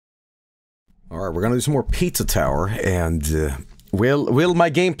Alright, we're gonna do some more Pizza Tower, and will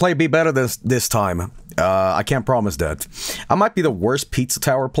my gameplay be better this time? I can't promise that. I might be the worst Pizza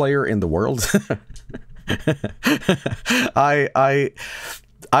Tower player in the world.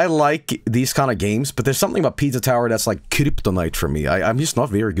 I like these kind of games, but there's something about Pizza Tower that's like kryptonite for me. I'm just not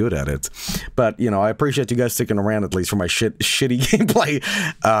very good at it. But, you know, I appreciate you guys sticking around at least for my shitty gameplay.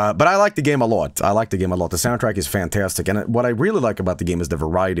 But I like the game a lot. I like the game a lot. The soundtrack is fantastic. And what I really like about the game is the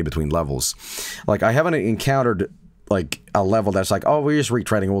variety between levels. Like, I haven't encountered like a level that's like, oh, we're just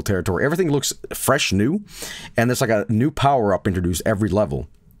retreading old territory. Everything looks fresh, new, and there's like a new power-up introduced every level.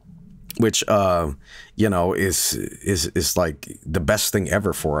 Which, you know, is like the best thing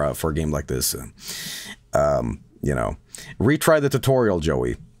ever for a game like this. You know, retry the tutorial,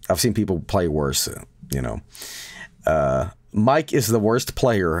 Joey. I've seen people play worse, you know. Mike is the worst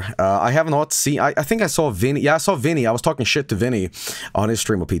player. I have not seen... I think I saw Vinny. Yeah, I saw Vinny. I was talking shit to Vinny on his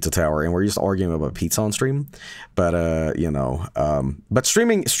stream of Pizza Tower, and we're just arguing about pizza on stream. But, you know... but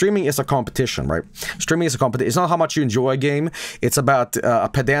streaming is a competition, right? Streaming is a competition. It's not how much you enjoy a game. It's about a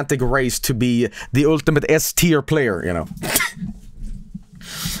pedantic race to be the ultimate S-tier player, you know?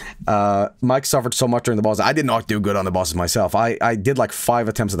 Mike suffered so much during the boss. I did not do good on the bosses myself. I did like 5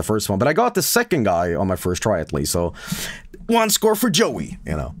 attempts at the first one, but I got the second guy on my first try at least, so 1 score for Joey,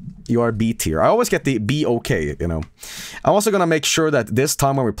 you know. You are B tier. I always get the B okay, you know. I'm also gonna make sure that this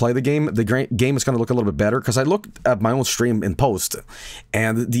time when we play the game is gonna look a little bit better, because I looked at my own stream in post,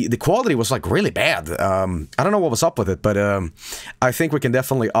 and the quality was like really bad. I don't know what was up with it, but I think we can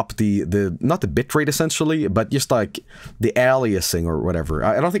definitely up the not the bitrate essentially, but just like the aliasing or whatever.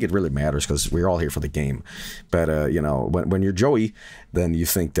 I don't think it really matters because we're all here for the game. But you know, when you're Joey, then you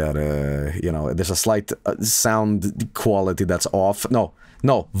think that you know, there's a slight sound quality that's off.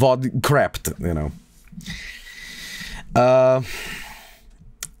 No, VOD crapped, you know.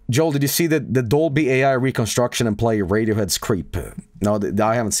 Joel, did you see the Dolby AI reconstruction and play Radiohead's Creep? No,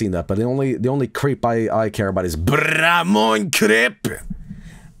 I haven't seen that, but the only creep I care about is Bramon Creep.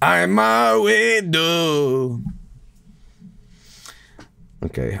 I'm a widow.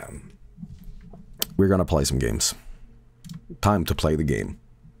 Okay. We're gonna play some games. Time to play the game.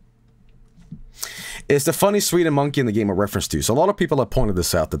 Is the funny Sweden monkey in the game a reference to? So a lot of people have pointed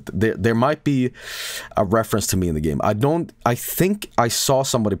this out, that there might be a reference to me in the game. I think I saw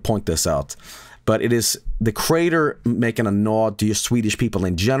somebody point this out, but it is the creator making a nod to just Swedish people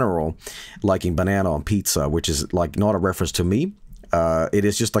in general liking banana on pizza, which is like not a reference to me. It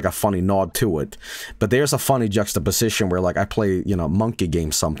is just like a funny nod to it. But there's a funny juxtaposition where like I play, you know, monkey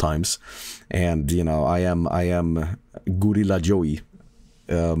games sometimes, and you know, I am Gorilla Joey.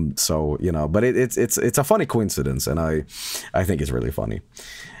 So, you know, but it's a funny coincidence, and I think it's really funny.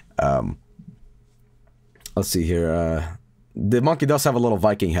 Let's see here. The monkey does have a little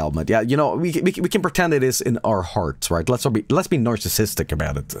Viking helmet. Yeah, you know, we can pretend it is in our hearts, right? Let's be narcissistic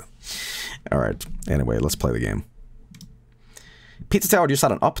about it. All right. Anyway, let's play the game. Pizza Tower just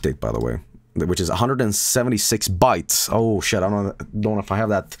had an update, by the way, which is 176 bytes. Oh shit! I don't know if I have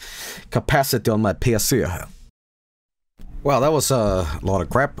that capacity on my PC. Well, that was a lot of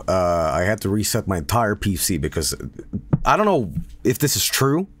crap. I had to reset my entire PC because I don't know if this is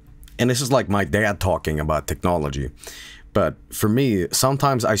true, and this is like my dad talking about technology, but for me,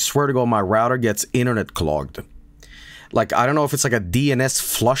 sometimes I swear to God, my router gets internet clogged. Like, I don't know if it's like a DNS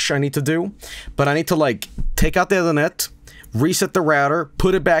flush I need to do, but I need to like take out the internet, reset the router,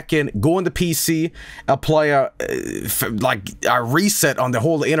 put it back in, go on the PC, apply a reset on the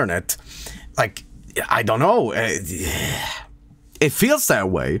whole internet. Like, I don't know. It feels that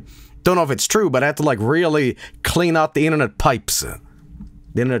way. Don't know if it's true, but I had to like really clean out the internet pipes, the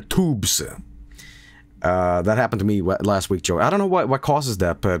internet tubes. That happened to me last week, Joe. I don't know what causes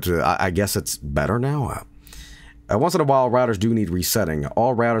that, but I guess it's better now. Once in a while, routers do need resetting.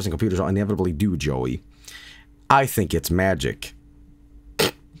 All routers and computers inevitably do, Joey. I think it's magic.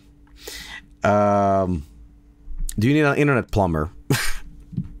 Do you need an internet plumber?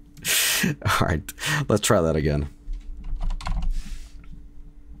 Alright, let's try that again.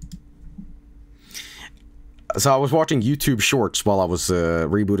 So I was watching YouTube Shorts while I was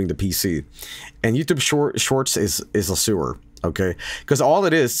rebooting the PC. And YouTube Shorts is a sewer, okay? Because all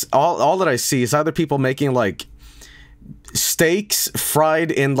it is, all that I see is either people making, like, steaks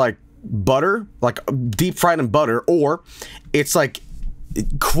fried in, like, butter, like, deep fried in butter, or it's, like,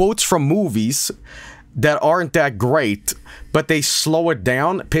 quotes from movies that aren't that great, but they slow it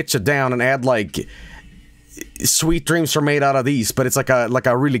down, pitch it down, and add like sweet dreams are made out of these, but it's like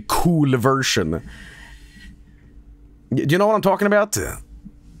a really cool version. Do you know what I'm talking about?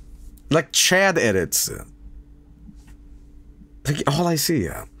 Like Chad edits. All I see.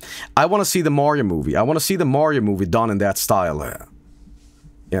 I want to see the Mario movie. I want to see the Mario movie done in that style.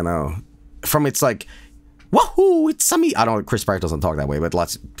 You know, from it's like, wahoo, it's a me. I don't. Chris Pratt doesn't talk that way, but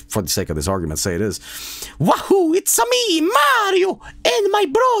let's, for the sake of this argument, say it is. Wahoo, it's a me, Mario, and my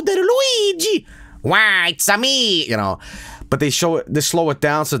brother Luigi. Wah, it's a me. You know, but they slow it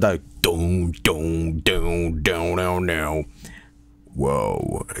down so that down.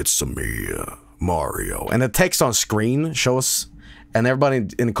 Whoa, it's a me, Mario, and the text on screen shows, and everybody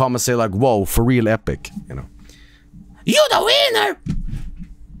in the comments say like, "Whoa, for real epic," you know. You the winner.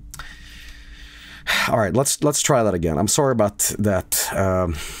 All right, let's try that again. I'm sorry about that,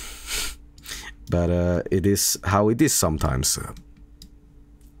 but it is how it is sometimes.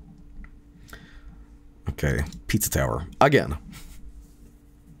 Okay, Pizza Tower again.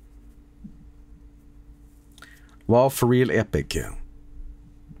 Well, for real epic.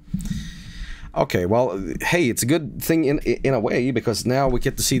 Okay, well, hey, it's a good thing in a way, because now we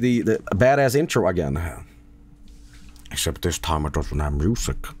get to see the badass intro again. Except this time it doesn't have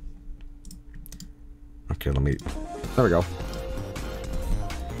music. Okay, let me... There we go.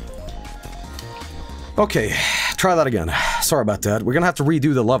 Okay, try that again. Sorry about that. We're gonna have to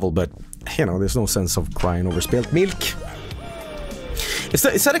redo the level, but, you know, there's no sense of crying over spilled milk. Is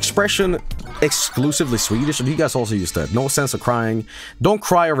that expression exclusively Swedish, or do you guys also use that? No sense of crying. Don't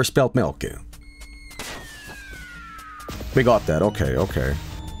cry over spilled milk. We got that. Okay, okay.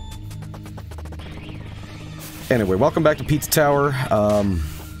 Anyway, welcome back to Pizza Tower.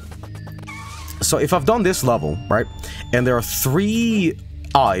 So if I've done this level, right, and there are 3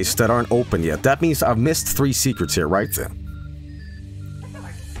 eyes that aren't open yet, that means I've missed 3 secrets here, right?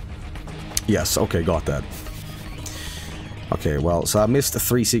 Yes, okay, got that. Okay, well, so I missed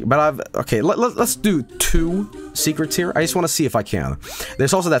 3 secrets, but okay, let's do 2 secrets here. I just want to see if I can.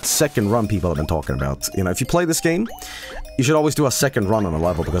 There's also that second run people have been talking about. You know, if you play this game, you should always do a second run on a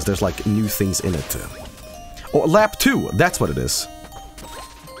level, because there's, like, new things in it. Oh, lap 2, that's what it is.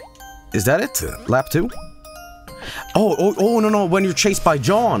 Is that it? Lap 2? Oh, no, when you're chased by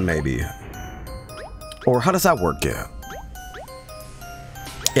John, maybe. Or how does that work? Yeah.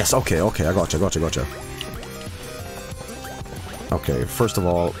 Yes, okay, I gotcha. Okay, first of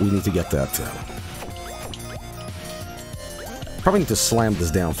all, we need to get that. Probably need to slam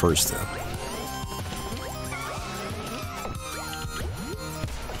this down first.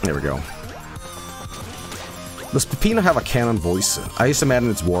 There we go. Does Peppino have a canon voice? I used to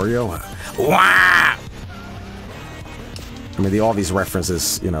imagine it's Wario. Wah! I mean, the obvious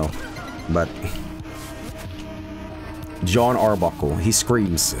references, you know, but... John Arbuckle, he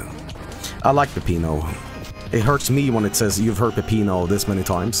screams. I like Peppino. It hurts me when it says you've heard Peppino this many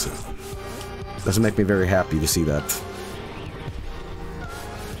times. Doesn't make me very happy to see that.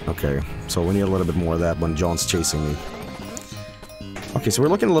 Okay, so we need a little bit more of that when John's chasing me. Okay, so we're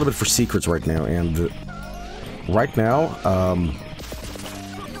looking a little bit for secrets right now, and... right now,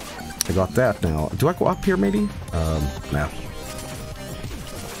 I got that now. Do I go up here, maybe? Nah.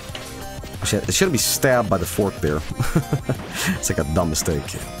 It shouldn't be stabbed by the fork there. It's like a dumb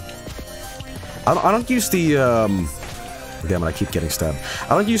mistake. I don't use the, damn it, I keep getting stabbed. I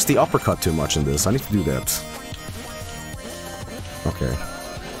don't use the uppercut too much in this. I need to do that. Okay.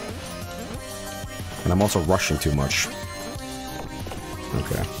 And I'm also rushing too much.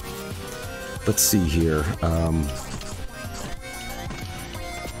 Okay. Let's see here.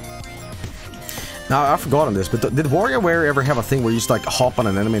 Now, I've forgotten this, but did WarioWare ever have a thing where you just, like, hop on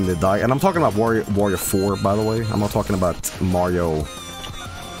an enemy and they die? And I'm talking about Wario 4, by the way. I'm not talking about Mario...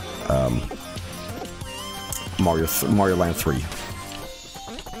 Mario Land 3.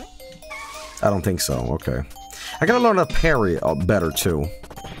 I don't think so, okay. I gotta learn to parry better, too.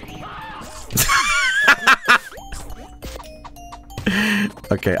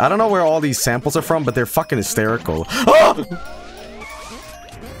 Okay, I don't know where all these samples are from, but they're fucking hysterical. Oh!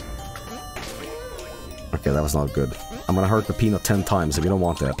 Okay, that was not good. I'm gonna hurt Peppino 10 times if you don't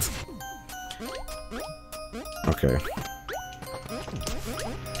want that. Okay.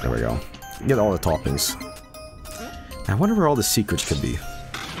 There we go. Get all the toppings. I wonder where all the secrets could be.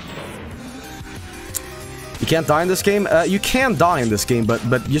 You can't die in this game? You can die in this game, but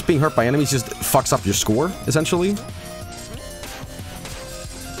just being hurt by enemies just fucks up your score, essentially.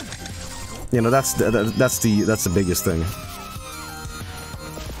 You know, that's the biggest thing.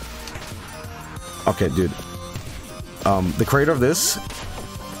 Okay, dude. The creator of this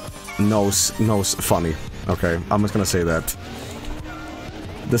knows funny. Okay, I'm just gonna say that.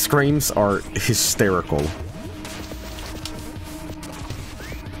 The screams are hysterical.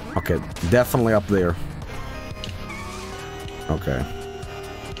 Okay, definitely up there. Okay.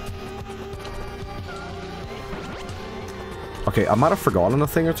 Okay, I might have forgotten a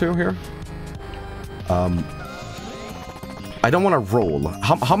thing or two here. I don't want to roll.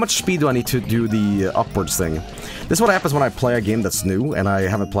 How much speed do I need to do the upwards thing? This is what happens when I play a game that's new and I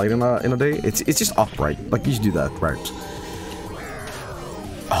haven't played in a day. It's just up, right? Like, you should do that, right?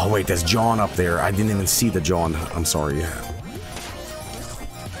 Oh, wait, there's John up there. I didn't even see the John. I'm sorry.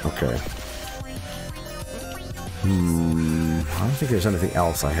 Okay. I don't think there's anything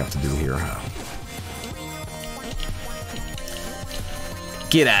else I have to do here.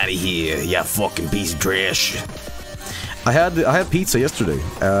 Get out of here, you fucking piece of trash. I had pizza yesterday,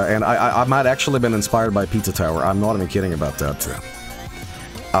 and I might actually been inspired by Pizza Tower. I'm not even kidding about that.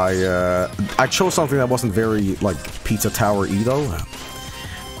 I chose something that wasn't very, like, Pizza Tower-y, though.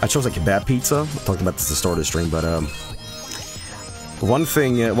 I chose a kebab pizza. I talked about this at the start of the stream, but one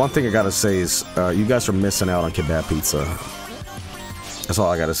thing I gotta say is you guys are missing out on kebab pizza. That's all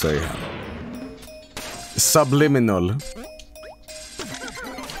I gotta say. Subliminal.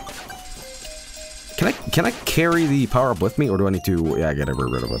 Can I carry the power up with me, or do I need to? Yeah, I gotta get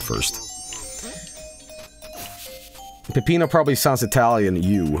rid of it first. Peppino probably sounds Italian.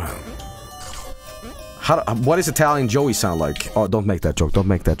 You. What does Italian Joey sound like? Oh, don't make that joke. Don't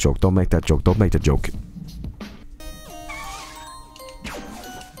make that joke. Don't make that joke. Don't make the joke.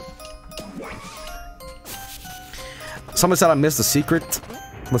 Someone said I missed a secret.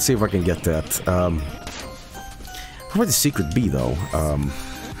 Let's see if I can get that. Where would the secret be, though?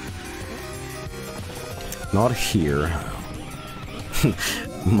 Not here.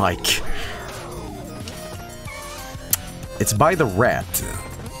 Mike. It's by the rat.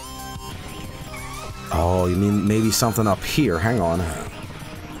 Oh, you mean maybe something up here? Hang on.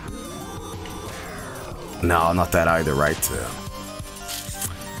 No, not that either, right?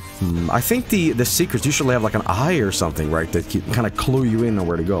 I think the secrets usually have like an eye or something, right? That can kind of clue you in on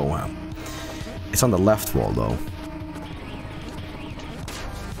where to go. It's on the left wall, though.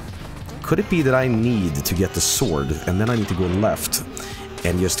 Could it be that I need to get the sword, and then I need to go left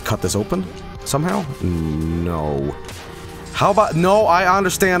and just cut this open somehow? No. How about... No, I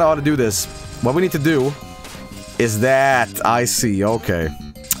understand how to do this. What we need to do is that... I see, okay.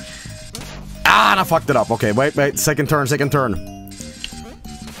 Ah, I fucked it up. Okay, wait, second turn.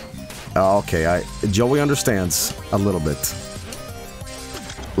 Okay, Joey understands a little bit.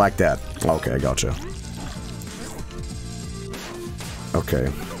 Like that. Okay, I gotcha. Okay.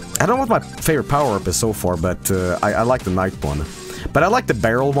 I don't know what my favorite power-up is so far, but I like the knight one. But I like the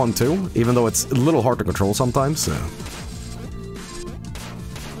barrel one too, even though it's a little hard to control sometimes.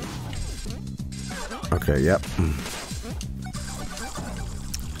 Okay, yep.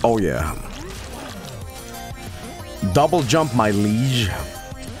 Oh yeah. Double jump, my liege.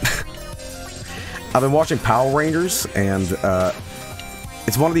 I've been watching Power Rangers, and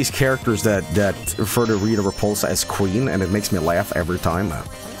it's one of these characters that refer to Rita Repulsa as Queen, and it makes me laugh every time.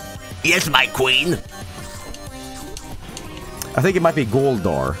 Yes, my queen! I think it might be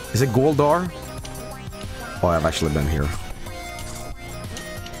Goldar. Is it Goldar? Oh, I've actually been here.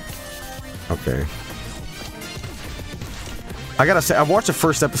 Okay. I gotta say, I watched the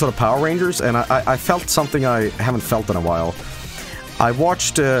first episode of Power Rangers, and I felt something I haven't felt in a while. I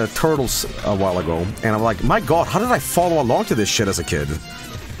watched Turtles a while ago, and I'm like, my god, how did I follow along to this shit as a kid?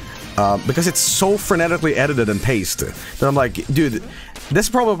 Because it's so frenetically edited and pasted that I'm like, dude, this is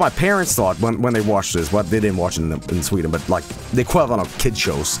probably what my parents thought when they watched this. Well, they didn't watch it in Sweden, but like, the equivalent of kid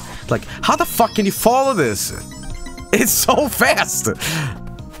shows. Like, how the fuck can you follow this? It's so fast!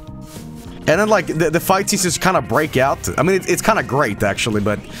 And then, like, the fight scenes kind of break out. I mean, it's kind of great, actually,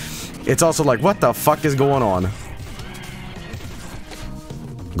 but it's also like, what the fuck is going on?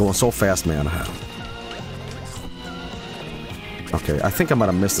 Going so fast, man. Okay, I think I might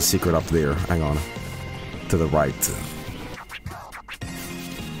have missed a secret up there. Hang on. To the right.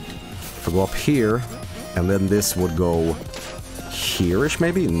 If I go up here, and then this would go here-ish,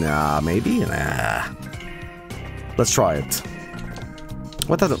 maybe? Nah, maybe? Nah. Let's try it.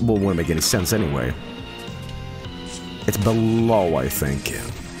 Well, that won't make any sense anyway. It's below, I think.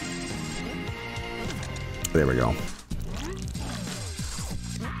 There we go.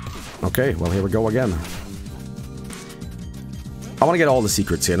 Okay, well, here we go again. I want to get all the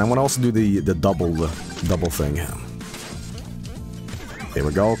secrets here, and I want to also do the double thing. There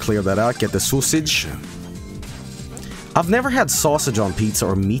we go, clear that out, get the sausage. I've never had sausage on pizza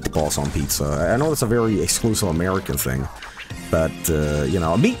or meatballs on pizza. I know that's a very exclusive American thing. But, you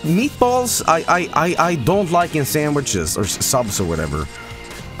know, meatballs, I don't like in sandwiches or subs or whatever.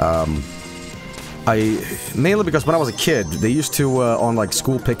 Mainly because when I was a kid, they used to, on like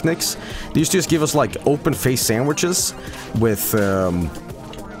school picnics, they used to just give us like open-faced sandwiches with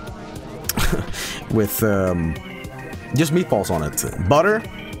Just meatballs on it. Butter,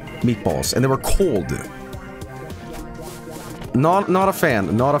 meatballs, and they were cold. Not a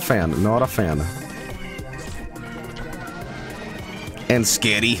fan, not a fan, not a fan. And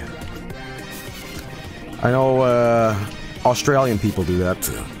scary. I know Australian people do that.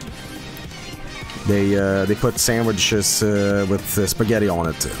 They put sandwiches with spaghetti on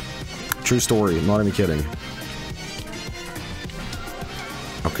it. True story, not even kidding.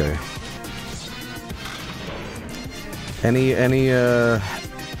 Okay. Any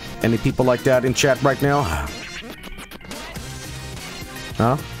people like that in chat right now?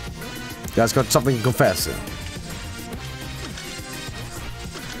 Huh? You guys got something to confess?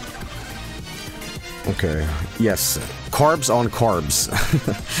 Okay. Yes. Carbs on carbs.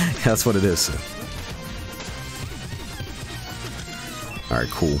 That's what it is. Alright,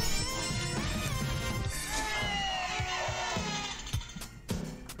 cool.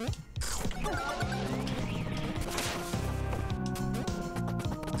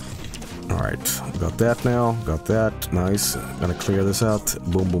 Alright, got that now, got that, nice. Gonna clear this out,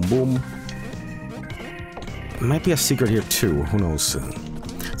 boom, boom, boom. Might be a secret here too, who knows.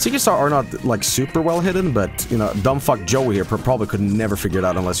 Secrets are not, like, super well hidden, but, you know, dumbfuck Joey here probably could never figure it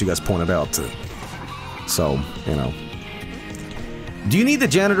out unless you guys point it out. So, you know. Do you need the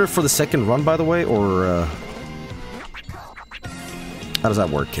janitor for the second run, by the way, or, how does that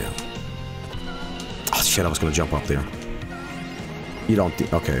work? Oh, shit, I was gonna jump up there. You don't...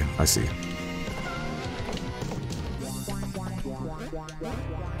 Okay, I see.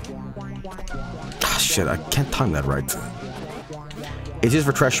 Ah, shit, I can't time that right. It's just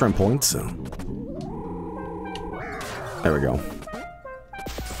for treasure and points. There we go.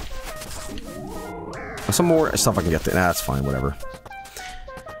 Some more stuff I can get there. Nah, that's fine, whatever.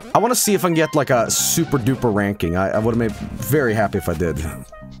 I want to see if I can get, like, a super duper ranking. I would have been very happy if I did.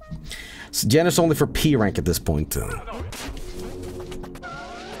 So, Janet's only for P rank at this point.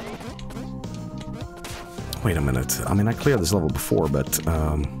 Wait a minute. I mean, I cleared this level before, but,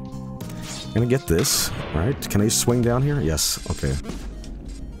 gonna get this, right? Can I swing down here? Yes, okay.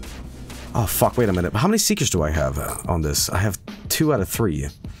 Oh, fuck, wait a minute. How many Seekers do I have on this? I have 2 out of 3.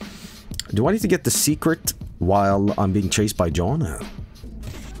 Do I need to get the secret while I'm being chased by John?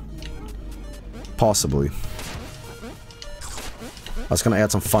 Possibly. That's gonna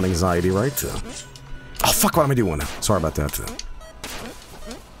add some fun anxiety, right? Oh, fuck, what am I doing? Sorry about that.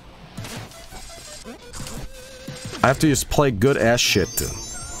 I have to just play good-ass shit.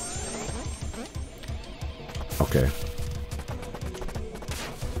 Okay.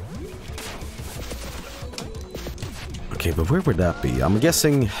 Okay, but where would that be? I'm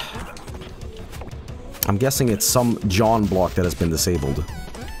guessing it's some John block that has been disabled.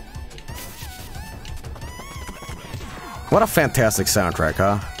 What a fantastic soundtrack,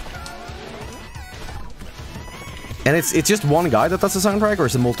 huh? And it's just one guy that does the soundtrack, or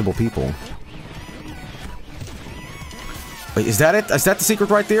is it multiple people? Wait, is that it? Is that the secret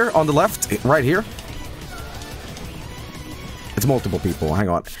right there? On the left? Right here? It's multiple people. Hang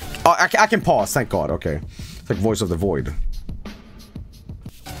on. Oh, I can pause. Thank God. Okay. It's like Voice of the Void.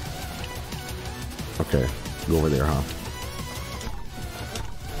 Okay. Go over there, huh?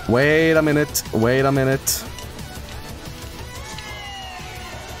 Wait a minute. Wait a minute.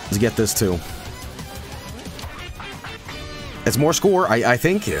 Let's get this too. It's more score, I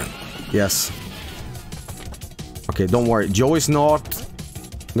think. Yes. Okay, don't worry. Joey's not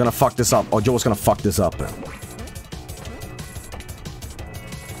gonna fuck this up. Oh, Joey's gonna fuck this up.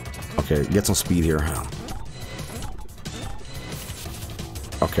 Okay, get some speed here.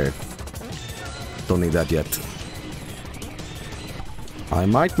 Okay. Don't need that yet. I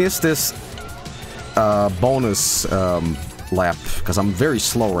might miss this bonus lap, because I'm very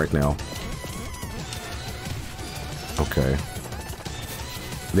slow right now. Okay.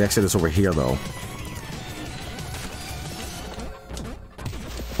 The exit is over here, though.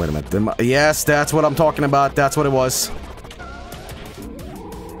 Wait a minute. Yes, that's what I'm talking about. That's what it was.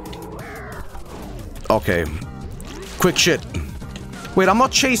 Okay. Quick shit. Wait, I'm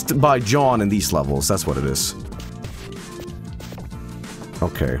not chased by John in these levels. That's what it is.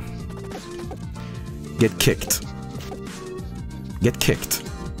 Okay. Get kicked. Get kicked.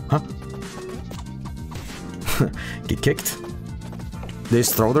 Huh? Get kicked? They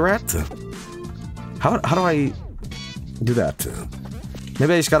just throw the rat? How do I do that?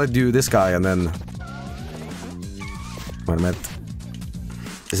 Maybe I just gotta do this guy and then... Wait a minute.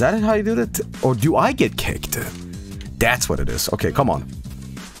 Is that how you do that? Or do I get kicked? That's what it is. Okay, come on.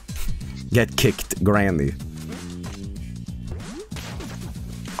 Get kicked, Granny.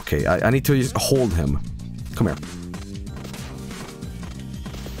 Okay, I need to just hold him. Come here.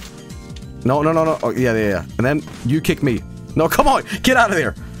 No, no, no, no. Oh, yeah, yeah, yeah. And then you kick me. No, come on. Get out of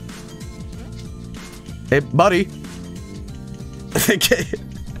there. Hey, buddy.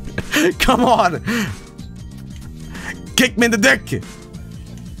 Come on. Kick me in the dick.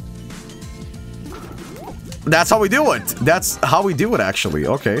 That's how we do it. That's how we do it, actually.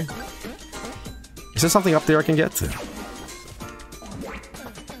 Okay. Is there something up there I can get to?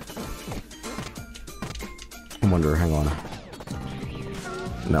 I wonder, hang on.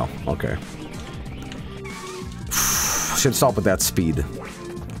 No, okay. Should stop with that speed.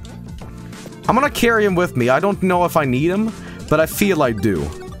 I'm gonna carry him with me. I don't know if I need him, but I feel I do.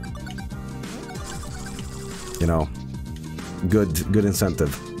 You know, good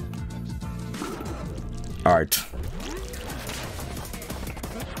incentive. Alright.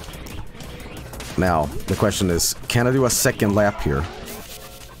 Now, the question is, can I do a second lap here?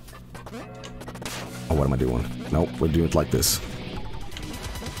 Oh, what am I doing? Nope, we're doing it like this.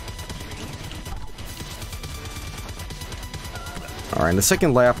 Alright, the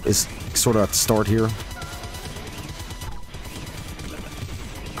second lap is sort of at the start here.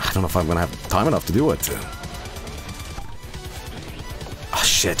 I don't know if I'm gonna have time enough to do it. Oh,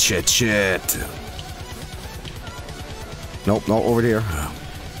 shit. Nope, no, over here.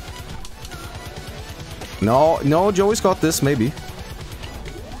 No, Joey's got this, maybe.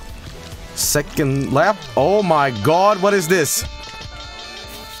 Second lap. Oh my god, what is this?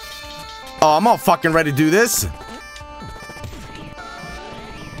 Oh, I'm all fucking ready to do this.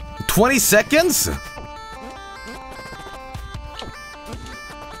 20 seconds?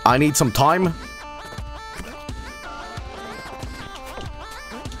 I need some time.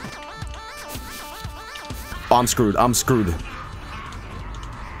 Oh, I'm screwed.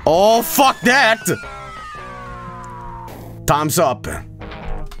 Oh, fuck that! Time's up.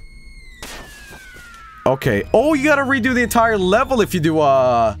 Okay. Oh, you gotta redo the entire level if you do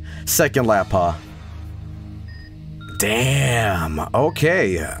a second lap, huh? Damn.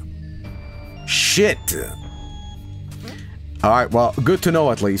 Okay. Shit. Alright, well, good to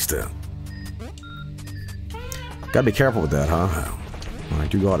know at least. Gotta be careful with that, huh?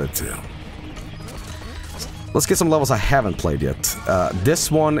 Alright, you got it. Let's get some levels I haven't played yet. This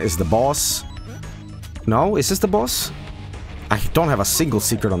one is the boss. No? Is this the boss? I don't have a single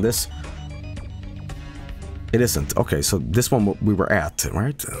secret on this. It isn't. Okay, so this one we were at,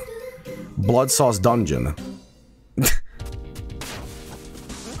 right? Bloodsaws Dungeon.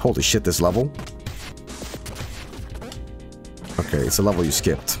 Holy shit, this level. Okay, it's a level you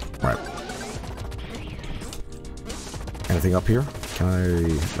skipped. Right. Anything up here? Can I...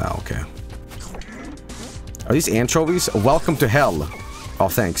 No, okay. Are these anchovies? Welcome to hell. Oh,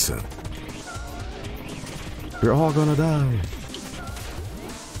 thanks. You're all gonna die.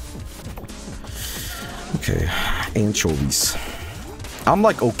 Okay, anchovies. I'm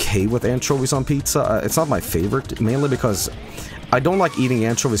like okay with anchovies on pizza. It's not my favorite, mainly because I don't like eating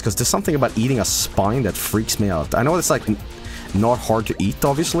anchovies because there's something about eating a spine that freaks me out. I know it's like not hard to eat,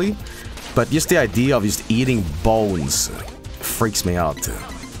 obviously, but just the idea of just eating bones freaks me out.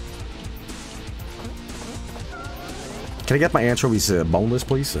 Can I get my anchovies boneless,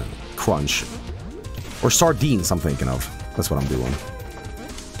 please? Crunch. Or sardines, I'm thinking of. That's what I'm doing.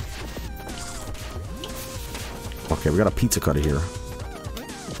 Okay, we got a pizza cutter here.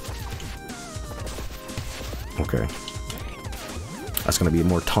 Okay. That's gonna be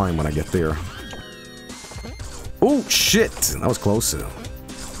more time when I get there. Oh, shit! That was close.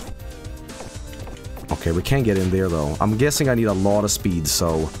 Okay, we can't get in there, though. I'm guessing I need a lot of speed,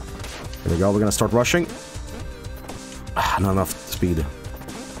 so... Here we go, we're gonna start rushing. Ah, not enough speed.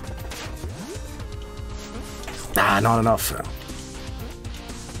 Ah, not enough.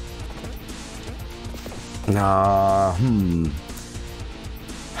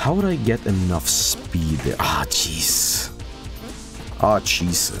 How would I get enough speed there? Ah, jeez. Ah,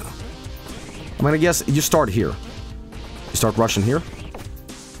 jeez. I'm gonna guess you start here. You start rushing here?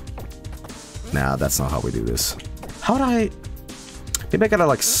 Nah, that's not how we do this. How would I... Maybe I gotta,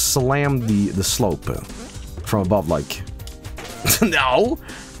 like, slam the slope from above, like... No!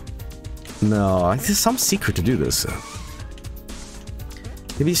 No, there's some secret to do this.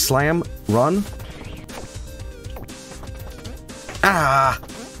 Maybe slam, run. Ah!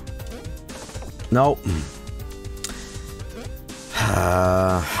 No.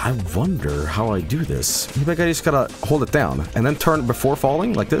 I wonder how I do this. Maybe I just gotta hold it down and then turn before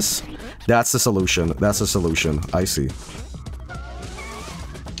falling, like this. That's the solution. That's the solution. I see.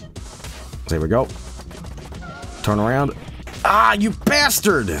 There we go. Turn around. Ah, you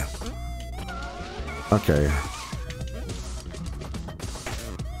bastard! Okay.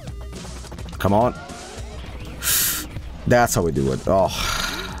 Come on. That's how we do it. Oh.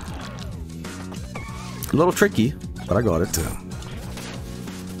 A little tricky, but I got it.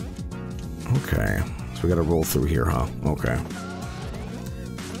 Okay. So we gotta roll through here, huh? Okay.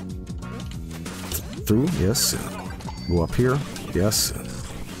 Through, yes. Go up here, yes.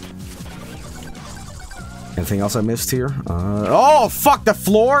 Anything else I missed here? Oh, fuck the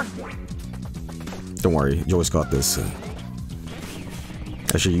floor! Don't worry, Joey's got this.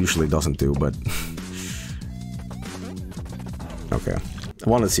 As she usually doesn't do, but... Okay.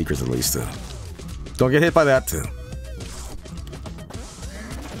 One of the secrets, at least. Don't get hit by that.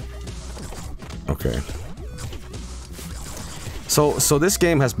 Okay. So this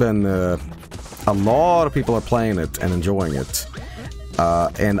game has been... a lot of people are playing it and enjoying it.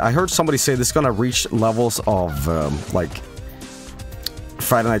 And I heard somebody say this is gonna reach levels of, like...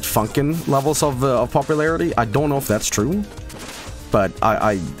 Friday Night Funkin' levels of popularity. I don't know if that's true. But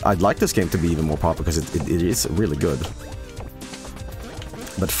I'd like this game to be even more popular because it is really good.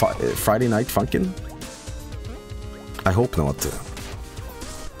 But Friday Night Funkin'? I hope not.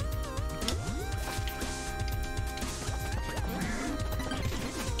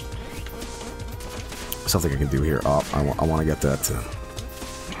 Something I can do here. Oh, I want to get that.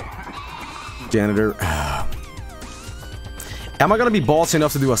 Janitor. Am I gonna be ballsy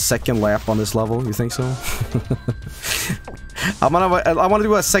enough to do a second lap on this level? You think so? I want to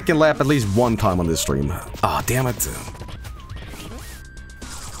do a second lap at least one time on this stream. Ah, damn it.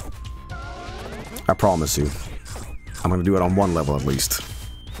 I promise you. I'm gonna do it on one level at least.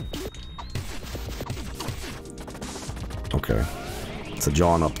 Okay. It's a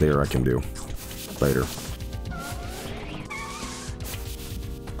John up there I can do later.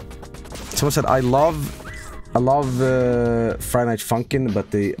 Someone said, I love Friday Night Funkin',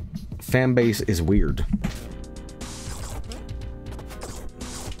 but the fan base is weird.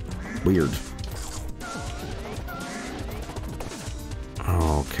 Weird.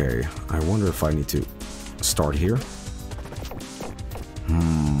 Okay, I wonder if I need to start here.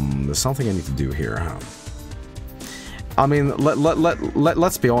 There's something I need to do here. I mean,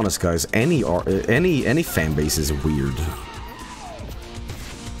 let's be honest, guys. Any fan base is weird.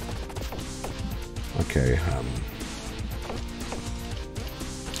 Okay.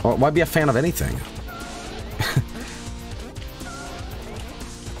 Or why be a fan of anything?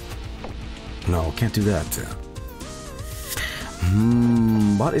 No, can't do that.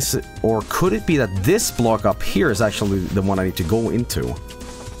 What is it? Or could it be that this block up here is actually the one I need to go into?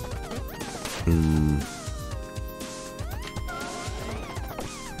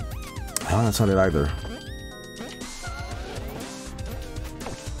 Oh, that's not it either.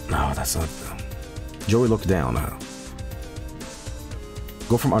 No, that's not... Joey, look down.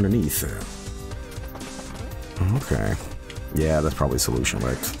 Go from underneath. Okay. Yeah, that's probably a solution,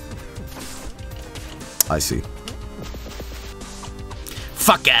 right? I see.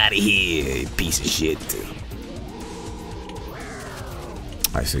 Fuck out of here, piece of shit.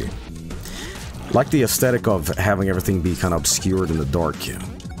 I see. Like the aesthetic of having everything be kind of obscured in the dark.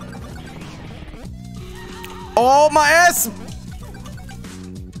 Oh, my ass!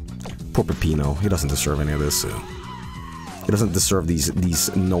 Poor Peppino. He doesn't deserve any of this. He doesn't deserve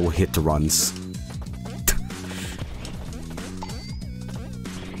these no-hit runs.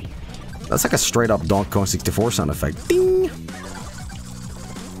 That's like a straight-up Donkey Kong 64 sound effect. Ding!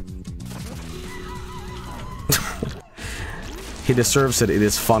 He deserves it. It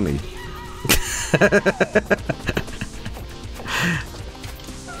is funny.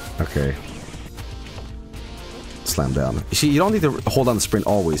 Okay. Slam down. You see, you don't need to hold on the sprint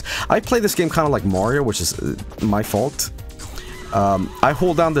always. I play this game kind of like Mario, which is my fault. I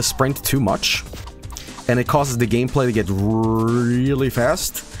hold down the sprint too much, and it causes the gameplay to get really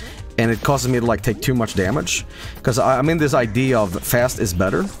fast, and it causes me to like take too much damage. Because I'm in this idea of fast is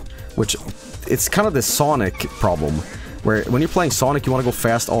better, which it's kind of the Sonic problem, where when you're playing Sonic, you want to go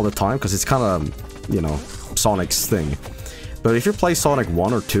fast all the time, because it's kind of, you know, Sonic's thing. But if you play Sonic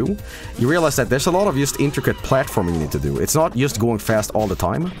 1 or 2, you realize that there's a lot of just intricate platforming you need to do. It's not just going fast all the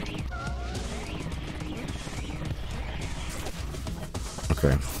time.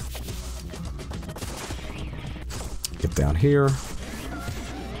 Okay. Get down here.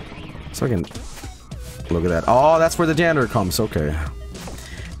 So I can... Look at that. Oh, that's where the janitor comes. Okay.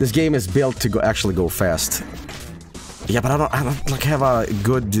 This game is built to actually go fast. Yeah, but I don't like have a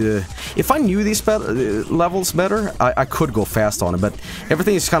good... if I knew these levels better, I could go fast on it, but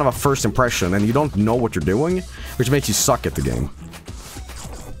everything is kind of a first impression, and you don't know what you're doing, which makes you suck at the game.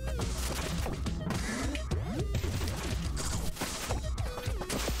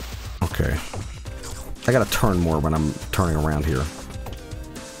 Okay. I gotta turn more when I'm turning around here.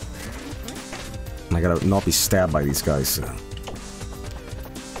 And I gotta not be stabbed by these guys.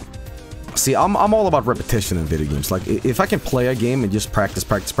 See, I'm all about repetition in video games. Like, if I can play a game and just practice,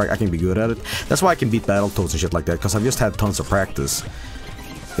 I can be good at it. That's why I can beat Battletoads and shit like that, because I've just had tons of practice.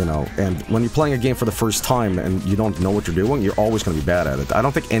 You know, and when you're playing a game for the first time and you don't know what you're doing, you're always going to be bad at it. I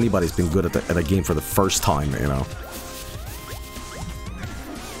don't think anybody's been good at a game for the first time, you know.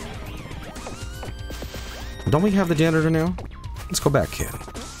 Don't we have the janitor now? Let's go back here.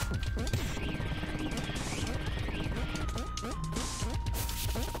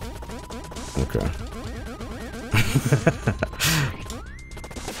 Okay.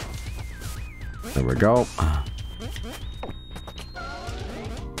 There we go.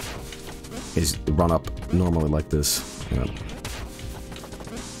 Is run up normally like this. Yeah.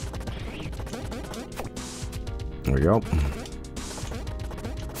 There we go.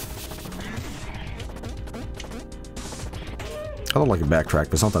 I don't like a backtrack,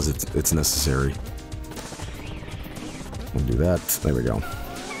 but sometimes it's necessary. We'll do that. There we go.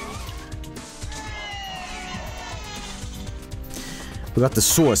 We got the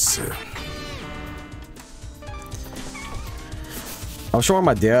sauce. I was showing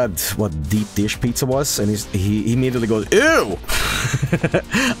my dad what deep dish pizza was, and he immediately goes, "Ew!"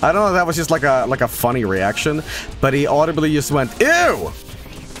 I don't know if that was just like a funny reaction, but he audibly just went, "Ew!"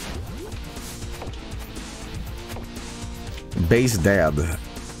 Base dad. I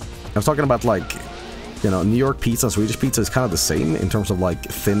was talking about, like, you know, New York pizza and Swedish pizza is kind of the same in terms of, like,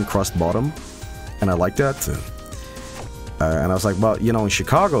 thin crust bottom, and I like that. And I was like, well, you know, in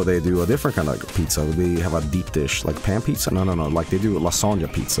Chicago they do a different kind of pizza. They have a deep dish, like pan pizza. No, like they do lasagna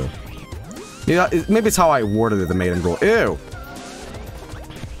pizza. Yeah, maybe it's how I worded it that made him go, ew.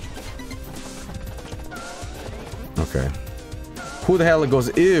 Okay. Who the hell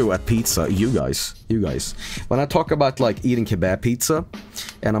goes ew at pizza? You guys. When I talk about, like, eating kebab pizza,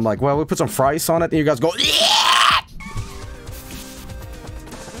 and I'm like, well, we put some fries on it, and you guys go, yeah!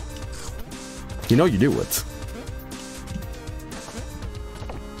 You know you do it.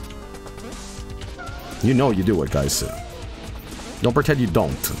 You know you do it, guys. Don't pretend you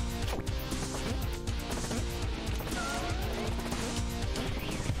don't.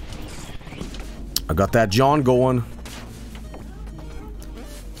 I got that John going.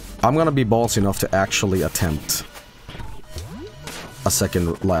 I'm gonna be ballsy enough to actually attempt a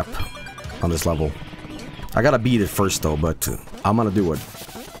second lap on this level. I gotta beat it first, though, but I'm gonna do it.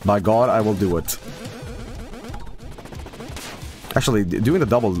 By God, I will do it. Actually, doing the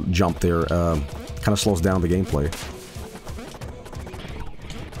double jump there, kind of slows down the gameplay.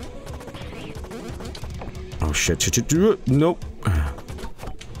 Oh shit, nope.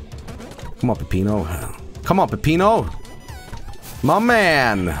 Come on, Peppino. Come on, Peppino! My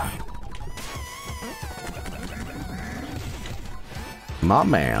man! My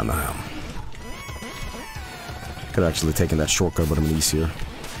man. Could have actually taken that shortcut, but I'm easier.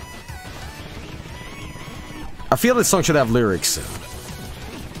 I feel this song should have lyrics.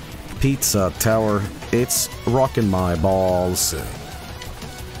 Pizza tower, it's rocking my balls.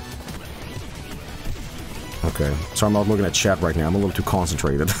 Okay, so I'm not looking at chat right now. I'm a little too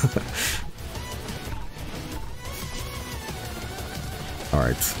concentrated.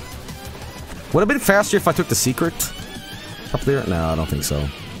 Alright. Would it have been faster if I took the secret up there? No, I don't think so.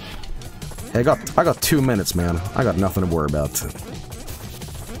 Hey, I got 2 minutes, man. I got nothing to worry about.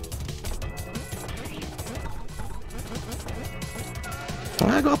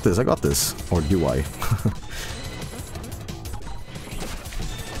 I got this. Or do I?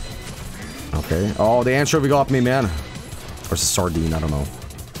 Okay. Oh, the anchovy got me, man. Or it's a sardine, I don't know.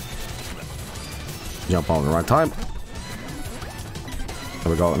 Jump on the right time.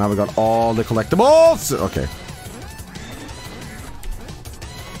 There we go. Now we got all the collectibles! Okay.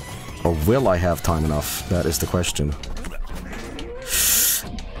 Or will I have time enough? That is the question.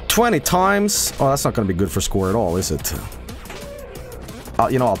 20 times? Oh, that's not gonna be good for score at all, is it?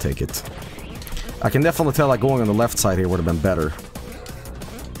 You know, I'll take it. I can definitely tell that going on the left side here would have been better.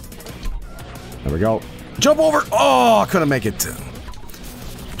 There we go. Jump over! Oh, I couldn't make it.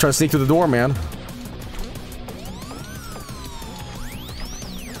 Try to sneak through the door, man.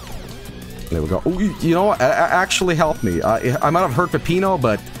 There we go. Ooh, you know what? Actually helped me. I might have hurt Peppino,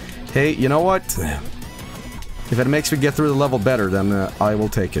 but hey, you know what? If it makes me get through the level better, then I will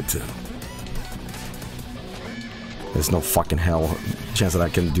take it. There's no fucking hell chance that I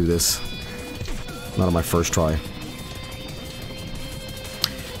can do this. Not on my first try.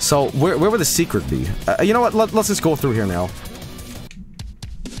 So, where would the secret be? You know what? Let's just go through here now.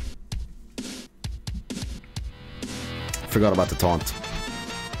 Forgot about the taunt.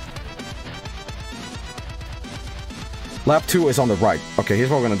 Lap 2 is on the right. Okay, here's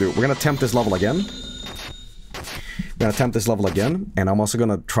what we're gonna do. We're gonna attempt this level again. gonna attempt this level again, and I'm also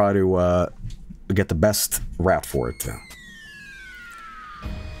gonna try to get the best route for it.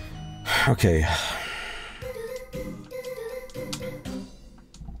 Okay.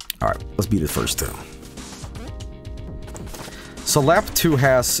 Alright, let's beat it first. So lap 2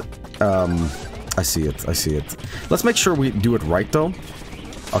 has... I see it, I see it. Let's make sure we do it right, though.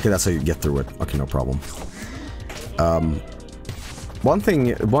 Okay, that's how you get through it. Okay, no problem. One thing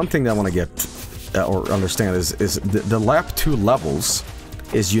that I want to get, or understand is the lap 2 levels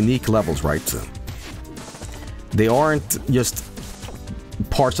is unique levels, right? They aren't just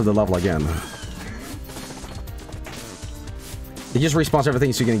parts of the level again. It just respawns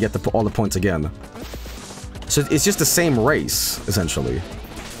everything so you can get all the points again. So it's just the same race, essentially.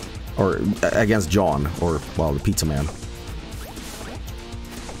 Or against John, or, well, the pizza man.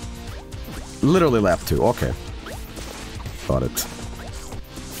 Literally lap 2, okay. Got it.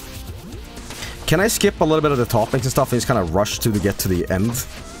 Can I skip a little bit of the toppings and stuff and just kind of rush to get to the end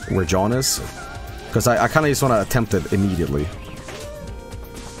where John is? Because I kind of just want to attempt it immediately.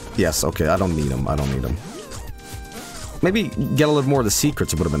 Yes, okay, I don't need him, I don't need him. Maybe get a little more of the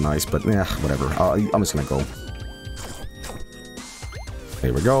secrets, it would have been nice, but yeah, whatever. I'm just gonna go.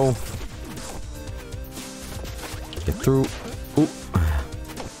 There we go. Get through. Ooh.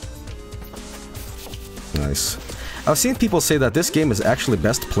 Nice. I've seen people say that this game is actually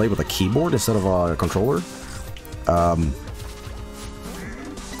best played with a keyboard instead of a controller. I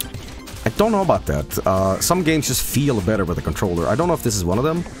don't know about that. Some games just feel better with a controller. I don't know if this is one of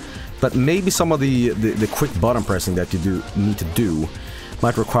them, but maybe some of the quick button pressing that you need to do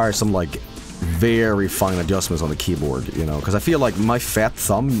might require some, like, very fine adjustments on the keyboard, you know? Because I feel like my fat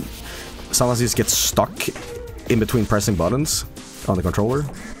thumb sometimes just gets stuck in between pressing buttons on the controller.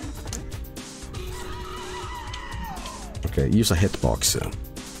 Okay, use a hitbox.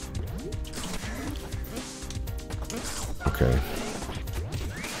 Okay.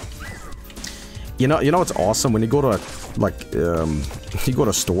 You know what's awesome? When you go to you go to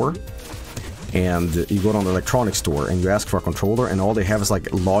a store and you go to an electronics store and you ask for a controller and all they have is like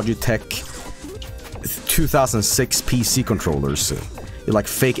Logitech 2006 PC controllers. Like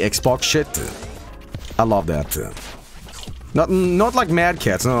fake Xbox shit. I love that. Not like Mad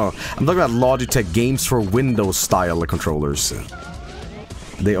Cats, no. I'm talking about Logitech Games for Windows style controllers.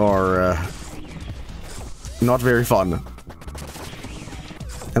 They are not very fun.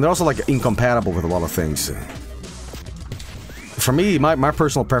 And they're also like incompatible with a lot of things. For me, my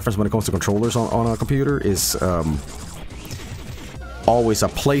personal preference when it comes to controllers on a computer is always a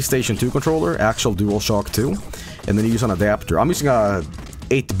PlayStation 2 controller, actual DualShock 2, and then you use an adapter. I'm using a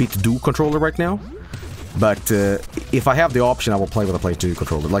 8-bit Do controller right now, but if I have the option, I will play with a PlayStation 2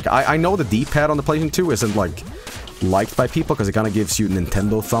 controller. Like, I know the D-pad on the PlayStation 2 isn't, like, liked by people, because it kind of gives you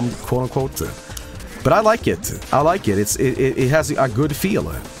Nintendo thumb, quote-unquote. But I like it. I like it. It has a good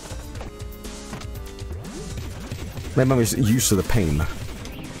feel. Maybe I'm just used to the pain.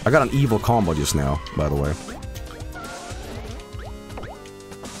 I got an evil combo just now, by the way.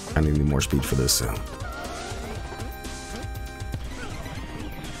 I need more speed for this.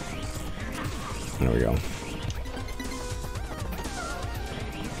 There we go.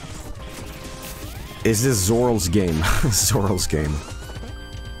 Is this Zorl's game? Zorl's game.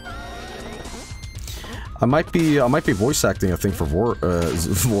 I might be voice acting, I think, for Zorl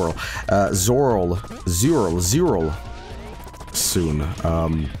soon.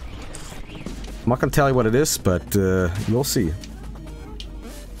 I'm not gonna tell you what it is, but you'll see.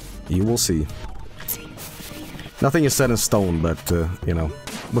 You will see. Nothing is set in stone, but you know,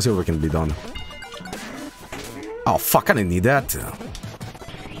 we'll see what can be done. Oh fuck! I didn't need that.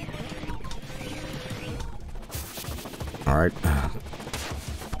 All right.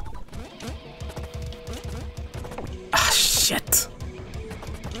 Shit.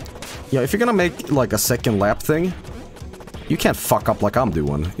 Yeah, if you're gonna make, like, a second lap thing, you can't fuck up like I'm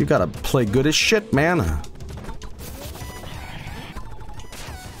doing. You gotta play good as shit, man.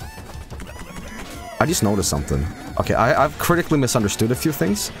 I just noticed something. Okay, I've critically misunderstood a few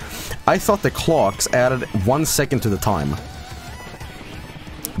things. I thought the clocks added 1 second to the time.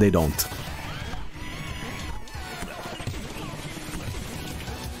 They don't.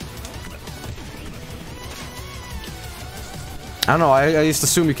 I don't know, I just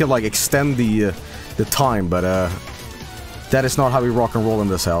assume you can, like, extend the time, but, that is not how we rock and roll in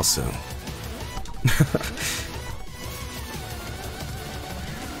this house. I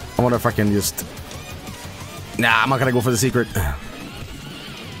wonder if I can just... Nah, I'm not gonna go for the secret.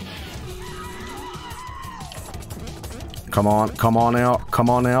 Come on, come on now, come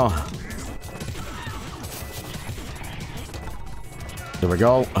on now. There we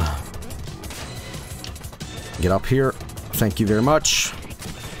go. Get up here. Thank you very much.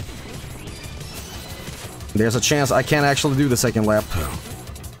 There's a chance I can't actually do the second lap.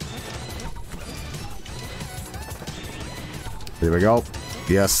 There we go.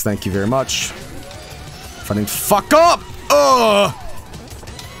 Yes, thank you very much. If I didn't fuck up! Ugh!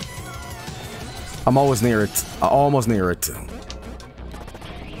 I'm always near it. Almost near it.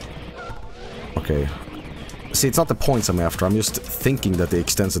 Okay. See, it's not the points I'm after. I'm just thinking that it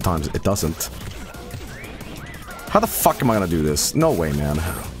extends the time. It doesn't. How the fuck am I gonna do this? No way, man.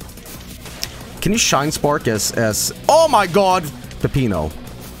 Can you shine spark as... Oh my god! Pepino.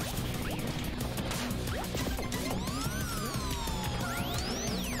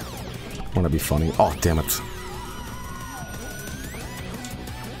 Wanna be funny. Oh, damn it.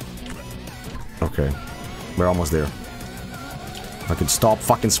 Okay. We're almost there. I could stop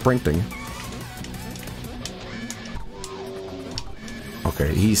fucking sprinting.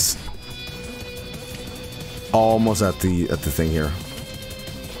 Okay, he's... almost at the thing here.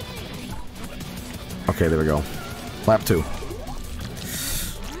 Okay, there we go. Lap 2.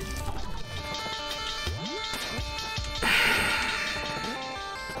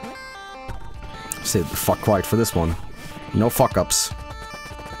 Say fuck quiet for this one. No fuck ups.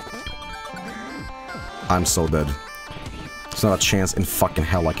 I'm so dead. There's not a chance in fucking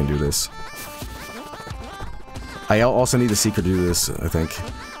hell I can do this. I also need a secret to do this, I think.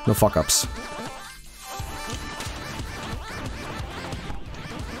 No fuck ups.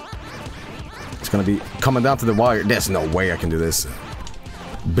 It's gonna be coming down to the wire. There's no way I can do this.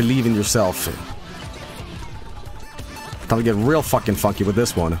 Believe in yourself. Time to get real fucking funky with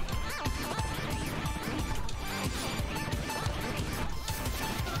this one.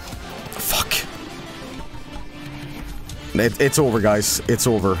 Fuck. It's over, guys. It's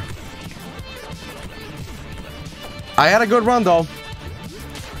over. I had a good run, though.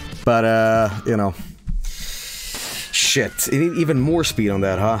 But, you know. Shit. You need even more speed on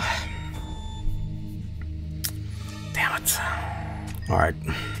that, huh? Damn it. Alright.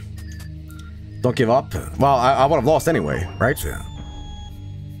 Don't give up. Well, I would have lost anyway, right?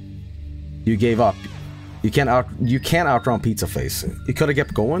 You gave up. You can't outrun Pizza Face. You could have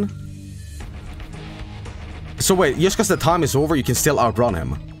kept going? So wait, just because the time is over, you can still outrun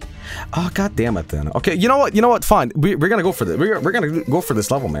him. Oh, god damn it then. Okay, you know what? You know what? Fine. We're gonna go for this. We're gonna go for this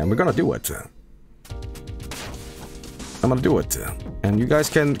level, man. We're gonna do it. I'm gonna do it. And you guys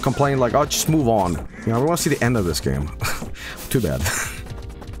can complain like, oh, just move on. You know, we want to see the end of this game. Too bad.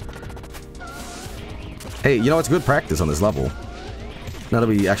 Hey, you know, it's good practice on this level. Now that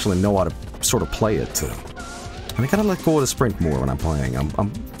we actually know how to sort of play it. And I gotta let go of the sprint more when I'm playing.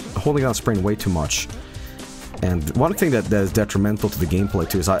 I'm holding on sprint way too much. And one thing that is detrimental to the gameplay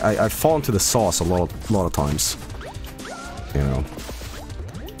too is I fall into the sauce a lot of times. You know.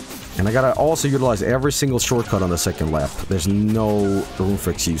 And I gotta also utilize every single shortcut on the second lap. There's no room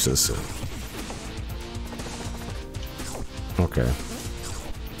for excuses. Okay.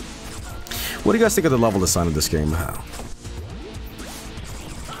 What do you guys think of the level design of this game?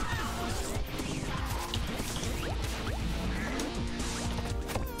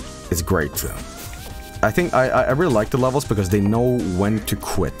 It's great. I think I really like the levels because they know when to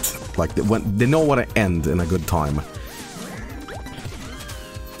quit. Like, when they know when to end in a good time.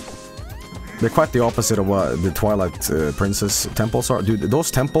 They're quite the opposite of what the Twilight Princess temples are. Dude, those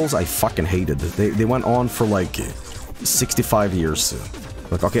temples I fucking hated. They went on for like 65 years.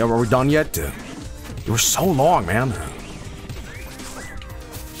 Like, okay, are we done yet? They were so long, man.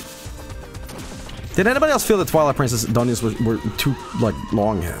 Did anybody else feel the Twilight Princess dungeons were too, like,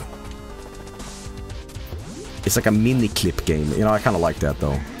 long? It's like a mini-clip game. You know, I kind of like that,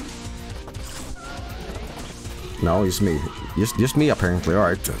 though. No, it's me. Just me, apparently.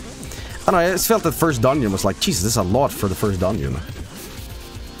 Alright. I don't know, I just felt that first dungeon was like, Jesus, this is a lot for the first dungeon.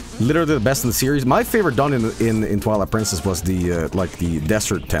 Literally the best in the series. My favorite dungeon in Twilight Princess was the, like, the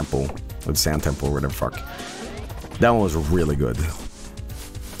desert temple. Or the sand temple, or whatever the fuck. That one was really good.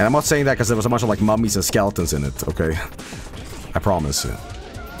 And I'm not saying that because there was a bunch of, like, mummies and skeletons in it, okay? I promise.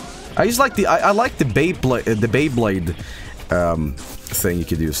 I just like I like the Beyblade thing you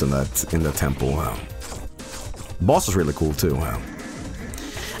could use in the temple. Boss was really cool too. I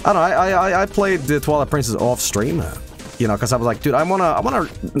don't know. I played the Twilight Princess off stream, you know, because I was like, dude, I wanna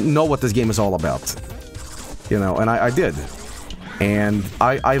know what this game is all about, you know, and I did, and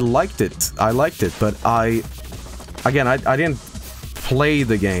I liked it. I liked it, but I didn't play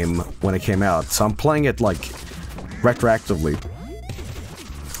the game when it came out, so I'm playing it like retroactively.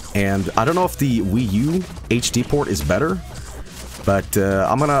 And I don't know if the Wii U HD port is better, but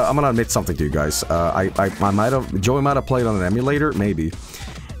I'm gonna admit something to you guys. Joey might have played on an emulator, maybe,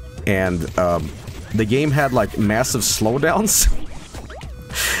 and the game had like massive slowdowns.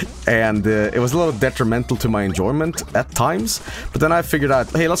 And it was a little detrimental to my enjoyment at times. But then I figured out,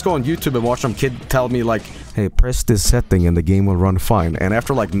 hey, let's go on YouTube and watch some kid tell me like, hey, press this setting and the game will run fine. And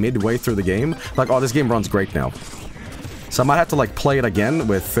after like midway through the game, like, oh, this game runs great now. So I might have to like play it again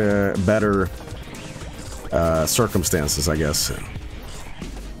with better circumstances, I guess.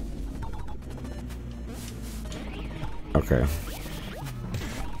 Okay.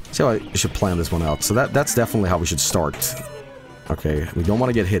 See how I should plan this one out. So that's definitely how we should start. Okay, we don't want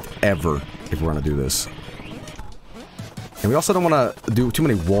to get hit ever if we're going to do this. And we also don't want to do too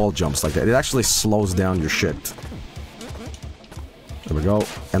many wall jumps like that. It actually slows down your shit. There we go.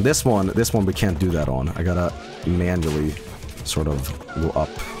 And this one we can't do that on. I gotta manually sort of go up.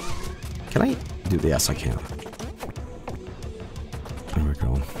 Can I do this? Yes, I can. There we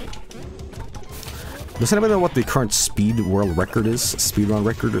go. Does anybody know what the current speed world record is? Speedrun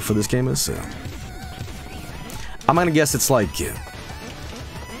record for this game is? I'm gonna guess it's like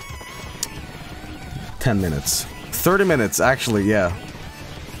 10 minutes. 30 minutes, actually, yeah.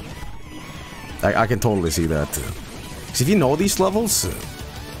 I can totally see that. Because if you know these levels,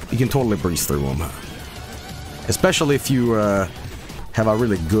 you can totally breeze through them. Especially if you have a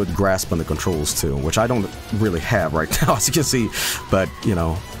really good grasp on the controls too, which I don't really have right now, as you can see. But, you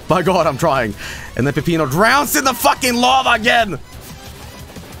know, by God, I'm trying. And then Peppino drowns in the fucking lava again!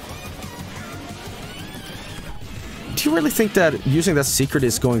 Do you really think that using that secret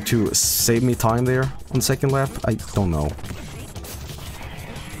is going to save me time there on second lap? I don't know.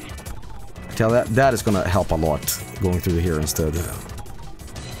 Tell that is gonna help a lot going through here instead.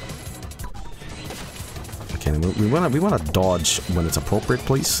 Okay, we wanna dodge when it's appropriate,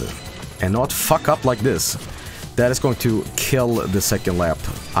 please, and not fuck up like this. That is going to kill the second lap.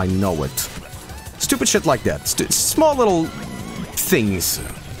 I know it. Stupid shit like that. Small little things.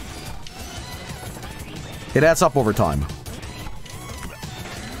 It adds up over time.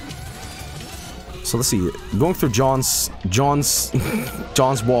 So let's see. Going through John's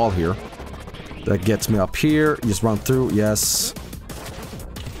wall here. That gets me up here. Just run through. Yes.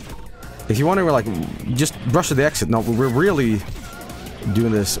 If you want to, like, just rush to the exit. No, we're really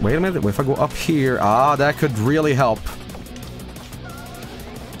doing this. Wait a minute. If I go up here, that could really help.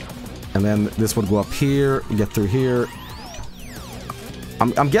 And then this would go up here. Get through here.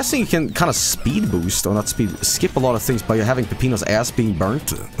 I'm guessing you can kind of speed boost, or not speed, skip a lot of things by having Peppino's ass being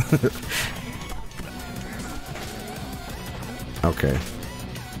burnt. Okay.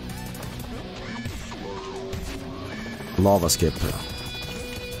 Lava skip.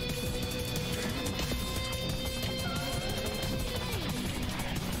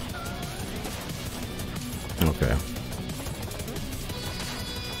 Okay.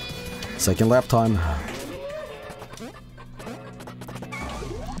 Second lap time.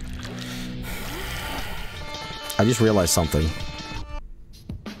 I just realized something.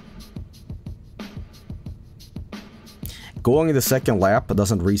 Going in the second lap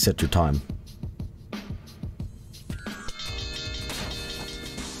doesn't reset your time.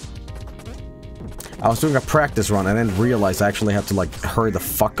 I was doing a practice run and then realized I actually have to, like, hurry the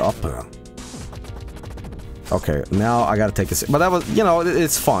fuck up. Okay, now I gotta take a... But that was, you know,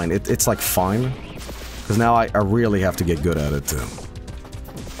 it's fine. It's like fine. Because now I really have to get good at it too.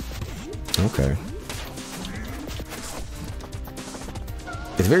 Okay.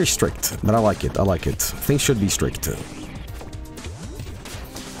 It's very strict, but I like it. I like it. Things should be strict.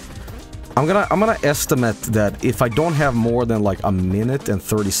 I'm gonna estimate that if I don't have more than like a minute and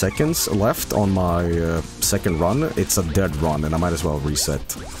 30 seconds left on my second run, it's a dead run, and I might as well reset.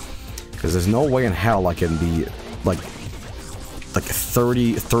 Because there's no way in hell I can be like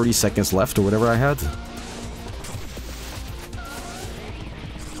 30 seconds left or whatever I had.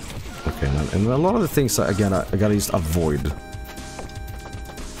 Okay, and a lot of the things again I gotta just avoid.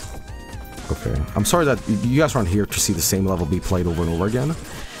 Okay, I'm sorry that you guys aren't here to see the same level be played over and over again,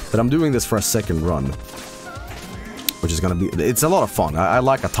 but I'm doing this for a second run, which is gonna be, it's a lot of fun. I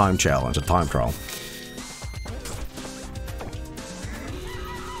like a time challenge, a time trial.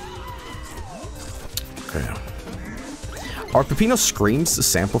 Okay. Are Peppino's screams a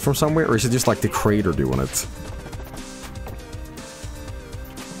sample from somewhere, or is it just like the creator doing it?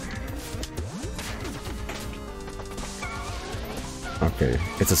 Okay,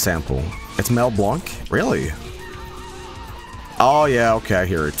 it's a sample. It's Mel Blanc? Really? Oh yeah, okay, I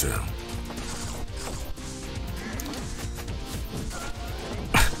hear it too.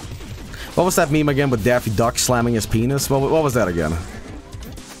 What was that meme again with Daffy Duck slamming his penis? What was that again?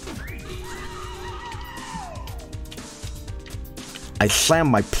 I slammed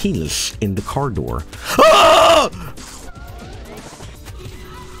my penis in the car door. Ah!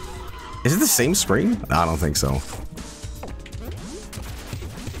 Is it the same screen? I don't think so.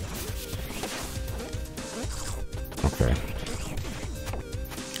 Okay.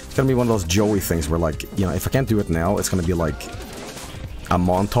 It's gonna be one of those Joey things where, like, you know, if I can't do it now, it's gonna be like a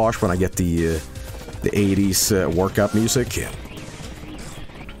montage when I get the 80s workout music.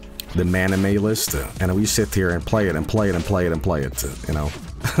 The Manime list. And we sit here and play it and play it and play it and play it, you know.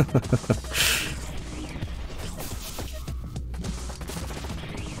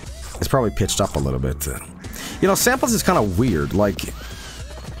 It's probably pitched up a little bit. You know, samples is kind of weird. Like,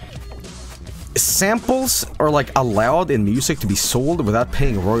 samples are like allowed in music to be sold without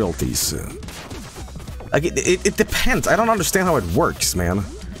paying royalties. Like, it depends. I don't understand how it works, man.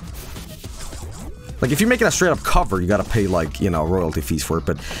 Like, if you're making a straight up cover, you gotta pay, like, you know, royalty fees for it.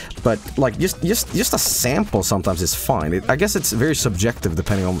 But like, just a sample sometimes is fine. I guess it's very subjective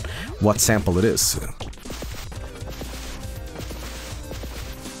depending on what sample it is.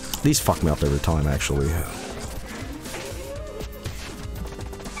 These fuck me up every time, actually.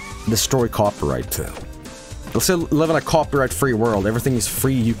 Destroy copyright. Let's say live in a copyright-free world. Everything is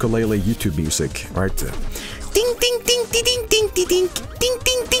free ukulele YouTube music, right? Ding ding ding ding ding ding ding ding ding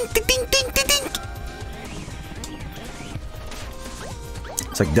ding ding ding ding ding.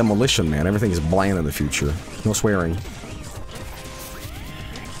 It's like Demolition Man. Everything is bland in the future. No swearing.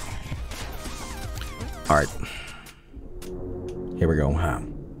 All right. Here we go.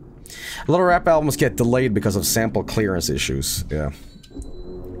 A lot of rap albums get delayed because of sample clearance issues. Yeah.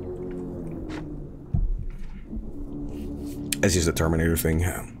 It's just a Terminator thing.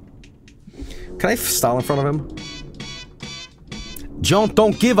 Can I style in front of him? John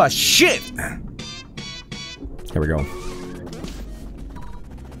don't give a shit! Here we go.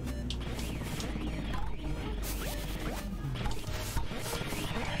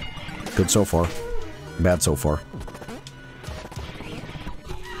 Good so far. Bad so far.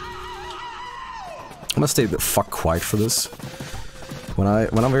 I'm gonna stay the fuck quiet for this. When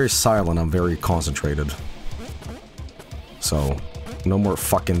I'm very silent, I'm very concentrated. So, no more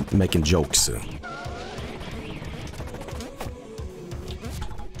fucking making jokes.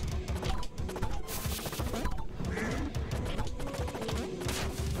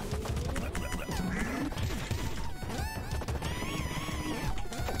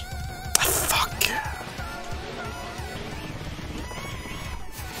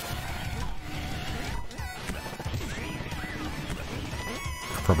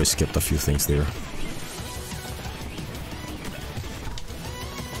 Probably skipped a few things there.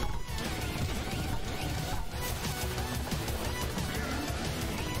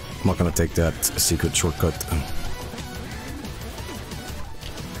 I'm not gonna take that secret shortcut.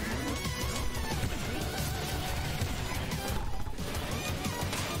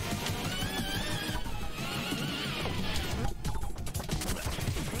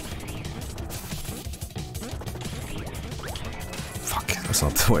 That's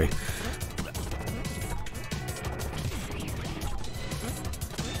not the way.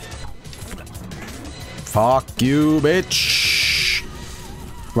 Fuck you, bitch!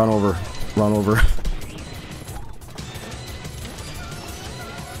 Run over. Run over.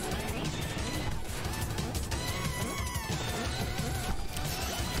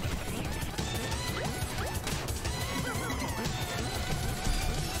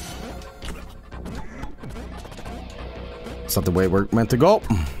 It's not the way we're meant to go.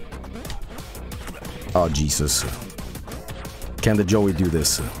 Oh, Jesus. Can the Joey do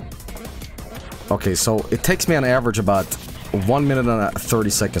this? Okay, so it takes me on average about 1 minute and 30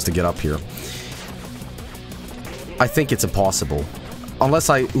 seconds to get up here. I think it's impossible. Unless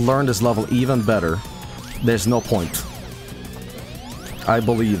I learn this level even better, there's no point. I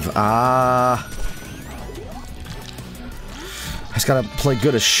believe. I just gotta play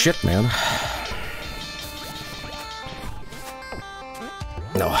good as shit, man.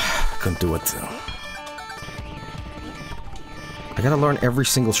 No, couldn't do it. I gotta learn every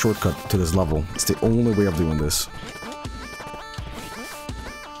single shortcut to this level. It's the only way of doing this.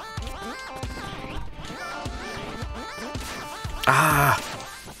 Ah!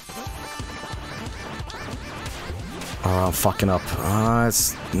 Oh, I'm fucking up. I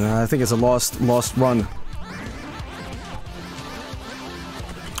think it's a lost run.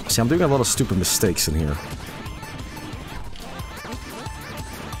 See, I'm doing a lot of stupid mistakes in here.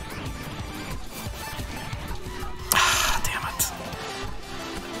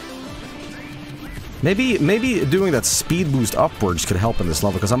 Maybe doing that speed boost upwards could help in this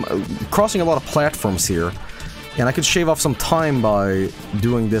level, because I'm crossing a lot of platforms here, and I could shave off some time by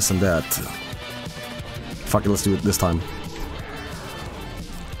doing this and that. Fuck it, let's do it this time.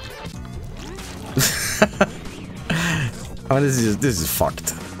 I mean, this is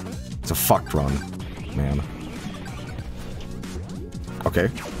fucked. a fucked run, man. Okay,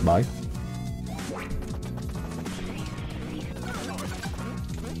 bye.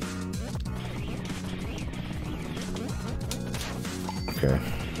 Okay.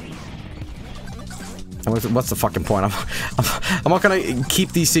 And what's the fucking point? I'm not gonna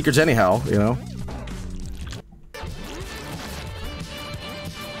keep these secrets anyhow, you know?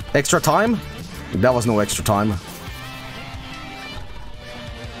 Extra time? That was no extra time.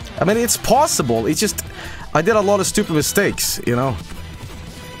 I mean, it's possible. It's just... I did a lot of stupid mistakes, you know?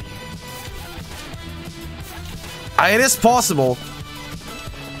 It is possible.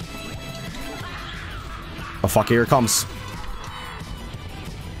 Oh, fuck, here it comes.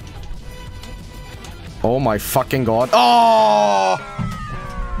 Oh my fucking god. Oh!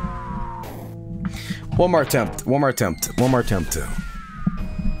 One more attempt. One more attempt. One more attempt.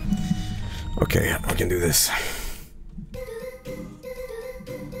 Okay, I can do this.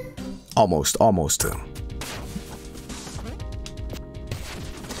 Almost, almost.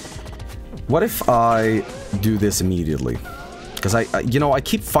 What if I do this immediately? Because you know, I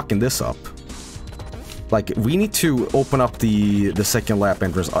keep fucking this up. Like, we need to open up the second lap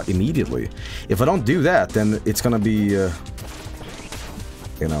entrance immediately. If I don't do that, then it's gonna be,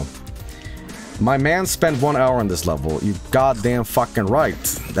 you know. My man spent 1 hour on this level. You goddamn fucking right.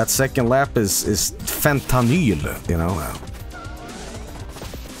 That second lap is fentanyl, you know.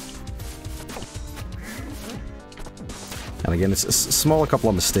 And again, it's a small couple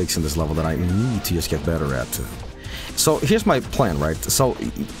of mistakes in this level that I need to just get better at. So here's my plan, right? So,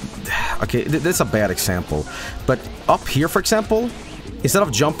 okay, this is a bad example, but up here, for example, instead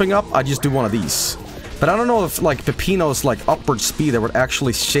of jumping up, I just do one of these. But I don't know if, like, Peppino's, like, upward speed that would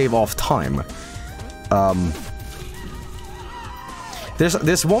actually shave off time.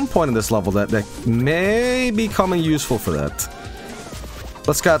 There's one point in this level that may be coming useful for that.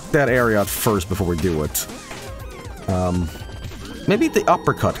 Let's get that area out first before we do it. Maybe the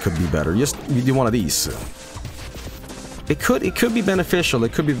uppercut could be better. Just you do one of these. It could be beneficial.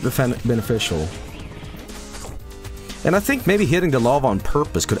 It could be beneficial. And I think maybe hitting the lava on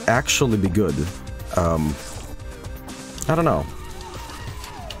purpose could actually be good. I don't know.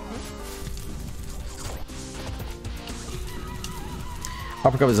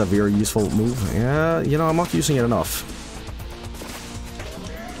 Uppercut is a very useful move. Yeah, you know, I'm not using it enough.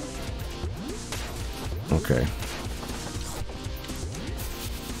 Okay.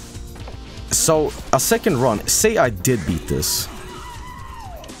 So, a second run. Say I did beat this.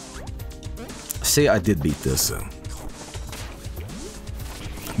 Say I did beat this.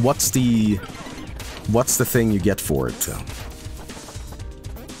 What's the thing you get for it?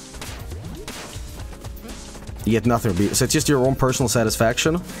 You get nothing. So it's just your own personal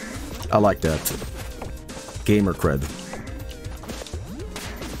satisfaction? I like that. Gamer cred.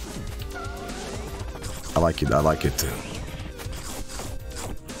 I like it, I like it.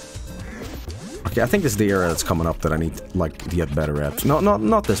 Okay, I think this is the area that's coming up that I need, like, to get better at. No,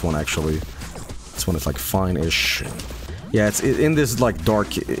 not this one, actually. This one is, like, fine-ish. Yeah, it's in this, like, dark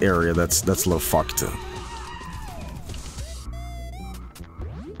area that's a little fucked.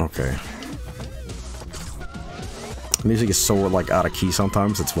 Okay. Music is so, like, out of key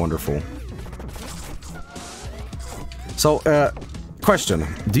sometimes, it's wonderful. So, question.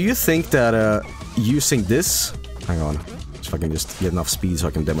 Do you think that, using this... Hang on. If I can just get enough speed so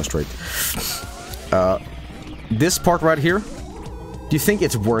I can demonstrate. This part right here, do you think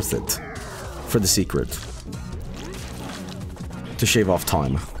it's worth it for the secret? To shave off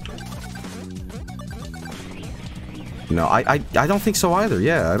time? No, I don't think so either.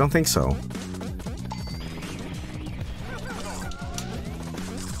 Yeah, I don't think so.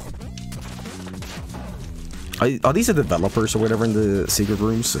 Are these the developers or whatever in the secret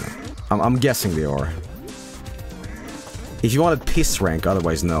rooms? I'm guessing they are. If you wanted piss rank,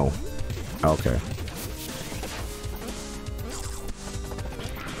 otherwise no. Okay.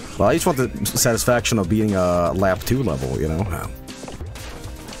 Well, I just want the satisfaction of beating a lap 2 level, you know?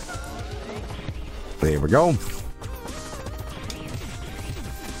 There we go.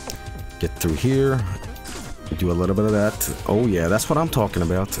 Get through here. Do a little bit of that. Oh yeah, that's what I'm talking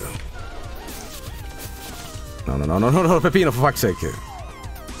about. No, Peppino, for fuck's sake.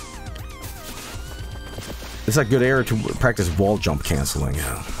 It's a good area to practice wall jump canceling.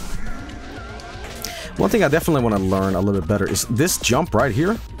 One thing I definitely want to learn a little bit better is this jump right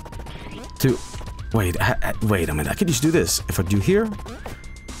here. Wait a minute, I could just do this. If I do here...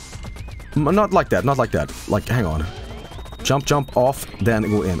 Not like that, not like that. Like, hang on. Jump off, then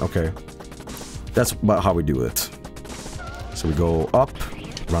go in, okay. That's about how we do it. So we go up,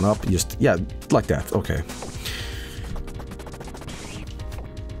 run up, just... Yeah, like that, okay.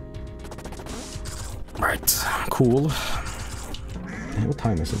 Cool. Hey, what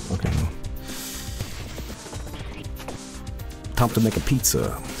time is it? Okay. Time to make a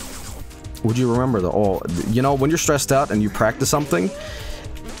pizza. Would you remember you know, when you're stressed out and you practice something,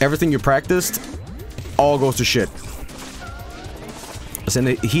 everything you practiced all goes to shit. It's in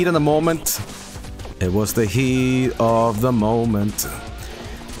the heat of the moment. It was the heat of the moment.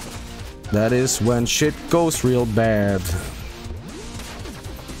 That is when shit goes real bad.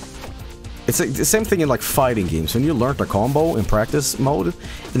 It's like the same thing in like fighting games. When you learn a combo in practice mode,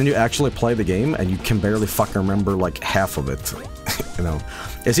 and then you actually play the game, and you can barely fucking remember like half of it. You know,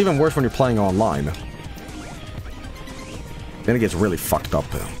 it's even worse when you're playing online. Then it gets really fucked up.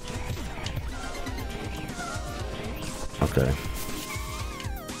 Okay.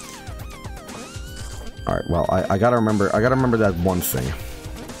 All right. Well, I gotta remember that one thing.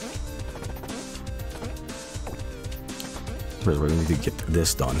 We need to get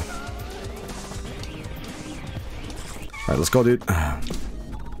this done. Alright, let's go, dude.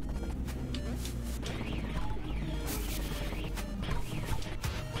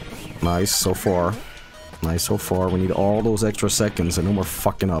 Nice so far. Nice so far. We need all those extra seconds and no more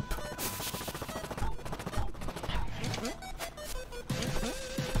fucking up.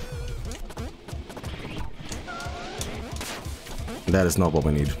 That is not what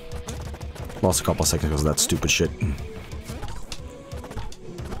we need. Lost a couple of seconds because of that stupid shit.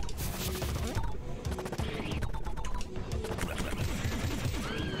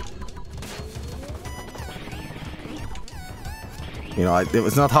 You know, it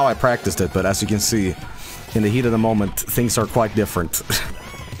was not how I practiced it, but as you can see, in the heat of the moment, things are quite different.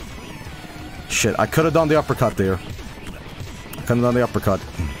 Shit, I could have done the uppercut there. I could have done the uppercut.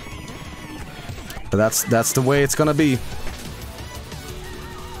 But that's the way it's gonna be.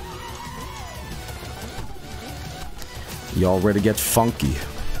 Y'all ready to get funky?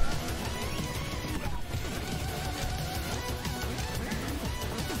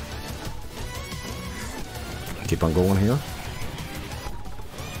 Keep on going here.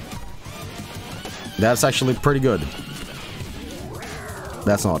 That's actually pretty good.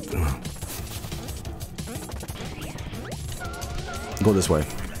 That's not. Go this way.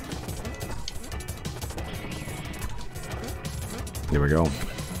 There we go.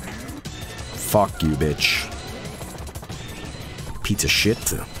 Fuck you, bitch. Pizza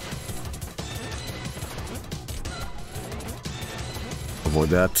shit. Avoid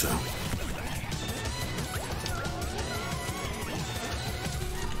that.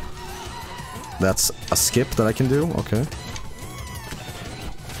 That's a skip that I can do? Okay.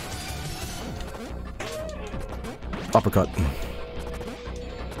 Uppercut.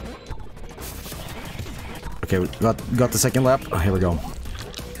 Okay, we got the second lap. Oh, here we go.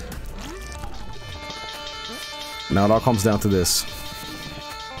 Now it all comes down to this.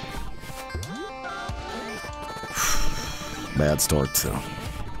 Bad start.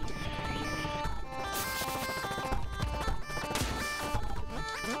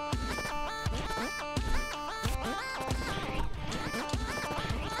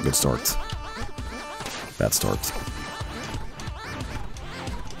 Good start. Bad start.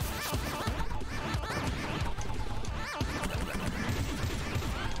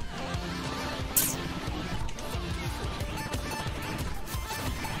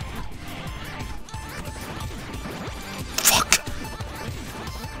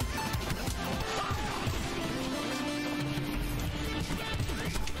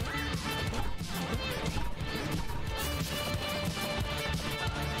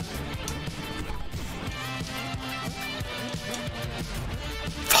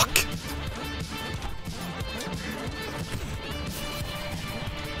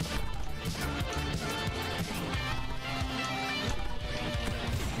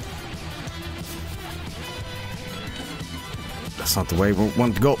 That's not the way we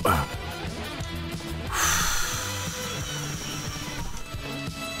want to go.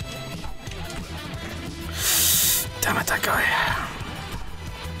 Damn it, that guy.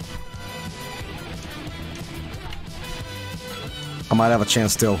 I might have a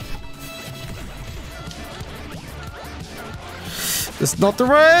chance still. This is not the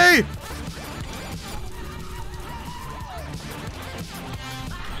way!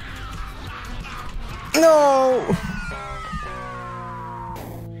 No!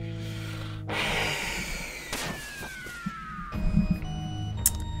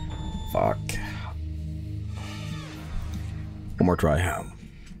 Fuck. One more try.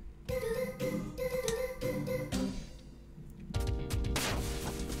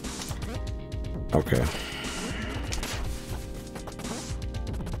 Okay.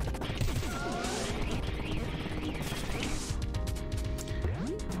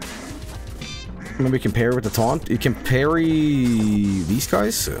 Maybe you can parry with the taunt. You can parry these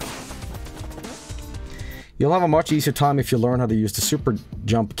guys. You'll have a much easier time if you learn how to use the super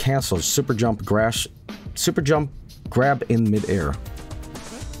jump cancel, super jump grab in midair.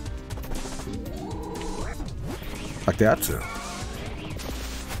 Like that.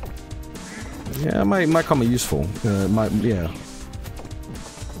 Yeah, it might come in useful. Yeah.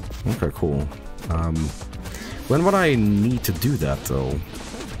 Okay, cool. When would I need to do that, though?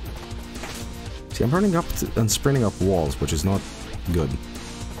 See, I'm running up and sprinting up walls, which is not good.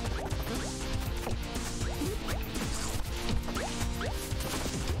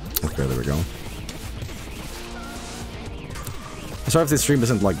 Okay, there we go. Sorry if this stream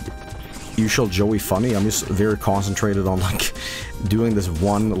isn't, like, usual Joey funny. I'm just very concentrated on, like, doing this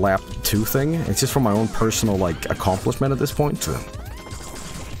one lap 2 thing. It's just for my own personal, like, accomplishment at this point.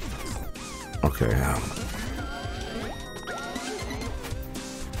 Okay,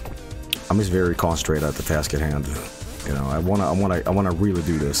 I'm just very concentrated at the task at hand. You know, I wanna really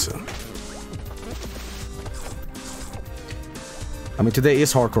do this. I mean, today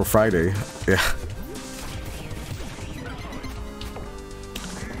is Hardcore Friday. Yeah.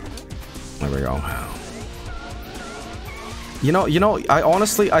 There we go. You know,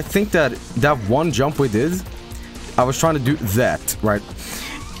 I think that one jump we did, I was trying to do that, right?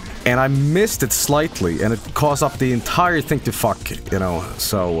 And I missed it slightly, and it caused up the entire thing to fuck, you know,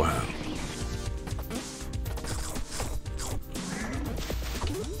 so...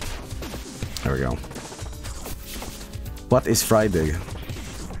 There we go. What is Friday?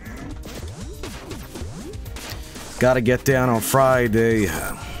 Gotta get down on Friday.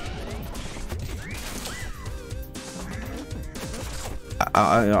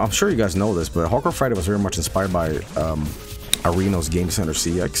 I'm sure you guys know this, but Hardcore Friday was very much inspired by Arena's Game Center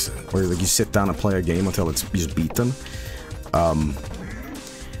CX, where like you sit down and play a game until it's just beaten. The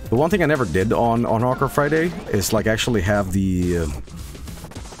one thing I never did on Hardcore Friday is like actually have the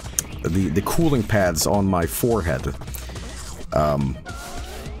cooling pads on my forehead.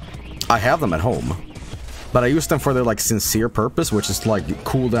 I have them at home, but I use them for their like sincere purpose, which is like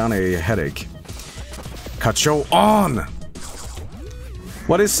cool down a headache. Kacho on!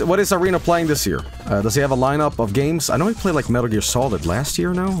 What is Arena playing this year? Does he have a lineup of games? I know he played like Metal Gear Solid last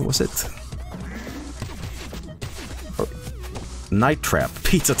year now, was it? Night Trap,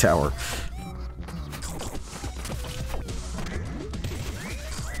 Pizza Tower.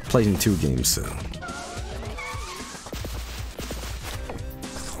 Playing 2 games.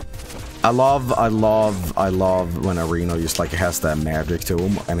 I love when Arena just like has that magic to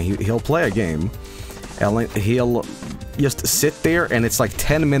him, and he'll play a game, and he'll just sit there, and it's like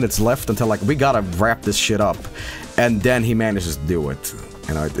 10 minutes left until like we gotta wrap this shit up, and then he manages to do it.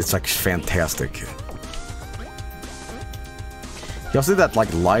 You know, it's like fantastic. He also did that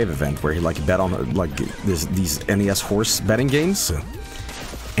like live event where he like bet on like these NES horse betting games,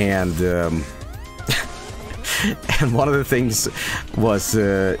 and and one of the things was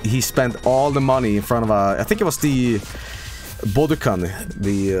he spent all the money in front of a, I think it was the Budokan,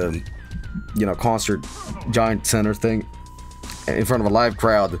 the you know, concert giant center thing, in front of a live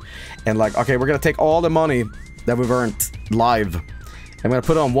crowd, and like, okay, we're gonna take all the money that we've earned live, I'm gonna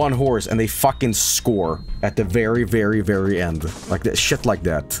put it on one horse, and they fucking score at the very, very, very end. Like that shit like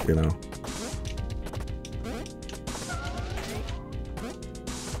that, you know.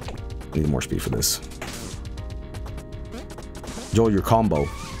 Need more speed for this. Joel, your combo.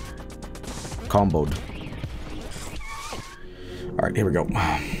 Comboed. Alright, here we go.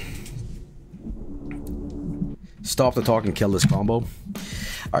 Stop the talk and kill this combo.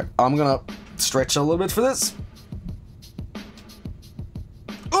 Alright, I'm gonna stretch a little bit for this.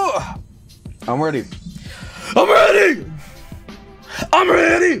 Ugh! I'm ready. I'm ready! I'm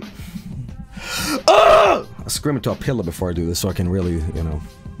ready! I scream into a pillow before I do this so I can really, you know,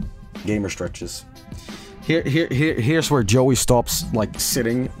 gamer stretches. Here's where Joey stops, like,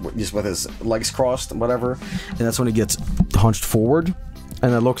 sitting, just with his legs crossed, whatever, and that's when he gets hunched forward,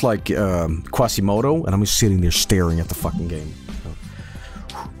 and it looks like Quasimodo, and I'm just sitting there staring at the fucking game.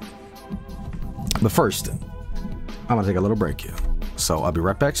 But first, I'm gonna take a little break here. So I'll be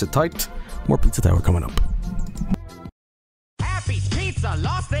right back, sit tight, more Pizza Tower coming up. Happy's Pizza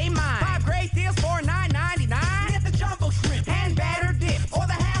lost they mind. 5 great deals for $9.99. Get the jumbo shrimp and batter dip, or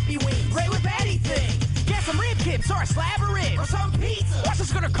the Happy Wings. Great with anything. Get some rib tips or a slab of ribs, or some pizza. What's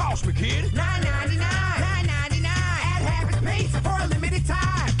this gonna cost me, kid? $9.99. $9.99. At Happy's Pizza for a limited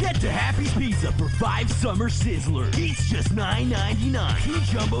time. Get to Happy's Pizza for 5 summer sizzlers. Each just $9.99. 2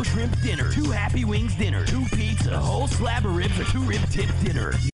 jumbo shrimp dinners, 2 Happy Wings dinners, 2 pizza, a whole slab of ribs, or 2 rib tip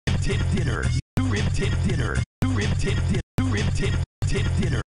dinner. Tip dinner. 2 rib tip dinner. 2 rib tip dinner. 2 rib tip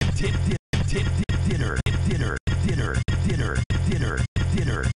dinner. Tip dinner. Tip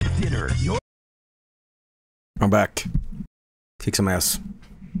I'm back. Kick some ass.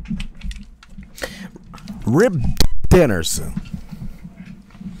 Rib dinners.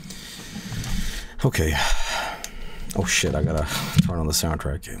 Okay. Oh shit, I gotta turn on the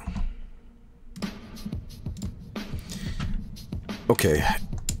soundtrack. Okay.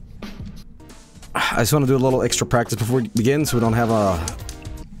 I just want to do a little extra practice before we begin so we don't have a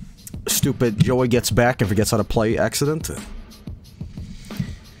stupid Joey gets back and forgets how to play accident.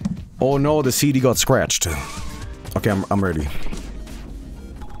 Oh no, the CD got scratched. Okay, I'm ready.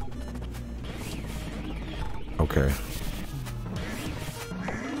 Okay.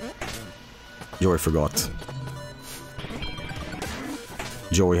 Joey forgot.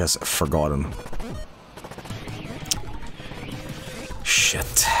 Joey has forgotten.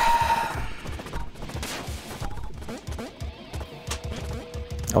 Shit.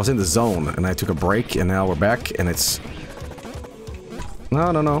 I was in the zone and I took a break and now we're back and it's...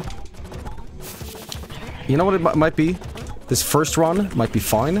 No. You know what it might be? This first run might be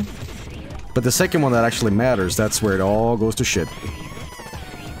fine. But the second one that actually matters, that's where it all goes to shit.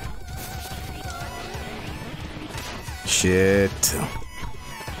 Shit.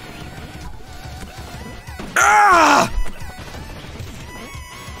 Ah!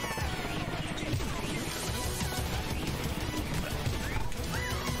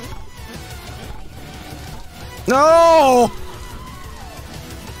 No!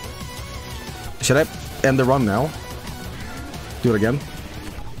 Should I end the run now? Do it again?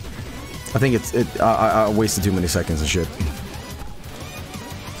 I think I wasted too many seconds and shit.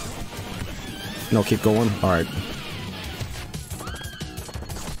 No, keep going? Alright.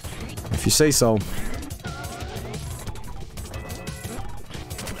 If you say so.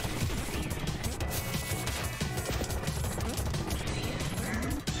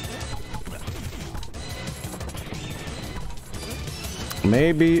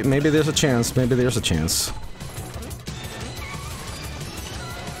 Maybe there's a chance. Maybe there's a chance.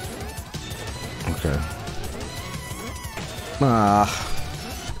 Okay.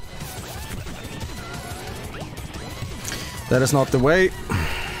 That is not the way.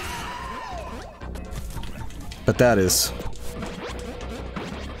 But that is.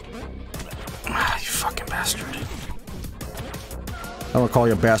 You fucking bastard. I don't call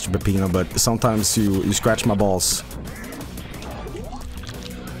you a bastard, Pepino, but sometimes you scratch my balls.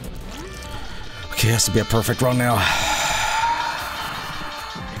 Okay, it has to be a perfect run now.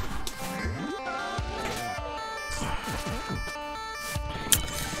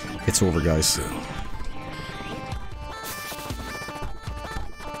 It's over, guys.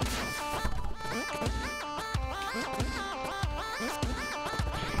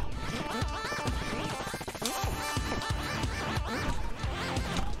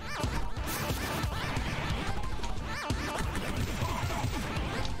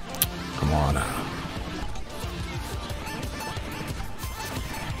 Come on.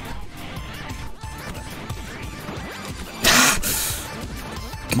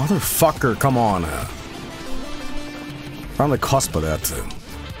 Motherfucker, come on. We're on the cusp of that.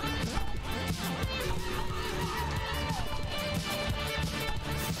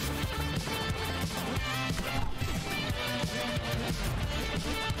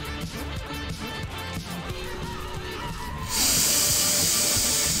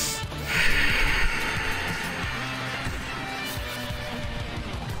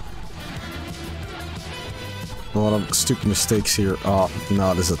 A lot of stupid mistakes here. Oh,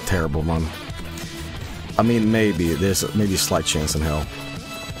 no, this is a terrible run. I mean, maybe. There's maybe a slight chance in hell.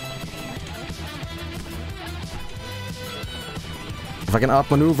 If I can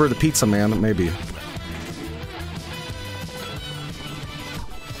outmaneuver the pizza man, maybe.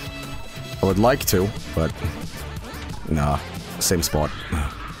 I would like to, but... Nah, same spot.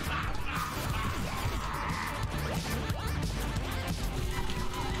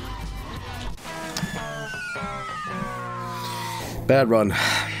 Bad run.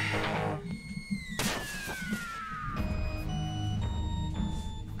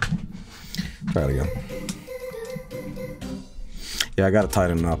 Try it again. Yeah, I gotta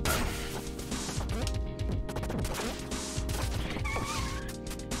tighten up.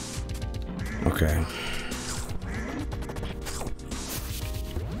 Okay.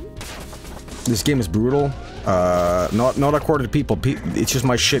 This game is brutal. Not according to people. It's just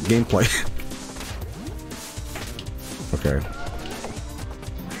my shit gameplay. Okay.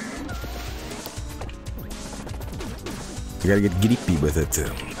 You gotta get grippy with it.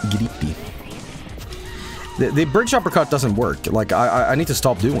 Grippy. The bridge uppercut doesn't work. Like, I need to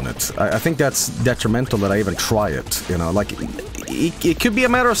stop doing it. I think that's detrimental that I even try it. You know, like, it could be a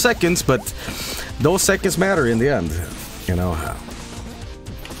matter of seconds, but those seconds matter in the end. You know.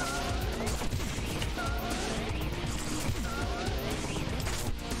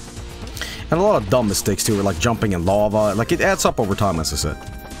 And a lot of dumb mistakes too, like jumping in lava. Like, it adds up over time, as I said.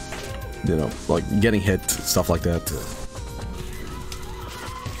 You know, like getting hit, stuff like that.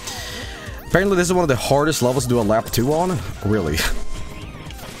 Apparently this is one of the hardest levels to do a lap 2 on. Really.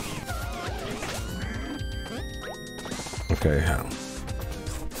 Okay.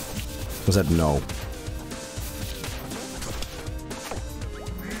 Was that no?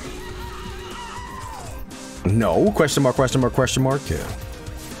 No? Question mark, question mark, question mark? Yeah.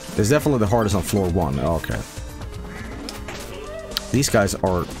 It's definitely the hardest on floor 1. Okay. These guys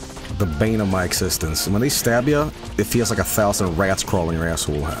are the bane of my existence. When they stab you, it feels like 1,000 rats crawling your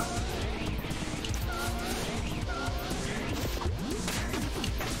asshole.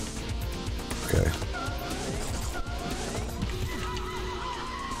 Okay.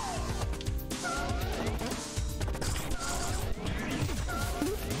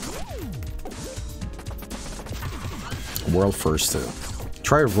 World first.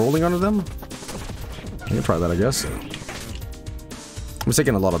 Try rolling under them? I can try that, I guess. I'm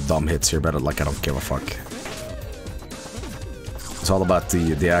taking a lot of dumb hits here, but like I don't give a fuck. It's all about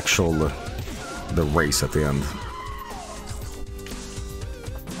the actual the race at the end.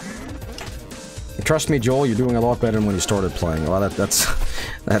 Trust me, Joel, you're doing a lot better than when you started playing. Well, that's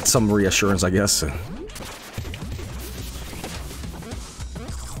some reassurance, I guess.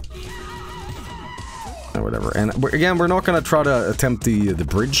 Whatever. And again, we're not gonna try to attempt the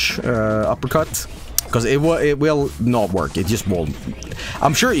bridge uppercut, because it will not work. It just won't.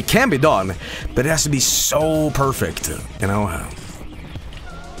 I'm sure it can be done, but it has to be so perfect, you know.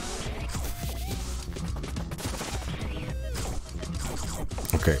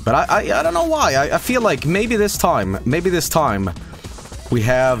 Okay, but I don't know why. I feel like maybe this time we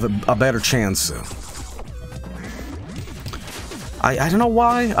have a better chance. I don't know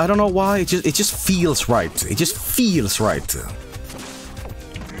why. I don't know why. It just feels right. It just feels right.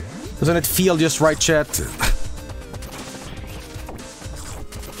 Doesn't it feel just right, chat?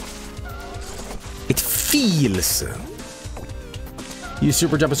 It feels. You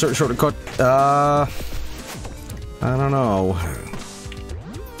super jump a certain shortcut. I don't know.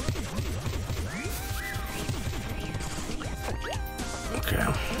 Okay.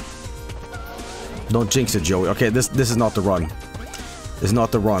 Don't jinx it, Joey. Okay, this is not the run. Is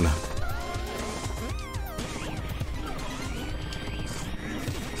not the run.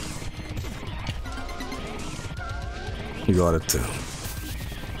 You got it too.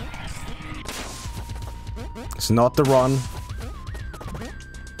 It's not the run.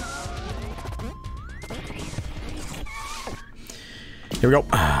 Here we go.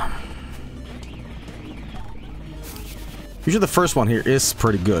 Usually the first one here is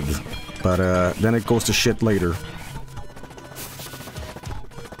pretty good, but then it goes to shit later.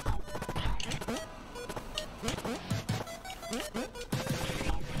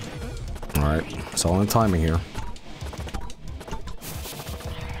 It's all in timing here.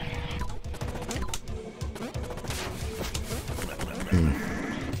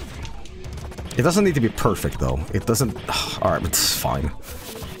 It doesn't need to be perfect, though. It doesn't... Alright, but it's fine.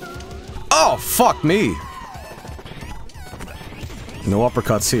 Oh, fuck me! No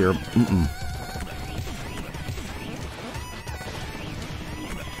uppercuts here.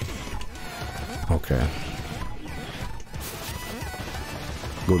 Okay.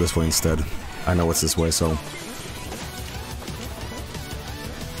 Go this way instead. I know it's this way, so...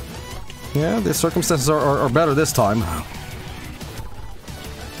 Yeah, the circumstances are better this time.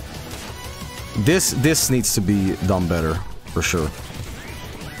 This needs to be done better, for sure.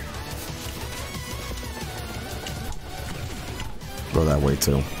 Go that way,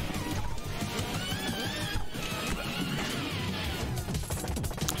 too.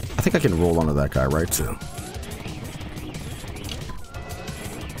 I think I can roll onto that guy, right, too.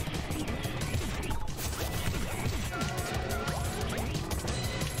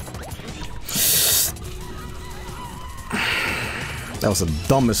 That was a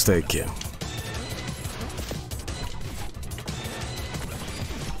dumb mistake, yeah.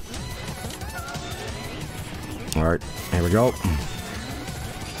 Alright, here we go.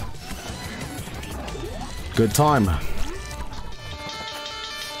 Good time.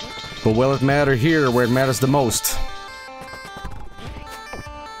 But will it matter here, where it matters the most?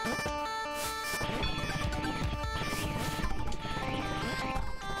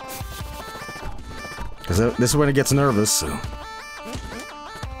 Because this is when it gets nervous, so.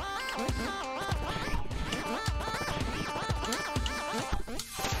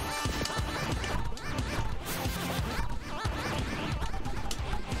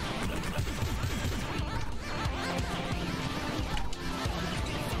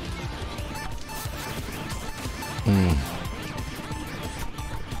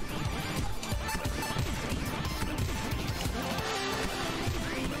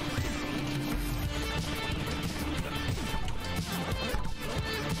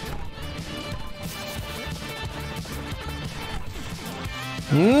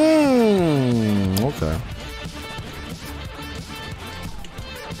 Okay.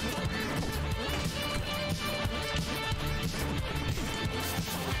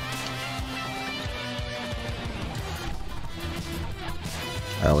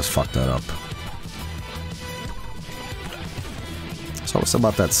 I always fuck that up. So it's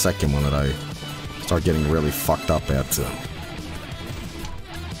about that second one that I start getting really fucked up at.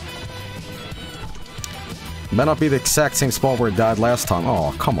 Better not be the exact same spot where it died last time.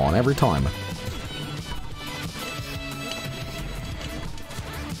 Oh, come on, every time.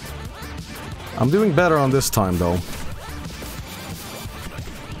 I'm doing better on this time, though.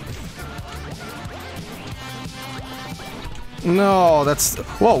 No, that's...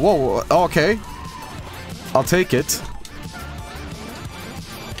 Whoa, whoa, okay. I'll take it.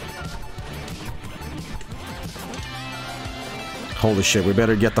 Holy shit, we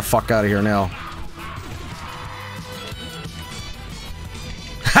better get the fuck out of here now.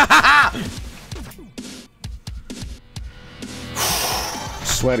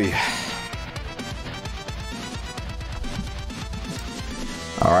 Sweaty.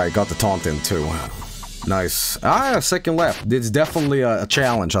 Alright, got the taunt in too. Nice. Ah, second lap. It's definitely a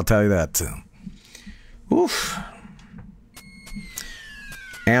challenge, I'll tell you that. Oof.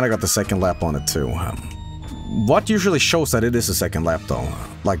 And I got the second lap on it too. What usually shows that it is a second lap though?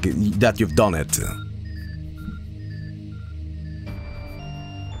 Like, that you've done it?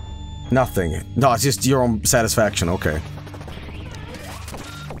 Nothing. No, it's just your own satisfaction, okay.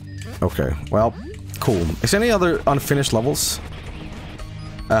 Okay, well, cool. Is there any other unfinished levels?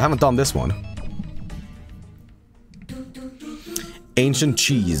 I haven't done this one. Ancient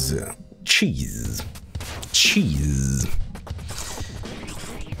cheese. Cheese. Cheese.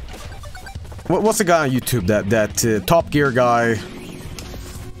 What's the guy on YouTube that Top Gear guy?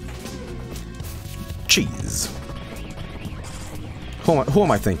 Cheese. Who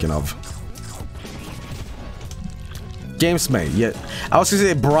am I thinking of? James May. Yeah, I was gonna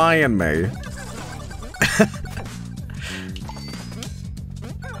say Brian May.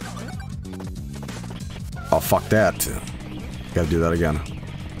 Oh, fuck that. Gotta do that again.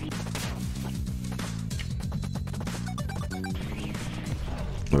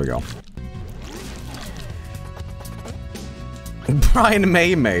 There we go. Brian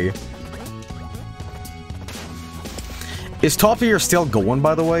May. Is Top Gear still going,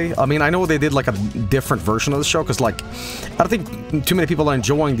 by the way? I mean, I know they did like a different version of the show, because like, I don't think too many people are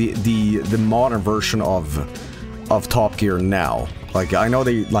enjoying the modern version of Top Gear now. Like, I know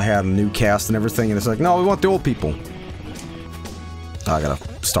they like, had a new cast and everything, and it's like, no, we want the old people. I gotta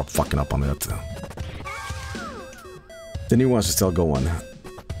stop fucking up on that. The new ones are still going.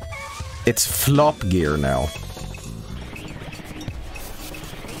 It's Flop Gear now.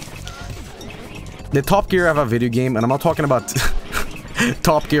 The Top Gear have a video game, and I'm not talking about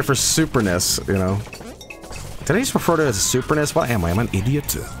Top Gear for Super NES, you know. Did I just refer to it as a Super NES? What am I? I'm an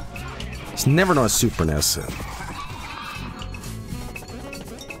idiot. It's never known as Super NES.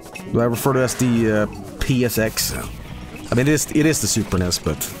 Do I refer to it as the PSX? I mean, it is the Super NES,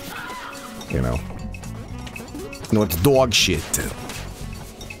 but you know, it's dog shit.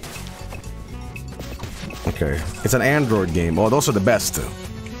 Okay, it's an Android game. Oh, those are the best.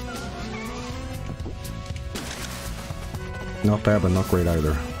 Not bad, but not great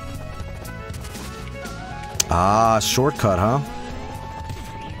either. Ah, shortcut, huh?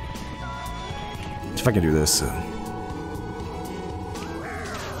 If I can do this.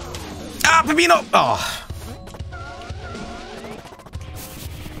 Ah, Pepino! Oh.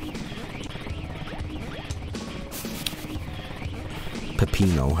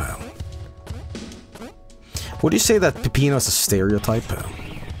 Pepino. Would you say that Pepino is a stereotype?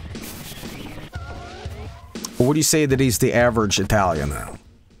 Or would you say that he's the average Italian?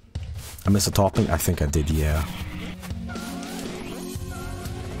 I missed a topping? I think I did, yeah.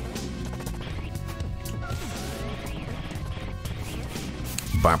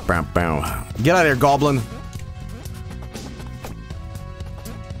 Bow, bow, bow. Get out of here, goblin!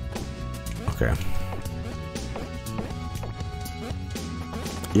 Okay.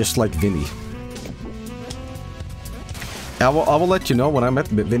 Just like Vinny. I will let you know, when I met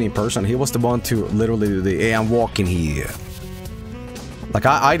Vinny in person, he was the one to literally do the, hey, I'm walking here. Like,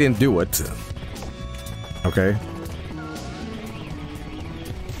 I didn't do it. Okay?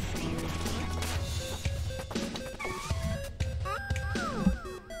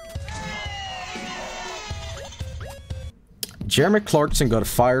 Jeremy Clarkson got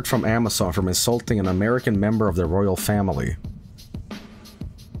fired from Amazon for insulting an American member of the royal family.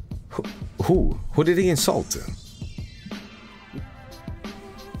 Who? Who did he insult?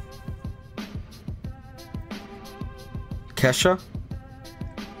 Kesha?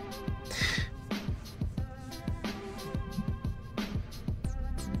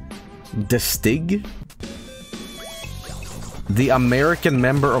 The Stig? The American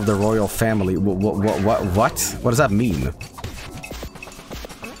member of the royal family. What? What does that mean?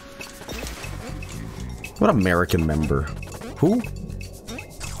 What American member? Who?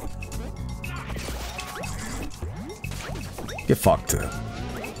 Get fucked.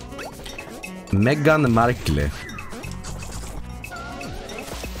 Meghan Markle.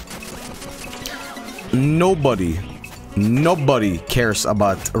 Nobody cares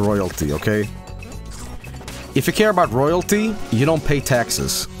about royalty, okay? If you care about royalty, you don't pay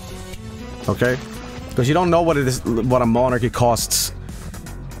taxes. Okay? Because you don't know what it is, what a monarchy costs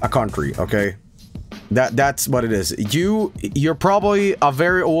a country, okay? That's what it is. You're probably a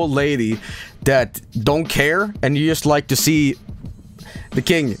very old lady that don't care and you just like to see the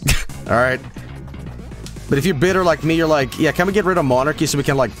king. Alright? But if you're bitter like me, you're like, yeah, can we get rid of monarchy so we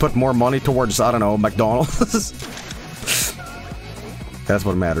can like put more money towards, I don't know, McDonald's? That's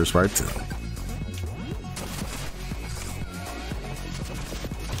what matters, right?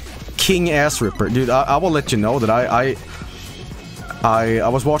 King Ass Ripper. Dude, I will let you know that I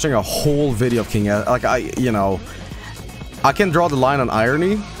was watching a whole video of King Ass... Like, you know... I can draw the line on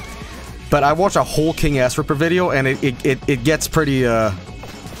irony, but I watched a whole King Ass Ripper video, and it gets pretty,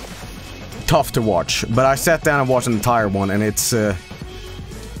 tough to watch. But I sat down and watched an entire one, and it's a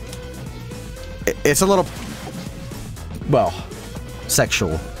little... Well...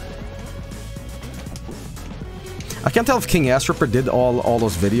 sexual. I can't tell if King Ass Ripper did all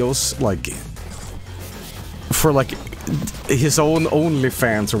those videos, like... for, like... his own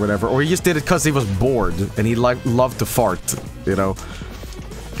OnlyFans or whatever, or he just did it because he was bored and he loved to fart, you know?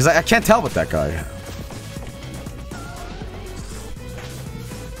 Because I can't tell with that guy.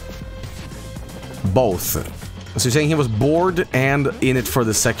 Both. So you're saying he was bored and in it for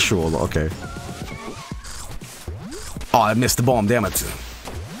the sexual, okay. Oh, I missed the bomb, damn it.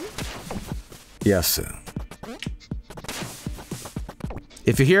 Yes.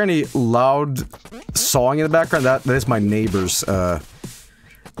 If you hear any loud sawing in the background, that is my neighbors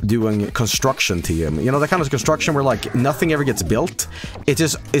doing construction to him. You know, that kind of construction where like nothing ever gets built. It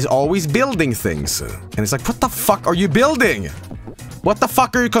just is always building things. And it's like, what the fuck are you building? What the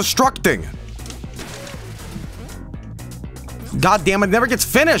fuck are you constructing? God damn it, never gets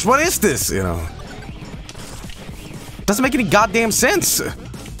finished. What is this? You know, doesn't make any goddamn sense. I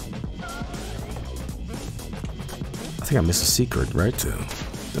think I missed a secret, right?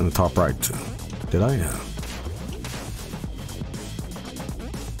 In the top right. Did I? Yeah.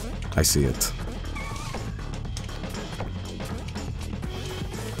 I see it.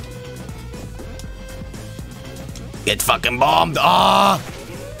 Get fucking bombed! Ah!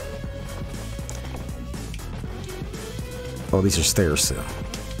 Oh, these are stairs.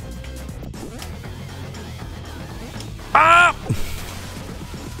 Ah!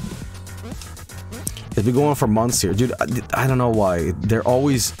 It's been going on for months here. Dude, I don't know why. They're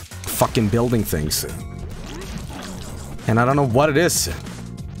always fucking building things. And I don't know what it is.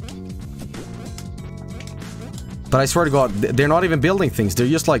 But I swear to God, they're not even building things. They're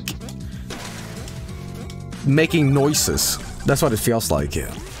just like... making noises. That's what it feels like,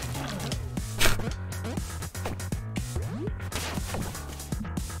 yeah.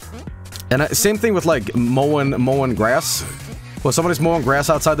 And same thing with like mowing grass. When somebody's mowing grass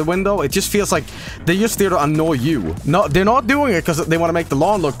outside the window, it just feels like they're just there to annoy you. No, they're not doing it because they want to make the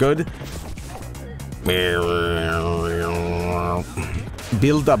lawn look good.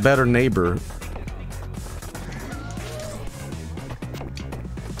 Build a better neighbor.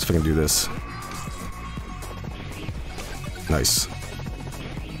 Let's fucking do this. Nice.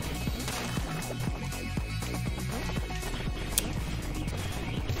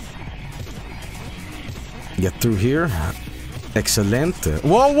 Get through here. Excellent.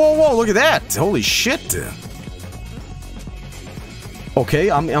 Whoa, whoa, whoa, look at that! Holy shit!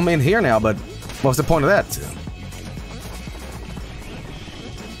 Okay, I'm in here now, but what's the point of that?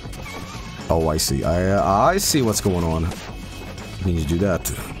 Oh, I see. I see what's going on. I need to do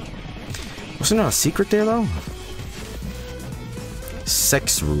that. Wasn't there a secret there, though?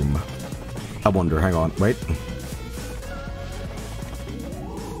 Sex room. I wonder, hang on, wait.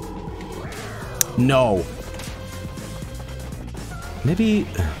 No. Maybe...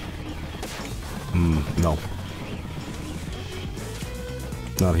 no.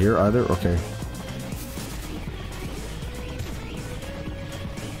 Not here either? Okay.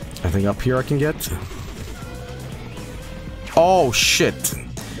 I think up here I can get... Oh, shit!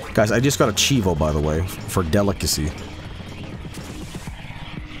 Guys, I just got a cheevo, by the way, for delicacy.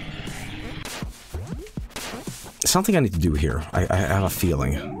 Something I need to do here. I have a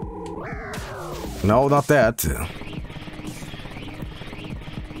feeling.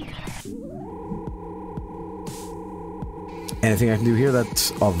 Anything I can do here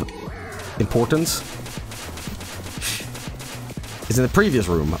that's of importance? It's in the previous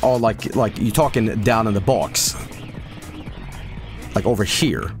room. Oh, like you talking down in the box. Like over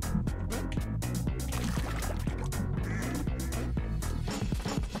here.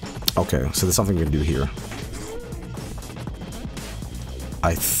 Okay, so there's something we can do here.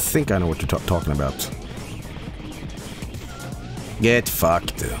 I think I know what you're talking about. Get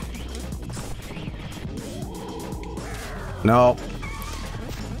fucked. No.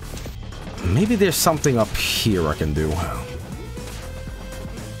 Maybe there's something up here I can do.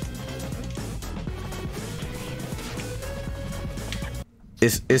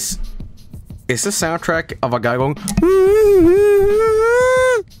 Is the soundtrack of a guy going?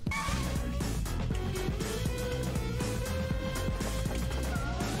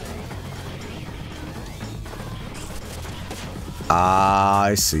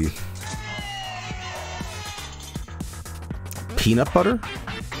 I see. Peanut butter?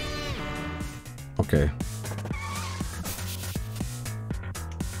 Okay.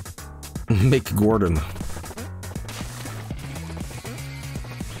 Mick Gordon.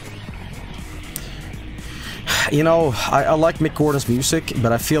 You know, I like Mick Gordon's music,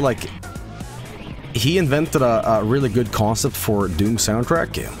 but I feel like he invented a really good concept for Doom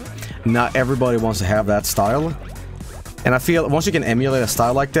soundtrack. Not everybody wants to have that style. And I feel once you can emulate a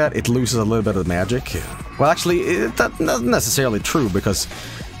style like that, it loses a little bit of the magic. Well, actually, that's not necessarily true, because,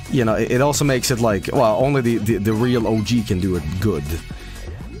 you know, it also makes it like, well, only the real OG can do it good.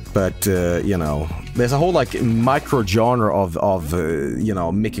 But, you know, there's a whole, like, micro-genre of you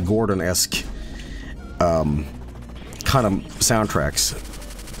know, Mickey Gordon-esque kind of soundtracks.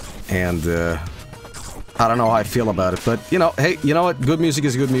 And, I don't know how I feel about it, but, you know, hey, you know what? Good music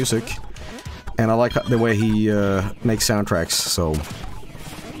is good music. And I like the way he makes soundtracks, so...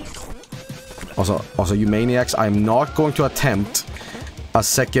 Also, you maniacs, I'm not going to attempt a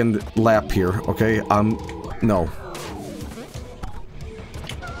second lap here, okay? No.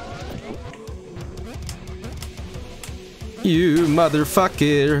 You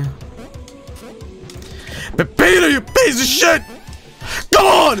motherfucker. Pepita, you piece of shit! Come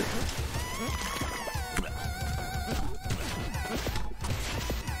on!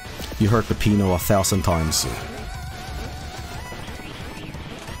 You hurt Pepino 1,000 times.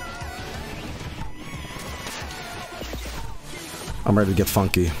 I'm ready to get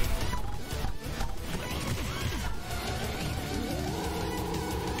funky.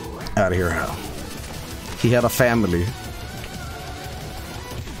 Out of here. He had a family.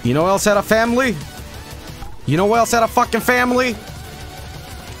 You know who else had a family? You know who else had a fucking family?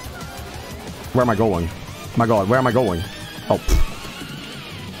 Where am I going? My god, where am I going? Oh.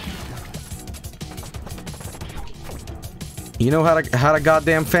 You know how the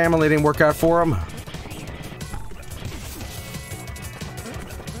goddamn family didn't work out for him?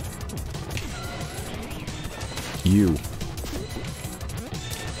 You.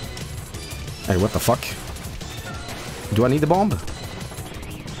 Hey, what the fuck? Do I need the bomb?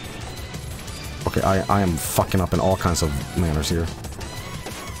 Okay, I am fucking up in all kinds of manners here.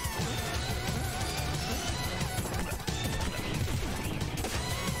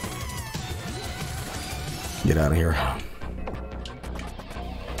 Get out of here.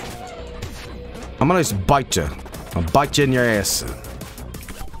 I'm gonna just bite you. I'll bite you in your ass.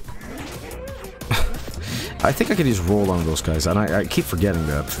 I think I can just roll on those guys, and I keep forgetting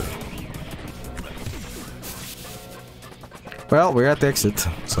that. Well, we're at the exit,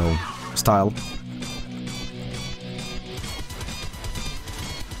 so style.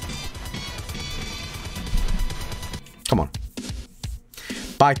 Come on.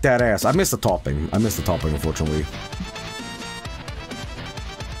 Bite that ass. I missed the topping. Unfortunately.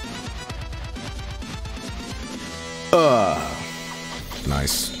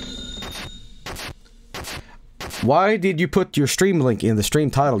 Nice. Why did you put your stream link in the stream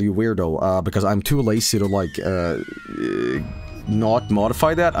title, you weirdo? Because I'm too lazy to, like, not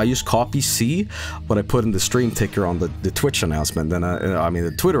modify that. I just copy C, but I put in the stream ticker on the Twitch announcement, then I mean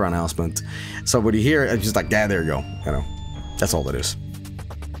the Twitter announcement. So when you hear it, it's just like, yeah, there you go. You know, that's all it is.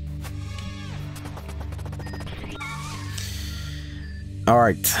 All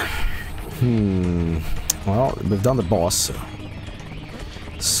right. Well, we've done the boss.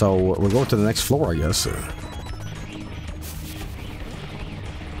 So we'll go to the next floor, I guess.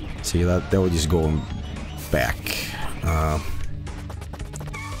 See, that was just going back.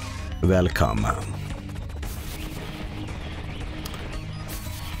 Welcome.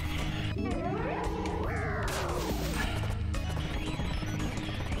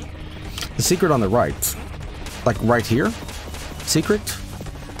 The secret on the right. Like right here? Secret?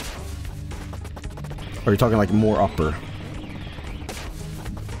 Or are you talking like more upper?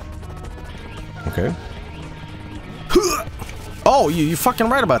 Okay. Oh, you fucking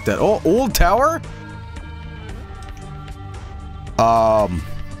right about that. Oh, old tower?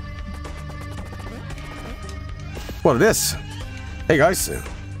 What is this? Hey guys.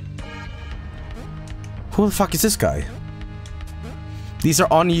 Who the fuck is this guy? These are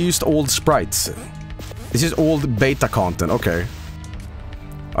unused old sprites. This is old beta content, okay.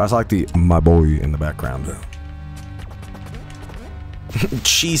 I like the my boy in the background.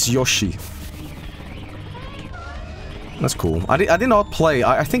 Cheese Yoshi. That's cool. I did not play.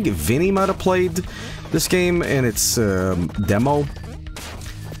 I think Vinny might have played this game in its demo.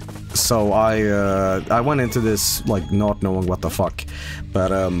 So I went into this like not knowing what the fuck.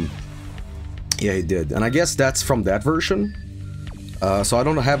 But yeah, he did. And I guess that's from that version. So I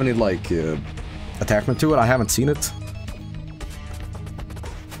don't have any like attachment to it. I haven't seen it.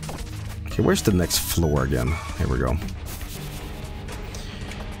 Okay, where's the next floor again? Here we go.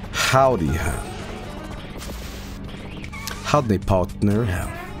 Howdy. Howdy, partner.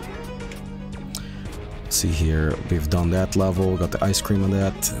 Let's see here. We've done that level. Got the ice cream on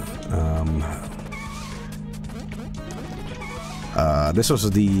that. This was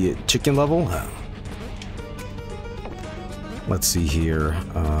the chicken level. Let's see here.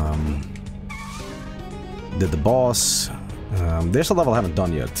 Did the boss. There's a level I haven't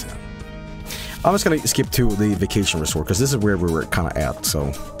done yet. I'm just gonna skip to the vacation resort because this is where we were kind of at.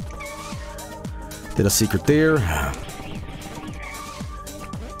 So did a secret there.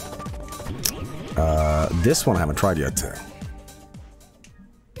 This one I haven't tried yet.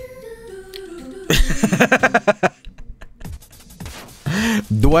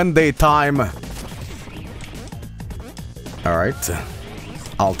 Duende time. Alright.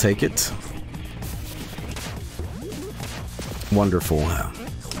 I'll take it. Wonderful.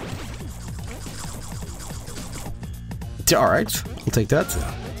 Alright, I'll take that.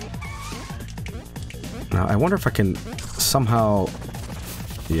 Now, I wonder if I can somehow...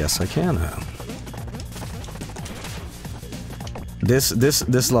 Yes, I can.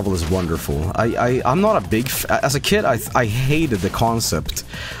 This level is wonderful. I'm not a big... As a kid, I hated the concept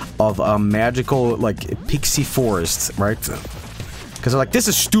of a magical, like, pixie forest, right? Because I'm like, this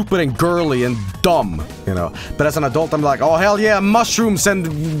is stupid and girly and dumb, you know? But as an adult, I'm like, oh, hell yeah, mushrooms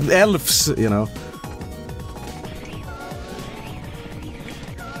and elves, you know?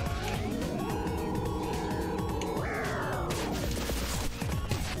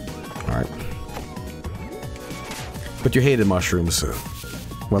 But you hated mushrooms.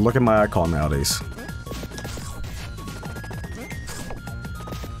 Well, look at my icon nowadays.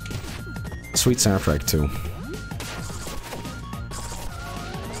 Sweet soundtrack, too.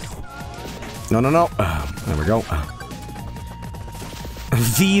 No. There we go.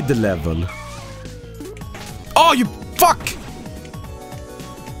 The level. Oh, you fuck!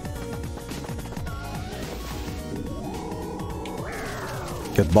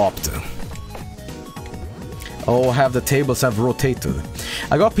 Get bopped. Oh, have the tables have rotated.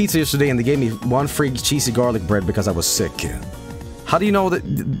 I got pizza yesterday and they gave me one free cheesy garlic bread because I was sick. How do you know that?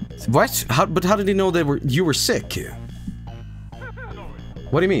 What? But how did you know you were sick?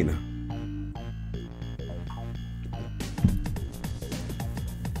 What do you mean?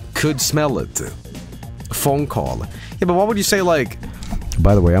 Could smell it. Phone call. Yeah, but what would you say like?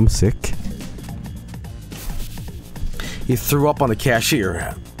 By the way, I'm sick. He threw up on the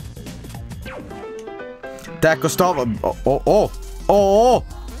cashier. That Gustavo. Oh.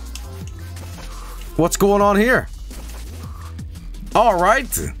 What's going on here?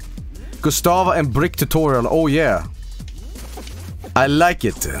 Alright. Gustavo and brick tutorial. Oh yeah. I like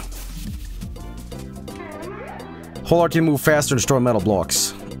it. Whole art can move faster and destroy metal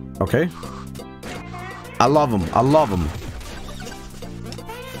blocks. Okay. I love them.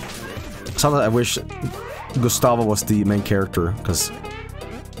 Sometimes I wish Gustavo was the main character, because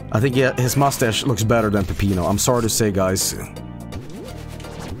I think his mustache looks better than Peppino. I'm sorry to say, guys.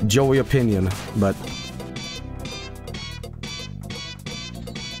 Joey opinion, but...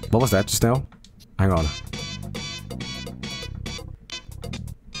 What was that just now? Hang on.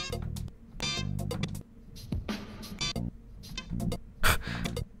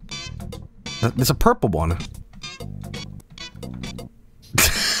 There's a purple one.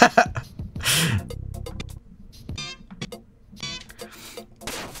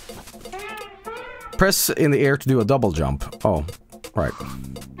 Press in the air to do a double jump. Oh, right.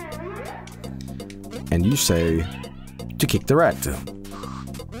 And you say to kick the rat.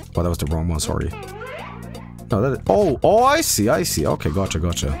 Oh, that was the wrong one, sorry. No, that is, oh, I see. Okay, gotcha.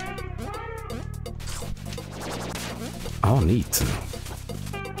 Oh, neat.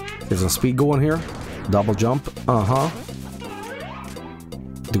 There's some speed going here. Double jump. Uh-huh.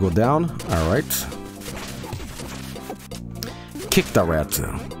 To go down. Alright. Kick the rat.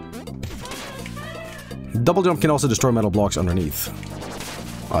 Double jump can also destroy metal blocks underneath.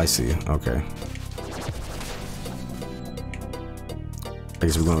 I see. Okay. I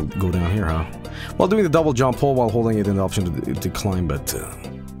guess we're gonna go down here, huh? While doing the double jump, hold while holding it in the option to climb, but...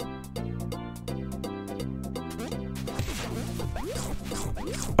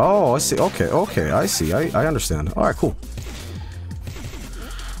 Oh, I see. Okay, okay, I see. I understand. Alright, cool.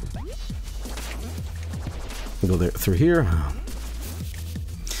 We'll go there, through here.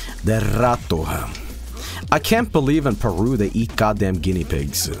 The rato. I can't believe in Peru they eat goddamn guinea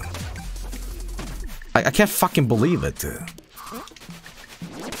pigs. I can't fucking believe it.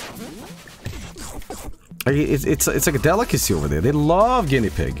 It's like a delicacy over there. They love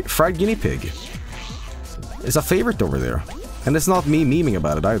guinea pig. Fried guinea pig. It's a favorite over there. And it's not me memeing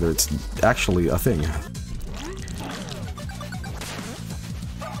about it either. It's actually a thing.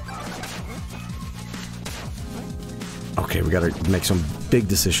 Okay, we gotta make some big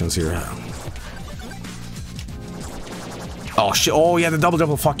decisions here. Oh shit! Oh yeah, the double jump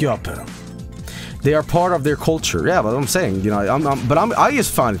will fuck you up. They are part of their culture. Yeah, but I'm saying, you know, I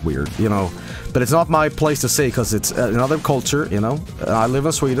just find it weird, you know. But it's not my place to say because it's another culture, you know. I live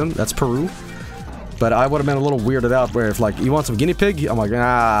in Sweden. That's Peru. But I would have been a little weirded out where if like you want some guinea pig, I'm like,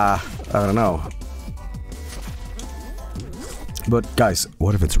 ah, I don't know. But guys,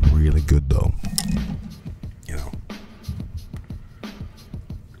 what if it's really good though? You know.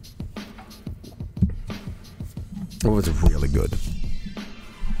 What if it's really good?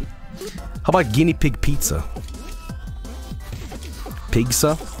 How about guinea pig pizza?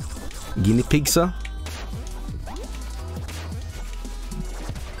 Pizza? Guinea pizza?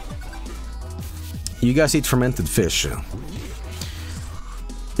 You guys eat fermented fish.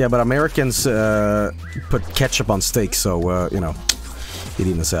 Yeah, but Americans put ketchup on steak, so, you know, it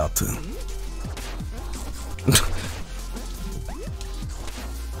evens out.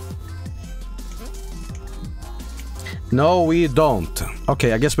 No, we don't.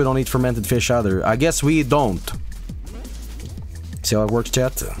 Okay, I guess we don't eat fermented fish either. I guess we don't. See how it works,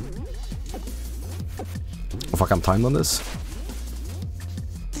 chat? Oh, fuck, I'm timed on this.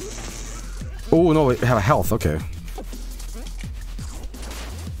 Oh, no, we have a health, okay.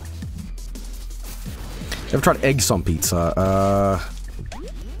 Ever tried eggs on pizza?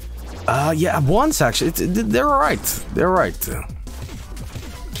 Yeah, once actually. They're alright. They're alright.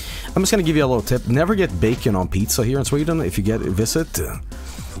 I'm just gonna give you a little tip. Never get bacon on pizza here in Sweden if you visit.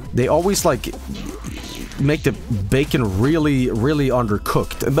 They always, like, make the bacon really, really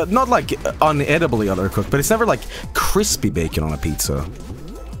undercooked. But not, like, unedibly undercooked. But it's never, like, crispy bacon on a pizza.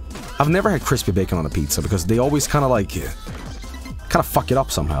 I've never had crispy bacon on a pizza because they always kind of, like, kind of fuck it up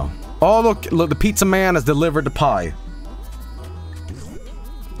somehow. Oh, look, the pizza man has delivered the pie.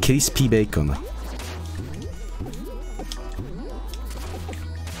 Crispy bacon.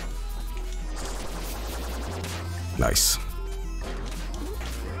 Nice.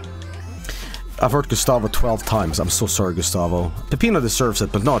 I've heard Gustavo 12 times. I'm so sorry, Gustavo. Pepino deserves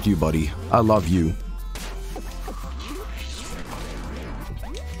it, but not you, buddy. I love you.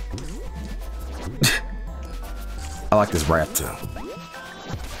 I like this rat.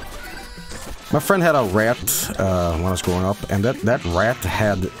 My friend had a rat when I was growing up, and that rat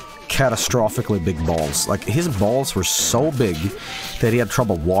had catastrophically big balls. Like, his balls were so big that he had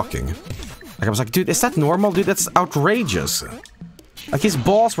trouble walking. Like, I was like, dude, is that normal? Dude, that's outrageous. Like, his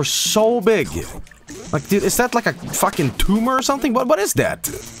balls were so big. Like, dude, is that like a fucking tumor or something? What is that?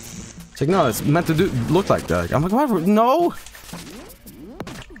 It's like, no, it's meant to look like that. I'm like, what? No?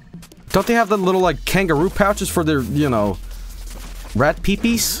 Don't they have the little, like, kangaroo pouches for their, you know, rat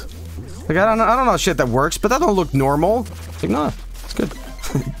peepees? Like, I don't know shit that works, but that don't look normal. It's like, no, it's good.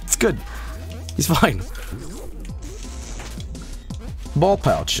 It's good. He's fine. Ball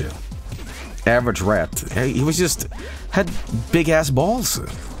pouch. Average rat. He was just... had big-ass balls.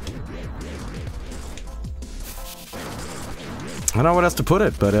 I don't know what else to put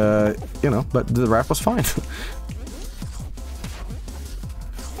it, but, you know, but the rat was fine.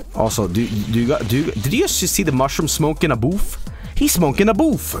 Also, did you just see the mushroom smoking a boof? He's smoking a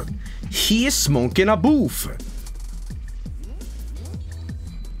boof. He is smoking a boof.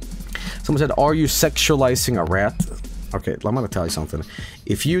 Someone said, are you sexualizing a rat? Okay, I'm gonna tell you something.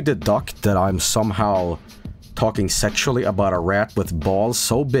 If you deduct that I'm somehow talking sexually about a rat with balls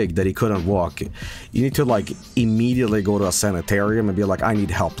so big that he couldn't walk, you need to, like, immediately go to a sanitarium and be like, I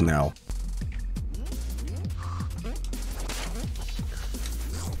need help now.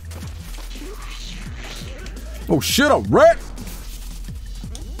 Oh shit, a rat!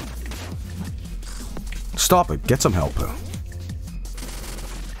 Stop it, get some help.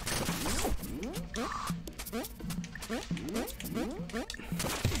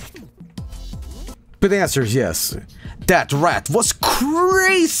 But the answer is yes. That rat was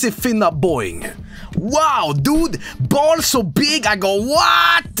crazy finna boing. Wow, dude, ball so big I go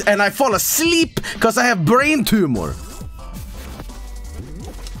what? And I fall asleep because I have brain tumor.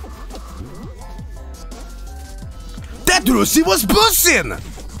 That Russi was bussing!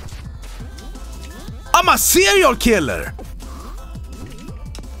 I'm a serial killer!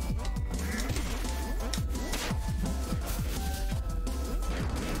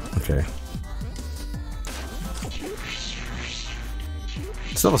 Okay.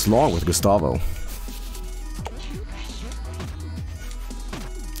 Still was long with Gustavo.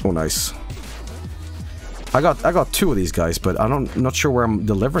 Oh, nice. I got two of these guys, but I'm not sure where I'm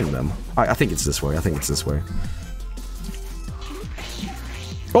delivering them. I think it's this way. I think it's this way.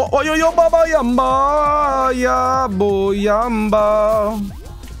 Oh, yo, yo, baba, yamba, ya, bo, yamba.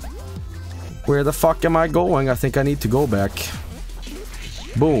 Where the fuck am I going? I think I need to go back.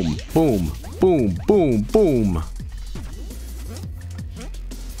 Boom, boom, boom, boom, boom.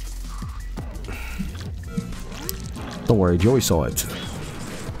 Don't worry, Joey saw it.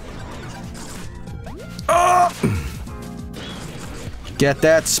 Ah! Get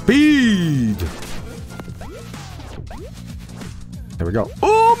that speed! There we go.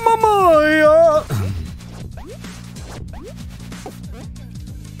 Oh, mama!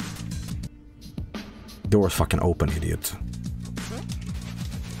 Door's fucking open, idiot.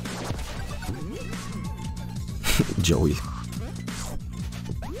 Joey.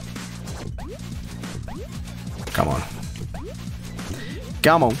 Come on.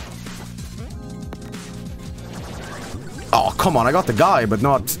 Come on. Oh, come on. I got the guy, but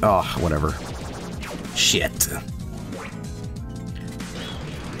not... Oh, whatever. Shit.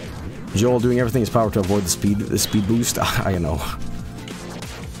 Joel doing everything in his power to avoid the speed boost. I know.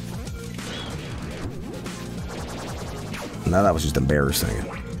 Now that was just embarrassing.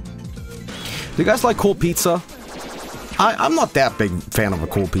 Do you guys like cold pizza? I'm not that big fan of a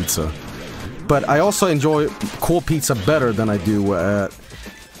cold pizza, but I also enjoy cold pizza better than I do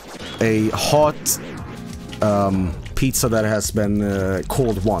a hot pizza that has been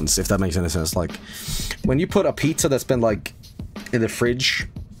cold once, if that makes any sense. Like when you put a pizza that's been like in the fridge,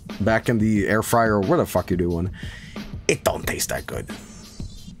 back in the air fryer, or where the fuck you're doing, it don't taste that good.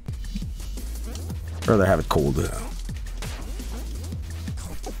 I'd rather have it cold.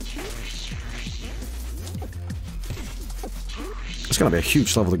 It's gonna be a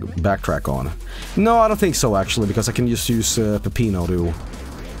huge level to backtrack on. No, I don't think so, actually, because I can just use Pepino to,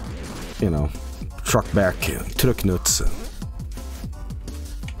 you know, truck back nuts.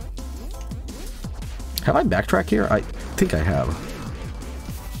 Have I backtracked here? I think I have.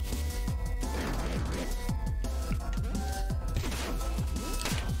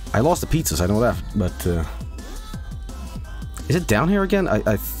 I lost the pizzas, I know that, but is it down here again?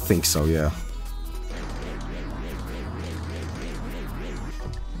 I think so, yeah.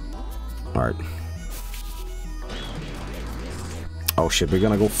 Alright. Oh shit, we're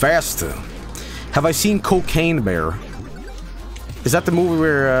gonna go fast. Have I seen Cocaine Bear? Is that the movie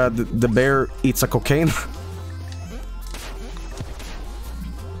where the bear eats a cocaine?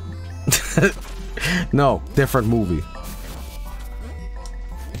 No, different movie.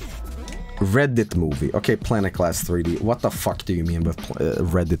 Reddit movie. Okay, Planet Class 3D. What the fuck do you mean with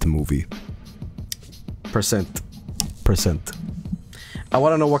Reddit movie? Percent. I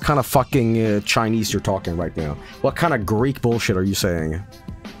want to know what kind of fucking Chinese you're talking right now. What kind of Greek bullshit are you saying?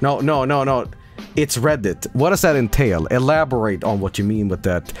 No. It's Reddit. What does that entail? Elaborate on what you mean with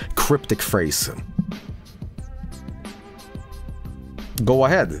that cryptic phrase. Go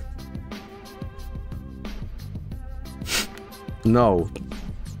ahead. No.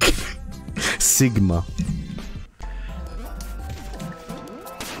 Sigma.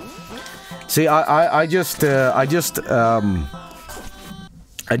 See, I just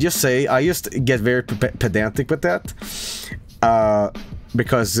get very pedantic with that,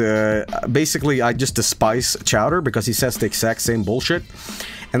 because basically I just despise Chowder because he says the exact same bullshit,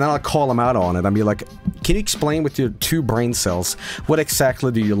 and then I'll call him out on it and be like, can you explain with your 2 brain cells what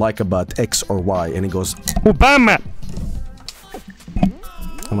exactly do you like about X or Y? And he goes, Obama!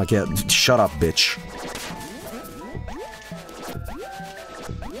 I'm like, yeah, shut up, bitch.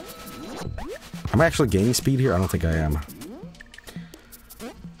 Am I actually gaining speed here? I don't think I am.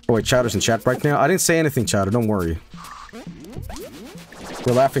 Oh wait, Chowder's in chat right now? I didn't say anything, Chowder, don't worry.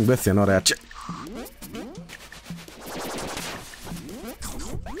 We're laughing with you, not at you.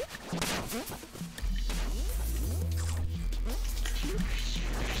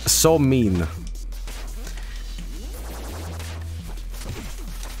 So mean.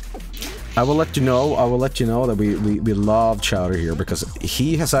 I will let you know that we love Chowder here because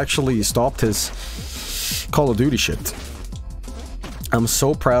he has actually stopped his Call of Duty shit. I'm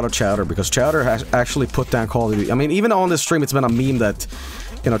so proud of Chowder because Chowder has actually put down Call of Duty. I mean, even on this stream, it's been a meme that,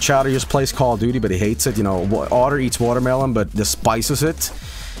 you know, Chowder just plays Call of Duty, but he hates it. You know, Otter eats watermelon, but despises it.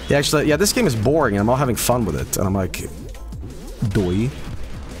 He actually, yeah, this game is boring, and I'm not having fun with it. And I'm like, doy.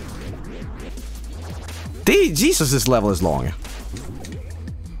 Jesus, this level is long.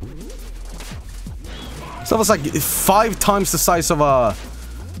 This level's like 5 times the size of a...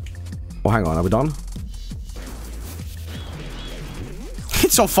 Oh, hang on, are we done?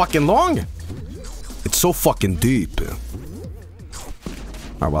 It's so fucking long! It's so fucking deep.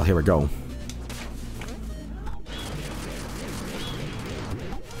 Alright, well, here we go.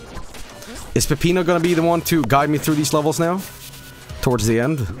 Is Pepino gonna be the one to guide me through these levels now? Towards the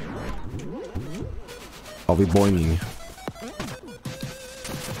end? I'll be boinging.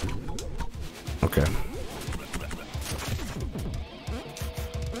 Okay.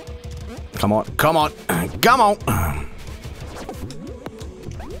 Come on, come on, come on!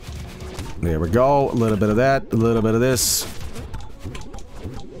 There we go, a little bit of that, a little bit of this.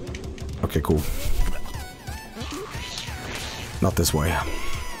 Okay, cool. Not this way.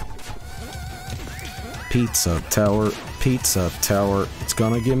 Pizza tower, it's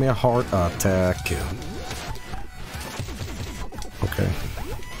gonna give me a heart attack. Okay.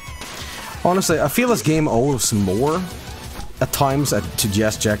 Honestly, I feel this game owes more at times to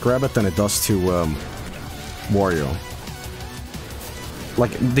Just Jackrabbit than it does to Wario.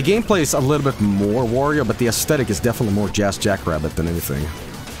 Like, the gameplay is a little bit more Wario, but the aesthetic is definitely more Just Jackrabbit than anything.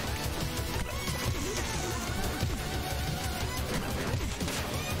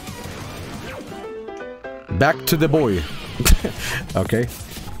 Back to the boy. Okay.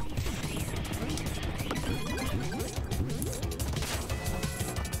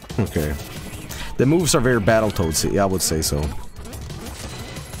 Okay. The moves are very Battletoads, I would say so.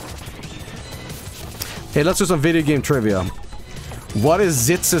 Hey, let's do some video game trivia. What is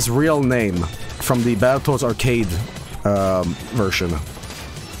Zitz's real name from the Battletoads arcade version?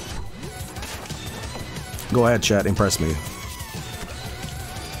 Go ahead, chat, impress me.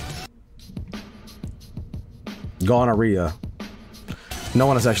 Gonorrhea. No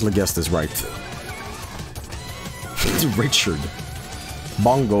one has actually guessed this right. Richard.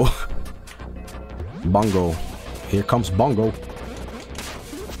 Bongo. Bongo. Here comes Bongo.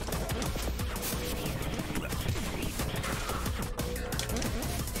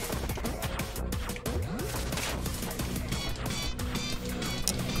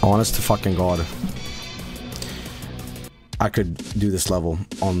 Honest to fucking God. I could do this level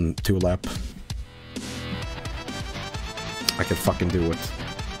on 2-lap. I could fucking do it.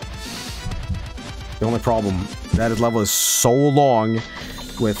 The only problem, that level is so long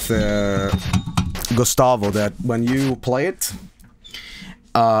with Gustavo that when you play it,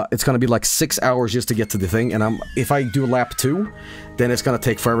 it's gonna be like 6 hours just to get to the thing, and if I do lap 2, then it's gonna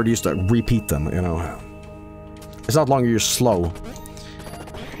take forever to just repeat them, you know. It's not longer, you're slow.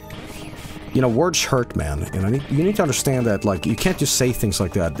 You know, words hurt, man. You know, you need to understand that, like, you can't just say things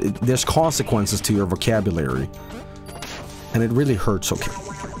like that. There's consequences to your vocabulary. And it really hurts, okay.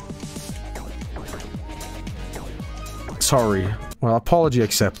 Sorry. Well, apology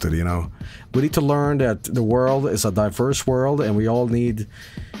accepted, you know. We need to learn that the world is a diverse world, and we all need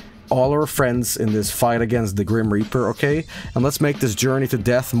all our friends in this fight against the Grim Reaper, okay? And let's make this journey to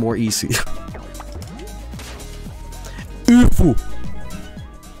death more easy. UFO!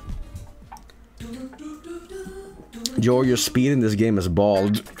 Joe, your speed in this game is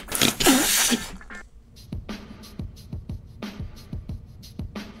bald.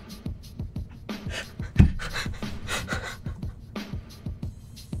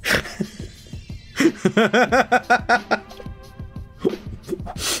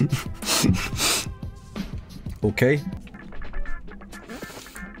 Okay.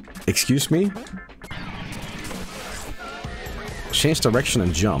 Excuse me? Change direction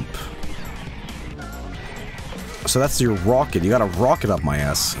and jump. So that's your rocket. You gotta rocket up my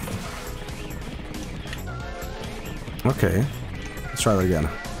ass. Okay. Let's try that again.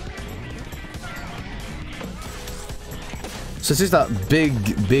 So this is that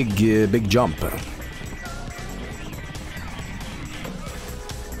big jump.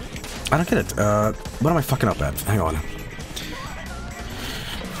 I don't get it. What am I fucking up at? Hang on.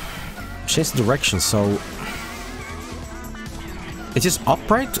 Change the direction, so... It's just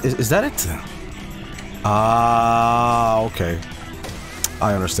upright? Is that it? Ah, okay.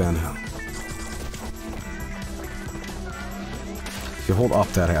 I understand. If you hold up,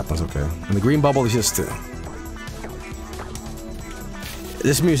 that happens, okay. And the green bubble is just...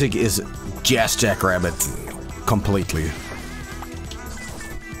 This music is Just Jackrabbit completely.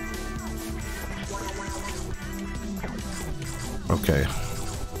 Okay.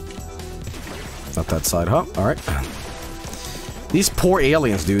 Not that side, huh? Alright. These poor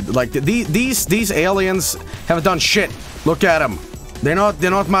aliens, dude. Like, these aliens haven't done shit. Look at them. They're not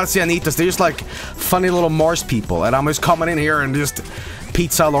Marcianitas. They're just like funny little Mars people. And I'm just coming in here and just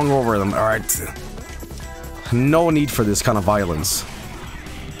pizza along over them. Alright. No need for this kind of violence.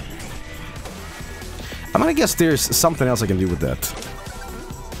 I'm gonna guess there's something else I can do with that.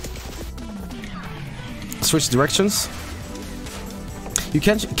 Switch directions? You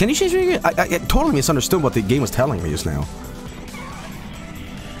can you change your... I totally misunderstood what the game was telling me just now.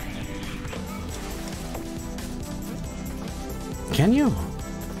 Can you?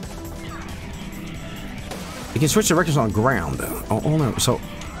 You can switch directions on ground. Oh no, so...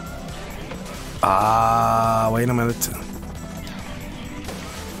 wait a minute.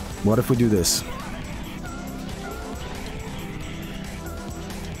 What if we do this?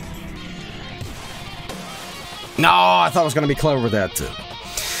 No, I thought I was gonna be clever with that.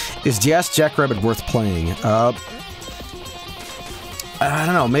 Is Jazz Jackrabbit worth playing? I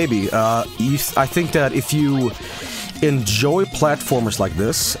don't know, maybe. I think that if you enjoy platformers like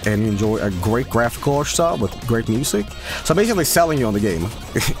this, and you enjoy a great graphical art style with great music, so I'm basically selling you on the game,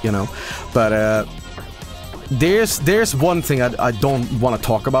 you know, but there's one thing I don't want to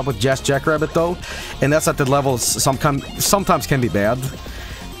talk about with Jazz Jackrabbit though, and that's that the levels sometimes can be bad.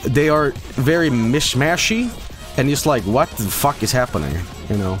 They are very mishmashy, and just like, what the fuck is happening,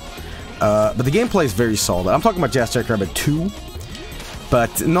 you know? But the gameplay is very solid. I'm talking about Jazz Jackrabbit 2,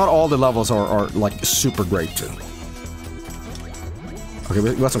 but not all the levels are like super great. Okay,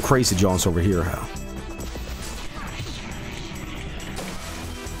 we got some crazy Johns over here.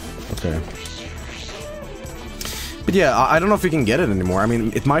 Okay. But yeah, I don't know if we can get it anymore. I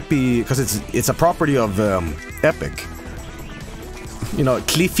mean, it might be because it's a property of Epic. You know,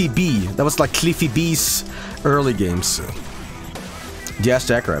 Cliffy B. That was like Cliffy B's early games. Jazz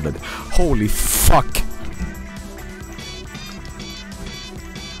Jackrabbit. Holy fuck.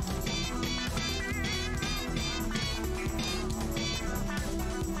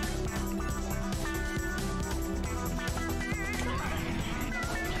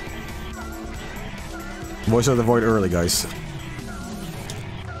 Voice of the Void early, guys.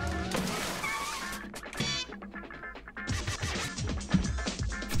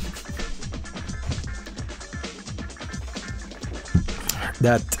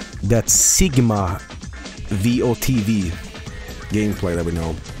 That Sigma VOTV gameplay that we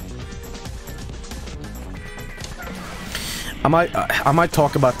know. I might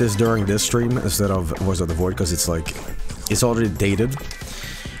talk about this during this stream instead of Voice of the Void, because it's like it's already dated.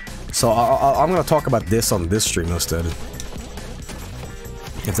 So I'm gonna talk about this on this stream instead,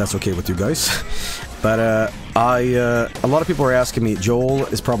 if that's okay with you guys. But a lot of people are asking me, Joel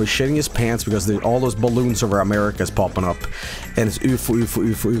is probably shitting his pants because all those balloons over America is popping up, and it's UFO, UFO,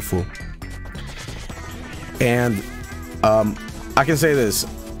 UFO, UFO. And I can say this.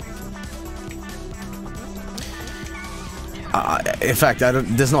 In fact,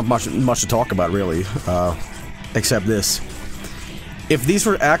 there's not much to talk about really, except this. If these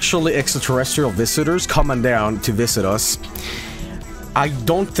were actually extraterrestrial visitors coming down to visit us, I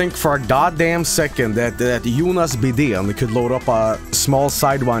don't think for a goddamn second that Jonas Bidén could load up a small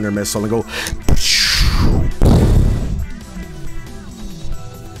Sidewinder missile and go...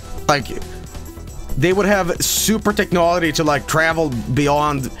 Like, they would have super technology to, like, travel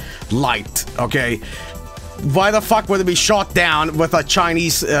beyond light, okay? Why the fuck would it be shot down with a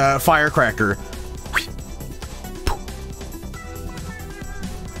Chinese firecracker?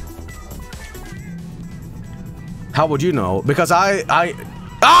 How would you know? Because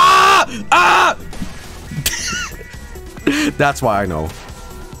that's why I know.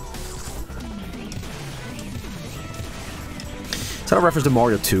 Is that a reference to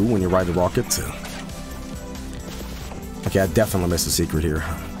Mario 2 when you ride the rocket? Okay, I definitely missed a secret here.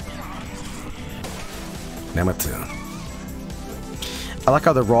 Damn it. I like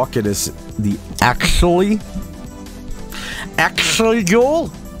how the rocket is the actually Joel?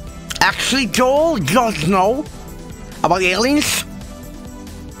 Actually, Joel does know about aliens?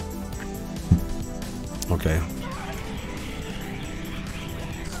 Okay.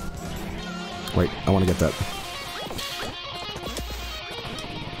 Wait, I want to get that.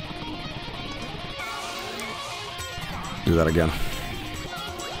 Do that again.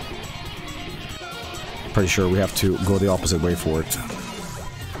 Pretty sure we have to go the opposite way for it.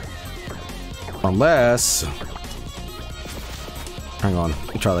 Unless... Hang on,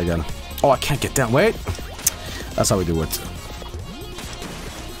 let me try that again. Oh, I can't get down. Wait! That's how we do it.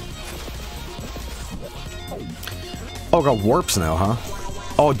 Oh, got warps now, huh?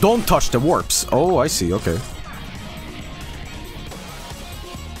 Oh, don't touch the warps. Oh, I see, okay.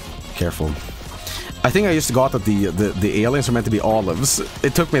 Careful. I think I just got that the aliens are meant to be olives.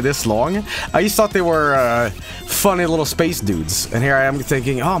 It took me this long. I just thought they were funny little space dudes. And here I am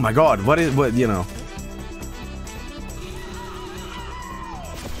thinking, oh my god, what, you know.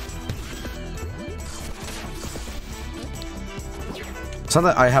 It's not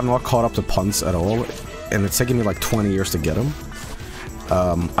that I have not caught up to punts at all, and it's taken me like 20 years to get them.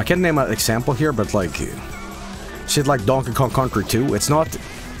 I can't name an example here, but like shit like Donkey Kong Country 2, it's not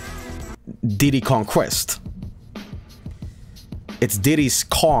Diddy Kong Quest. It's Diddy's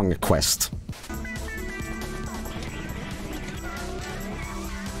Kong Quest.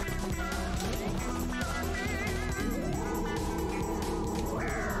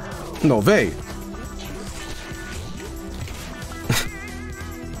 No way.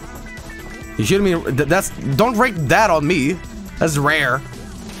 You shouldn't mean that's. Don't rate that on me. That's rare.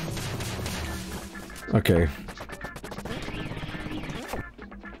 Okay.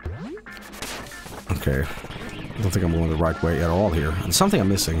 Okay. I don't think I'm going the right way at all here. There's something I'm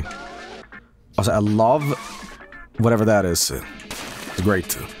missing. Also, I love whatever that is. It's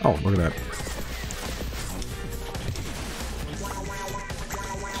great. Oh, look at that.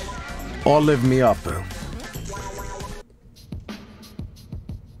 All live me up.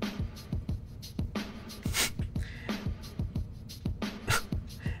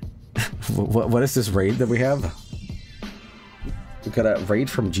 What is this raid that we have? We got a raid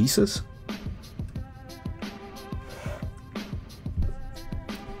from Jesus?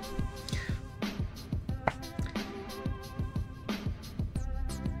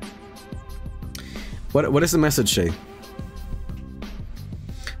 What is the message, Shay?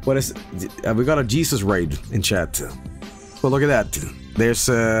 What is... we got a Jesus raid in chat. Well, look at that. There's,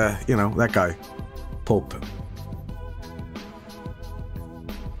 you know, that guy. Pope.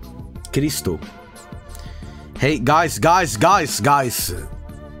 Cristo. Hey, guys.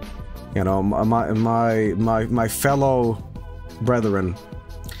 You know, my fellow brethren.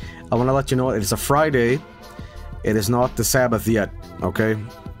 I want to let you know it's a Friday. It is not the Sabbath yet, okay?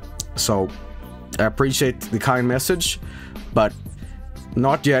 So, I appreciate the kind message, but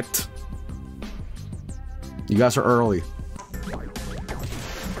not yet. You guys are early.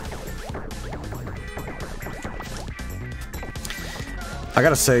 I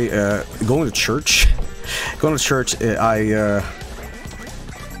gotta say, going to church, I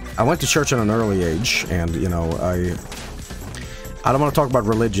went to church at an early age, and, you know, I don't want to talk about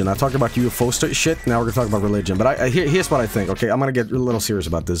religion. I talked about UFO shit, now we're gonna talk about religion. But here's what I think, okay? I'm gonna get a little serious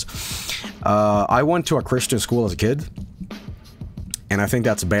about this. I went to a Christian school as a kid, and I think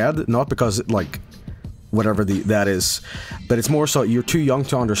that's bad, not because, like, whatever that is, but it's more so you're too young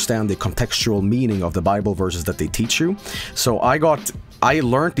to understand the contextual meaning of the Bible verses that they teach you. So I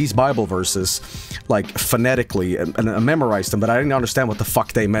learned these Bible verses, like, phonetically, and I memorized them, but I didn't understand what the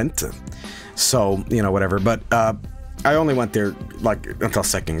fuck they meant. So, you know, whatever, but, I only went there, like, until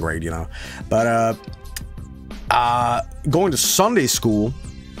 2nd grade, you know. But, going to Sunday school,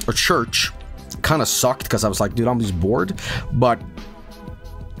 or church, kind of sucked, because I was like, dude, I'm just bored. But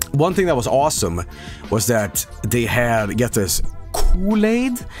one thing that was awesome was that they had, get this,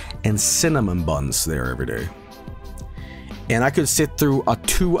 Kool-Aid and cinnamon buns there every day. And I could sit through a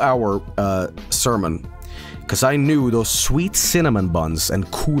 2-hour sermon, because I knew those sweet cinnamon buns and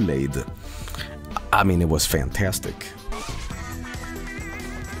Kool-Aid. I mean, it was fantastic.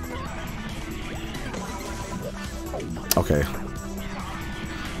 Okay.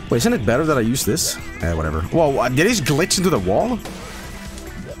 Wait, isn't it better that I use this? Whatever. Whoa, did he just glitch into the wall?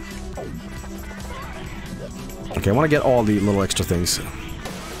 Okay, I want to get all the little extra things.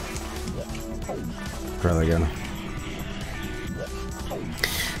 Try that again.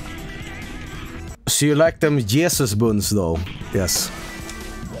 So you like them Jesus buns, though? Yes.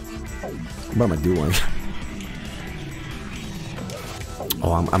 What am I doing?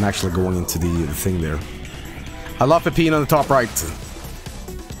 Oh, I'm actually going into the thing there. I love Pepino on the top right.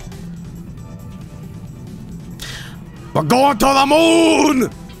 We're going to the moon!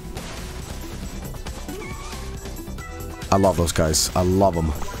 I love those guys. I love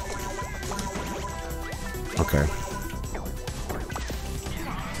them. Okay.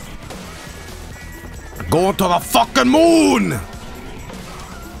 Going to the fucking moon!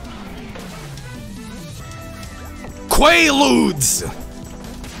 Quaaludes!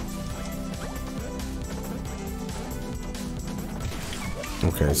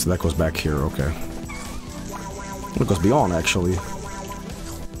 Okay, so that goes back here, okay. It goes beyond, actually.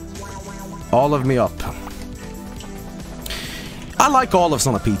 All of me up. I like olives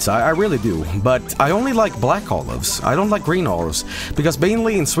on a pizza, I really do, but I only like black olives. I don't like green olives, because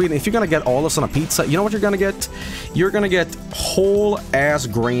mainly in Sweden, if you're gonna get olives on a pizza, you know what you're gonna get? You're gonna get whole-ass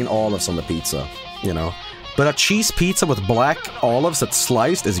green olives on the pizza, you know? But a cheese pizza with black olives that's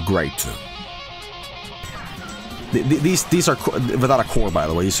sliced is great. These are without a core, by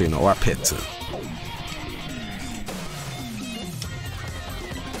the way, so you know, or a pit.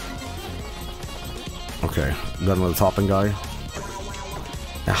 Okay, got another topping guy.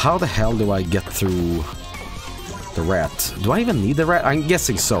 Now, how the hell do I get through the rat? Do I even need the rat? I'm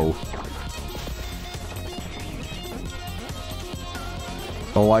guessing so.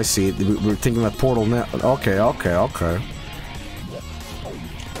 Oh, I see. We're thinking that portal now. Okay. Okay,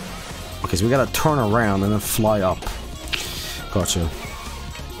 so we gotta turn around and then fly up. Gotcha.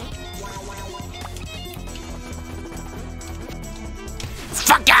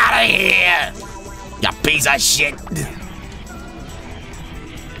 Fuck out of here! You piece of shit!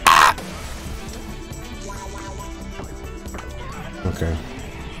 Ah! Okay.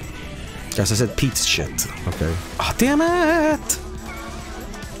 Guess I said pizza shit. Okay. Oh, damn it!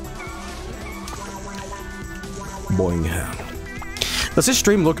 Boing. Does this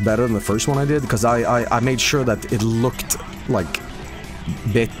stream look better than the first one I did? Because I made sure that it looked, like,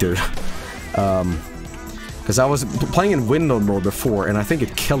 better. Because I was playing in window mode before, and I think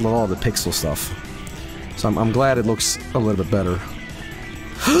it killed all the pixel stuff. So I'm glad it looks a little bit better.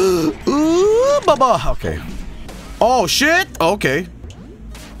 Ooh, baba! Okay. Oh, shit! Okay.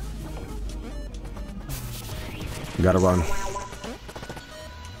 Gotta run.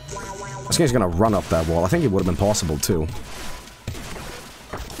 This guy's gonna run up that wall. I think it would have been possible, too.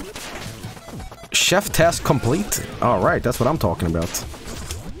 Chef task complete? Alright, that's what I'm talking about.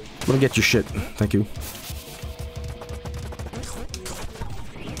 I'm gonna get your shit. Thank you.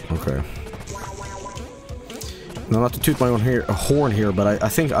 Okay. Now, not to toot my own horn here, but I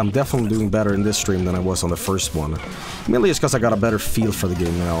think I'm definitely doing better in this stream than I was on the first one. Mainly it's because I got a better feel for the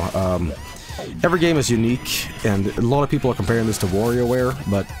game now. Every game is unique, and a lot of people are comparing this to WarioWare,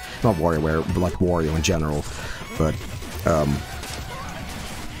 but... Not WarioWare, but like Wario in general. But,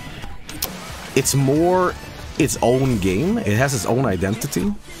 it's more its own game. It has its own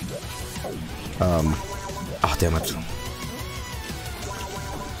identity. Oh, damn it.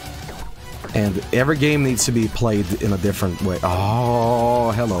 And every game needs to be played in a different way.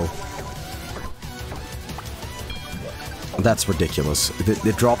 Oh, hello. That's ridiculous.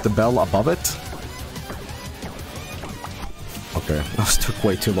 They dropped the bell above it? Okay, that took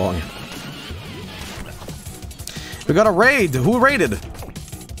way too long. We got a raid! Who raided?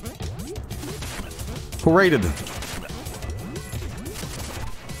 Who raided?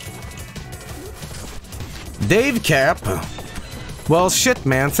 Dave Cap. Well, shit,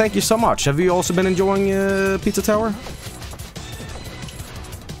 man. Thank you so much. Have you also been enjoying Pizza Tower?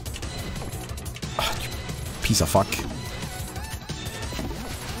 Oh, you piece of fuck.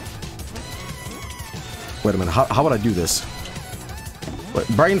 Wait a minute. How would I do this? Wait,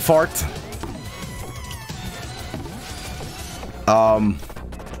 brain fart.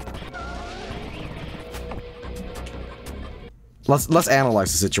 Let's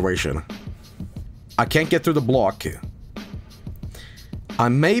analyze the situation. I can't get through the block. I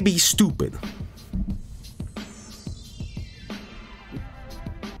may be stupid.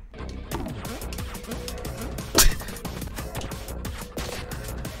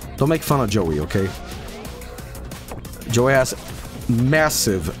 Don't make fun of Joey, okay? Joey has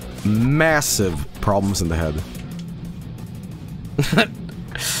massive, massive problems in the head.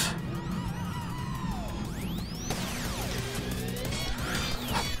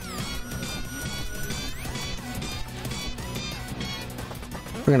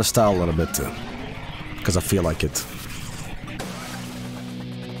 We're gonna style a little bit too, because I feel like it.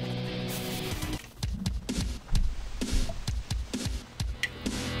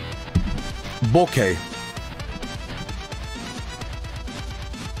 Bokeh.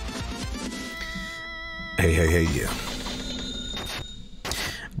 Hey, yeah.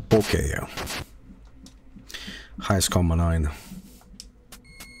 Bokeh, yeah. Highest combo 9.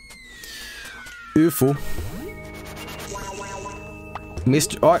 UFO.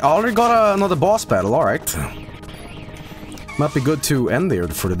 Mr. Oh, I already got another boss battle, alright. Might be good to end there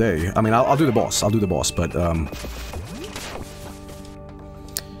for the day. I mean, I'll do the boss. I'll do the boss, but,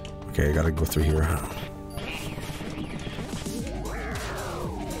 okay, I gotta go through here.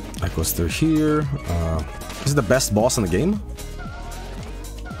 That goes through here. Is it the best boss in the game?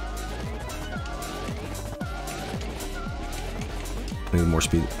 I need more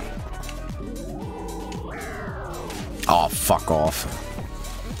speed. Oh, fuck off.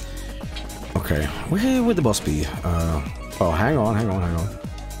 Okay, where would the boss be? Oh, hang on.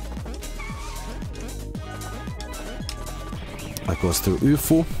 That goes through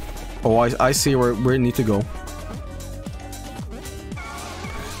UFO. Oh, I see where we need to go.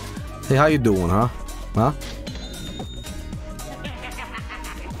 Hey, how you doing, huh? Huh?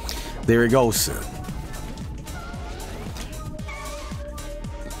 There he goes.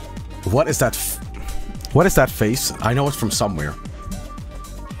 What is that? What is that face? I know it's from somewhere.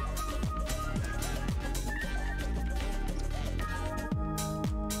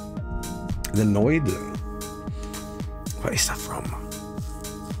 The Noid? Where is that from?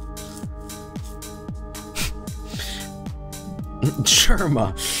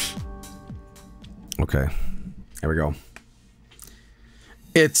 Germa. Okay. Here we go.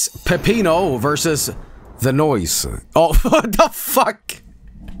 It's Pepino versus the Noise. Oh, what the fuck?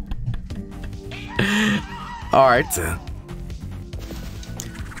 Alright.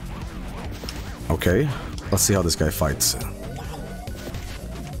 Okay. Let's see how this guy fights.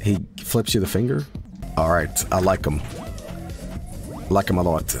 He flips you the finger? Alright, I like him. Like him a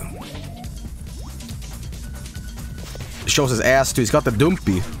lot. Shows his ass too. He's got the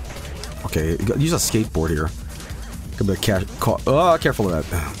dumpy. Okay, use a skateboard here. Could be a careful of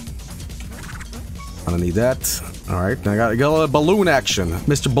that. I don't need that. Alright, now I got a little balloon action.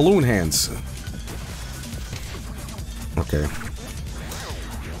 Mr. Balloon Hands. Okay.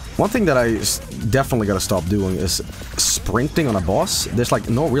 One thing that I definitely gotta stop doing is sprinting on a boss. There's like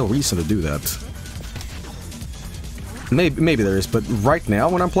no real reason to do that. Maybe there is, but right now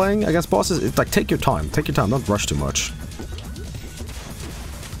when I'm playing against bosses, it's like take your time, don't rush too much.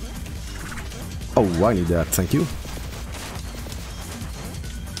 Oh, I need that, thank you.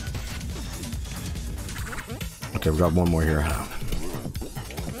 Okay, we got one more here.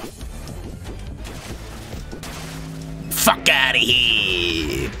 Fuck out of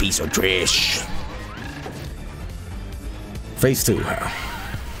here, piece of trash. Phase 2.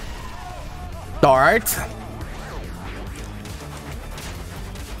 Alright.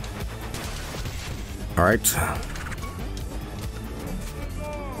 Alright.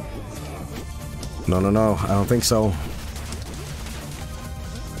 No, I don't think so.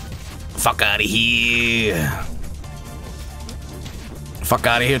 Fuck out of here. Fuck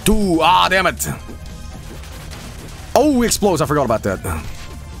out of here too. Ah, damn it. Oh, he explodes. I forgot about that.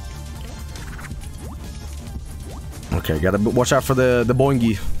 Okay, gotta watch out for the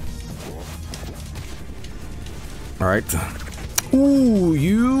boingy. Alright. Ooh,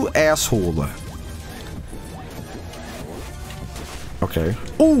 you asshole. Okay.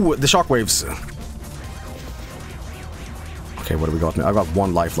 Ooh, the shockwaves. Okay, what do we got now? I've got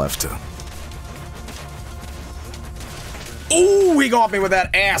one life left. Ooh, he got me with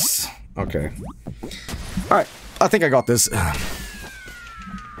that ass. Okay. Alright, I think I got this.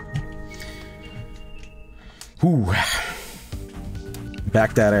 Ooh.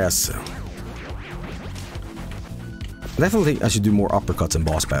 Back that ass. I definitely think I should do more uppercuts in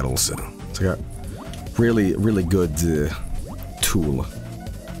boss battles. It's like a really, really good tool.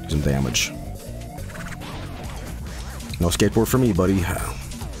 Do some damage. No skateboard for me, buddy.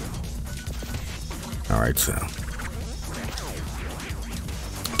 Alright, so.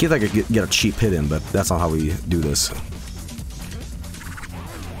 I guess I could get a cheap hit in, but that's not how we do this.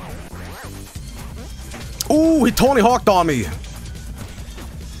 Ooh, he Tony Hawked on me!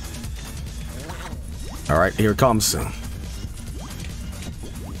 Alright, here it comes.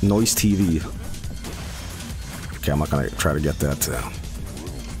 Noise TV. Okay, I'm not gonna try to get that.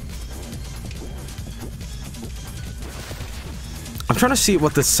 I'm trying to see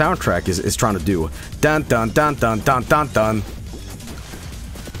what the soundtrack is trying to do. Dun dun dun dun dun dun dun.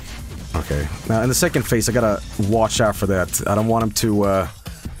 Okay, now in the second phase, I gotta watch out for that. I don't want him to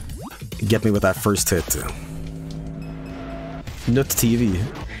get me with that first hit. Nut TV.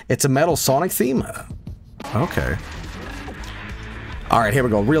 It's a Metal Sonic theme? Okay. Alright, here we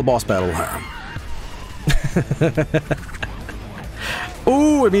go. Real boss battle.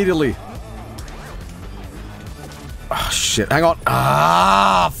 Ooh, immediately. Oh, shit. Hang on.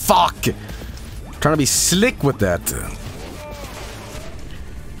 Ah, fuck. Trying to be slick with that.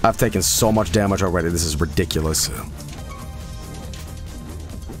 I've taken so much damage already. This is ridiculous.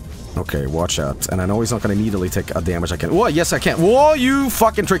 Okay, watch out. And I know he's not going to immediately take a damage I can. Whoa, yes I can. Whoa, you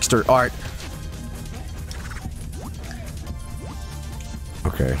fucking trickster. Alright.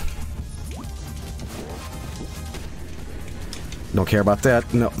 Okay. Don't care about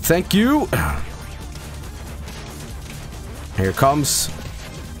that. No, thank you. Here it comes.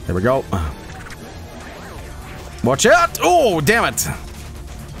 There we go. Watch out. Oh, damn it.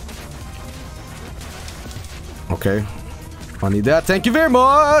 Okay. I need that. Thank you very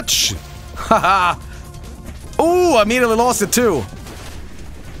much. Haha. Ooh, I immediately lost it too.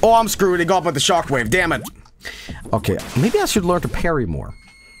 Oh, I'm screwed. He got up with the shockwave. Damn it. Okay, maybe I should learn to parry more.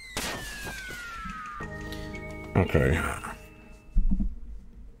 Okay.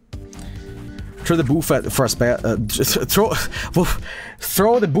 Throw the booth at for a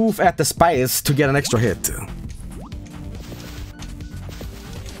throw the booth at the spice to get an extra hit.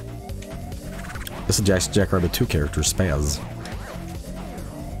 This is Jack Rabbit 2 character, Spaz.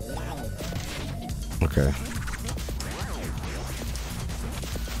 Okay.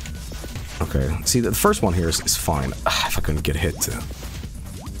 Okay. See, the first one here is fine. If I couldn't get hit.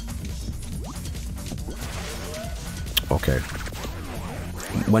 Okay.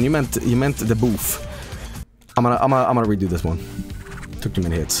 When you meant the booth. I'm gonna redo this one. Took too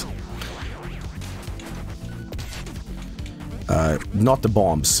many hits. Not the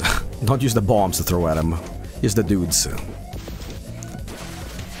bombs. Don't use the bombs to throw at him. Use the dudes.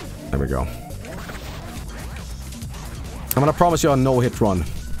 There we go. I'm gonna promise you a no-hit run.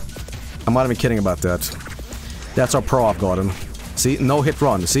 I'm not even kidding about that. That's our pro I've gotten. See? No-hit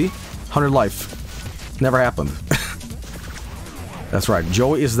run. See? 100 life. Never happened. That's right.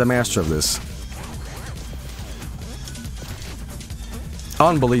 Joey is the master of this.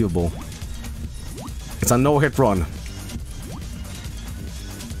 Unbelievable. It's a no-hit run.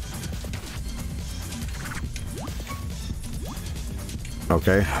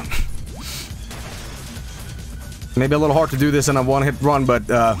 Okay. Maybe a little hard to do this in a one-hit run, but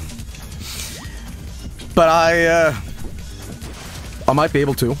I might be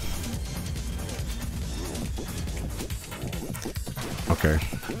able to. Okay.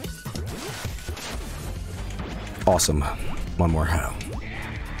 Awesome. One more.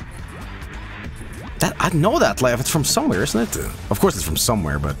 That I know that laugh. It's from somewhere, isn't it? Of course, it's from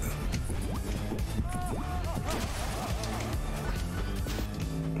somewhere, but.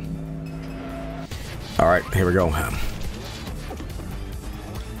 Alright, here we go.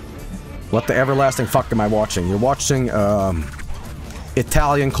 What the everlasting fuck am I watching? You're watching,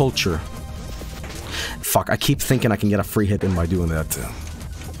 Italian culture. Fuck, I keep thinking I can get a free hit in by doing that.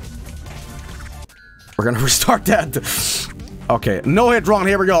 We're gonna restart that. Okay, no-hit run,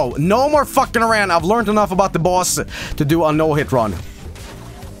 here we go. No more fucking around. I've learned enough about the boss to do a no-hit run.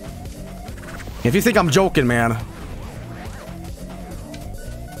 If you think I'm joking, man.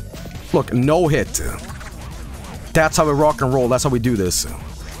 Look, no hit. That's how we rock and roll. That's how we do this.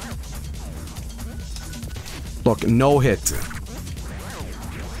 Look, no hit.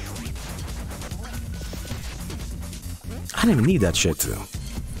 I didn't even need that shit.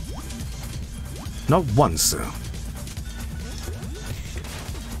 Not once.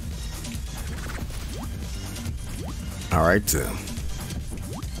 Alright.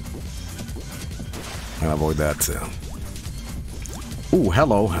 I'll avoid that. Ooh,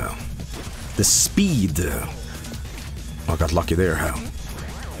 hello. The speed. Oh, I got lucky there.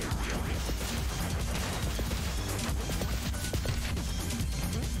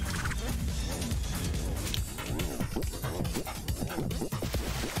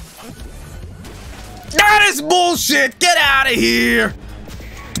 That is bullshit! Get out of here!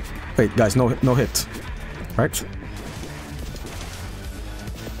 Wait, guys, no hit. Right?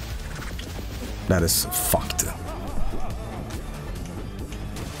 That is fucked.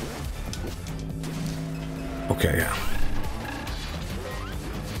 Okay.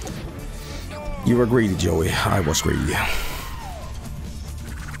 You were greedy, Joey. I was greedy.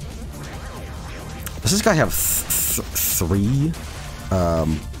 Does this guy have three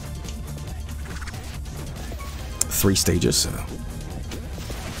stages?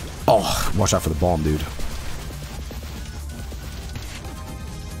 Oh, watch out for the bomb, dude.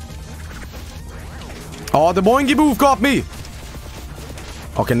 Oh, the boingy boof got me!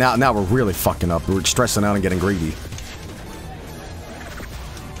 Okay, now we're really fucking up. We're stressing out and getting greedy.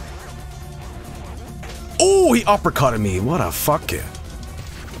 Oh, he uppercutted me. What a fuck.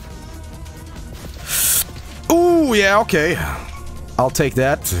 Oh, yeah, okay. I'll take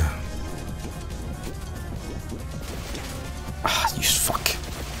that. Ah, you fuck.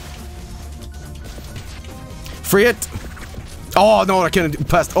 Free it. Oh, no, I can't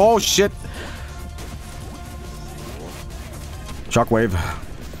pass. Oh, shit. Shockwave.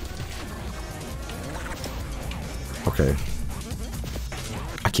 Okay.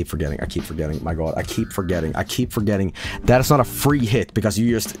 I keep forgetting. My god, I keep forgetting. That is not a free hit because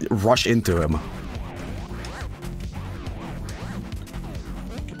you just rush into him.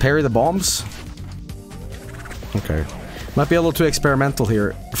 Parry the bombs? Okay. Might be a little too experimental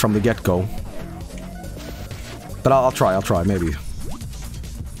here from the get-go. But I'll try, maybe.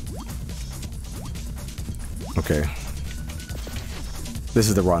 Okay. This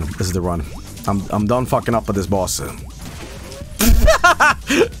is the run. I'm done fucking up with this boss.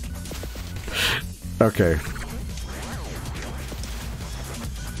 Okay.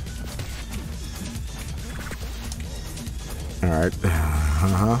 Alright.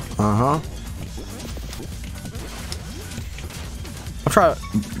 I'll try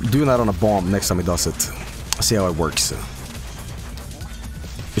doing that on a bomb next time he does it. See how it works.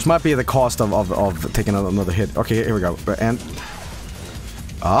 Which might be at the cost of taking another hit. Okay, here we go. And...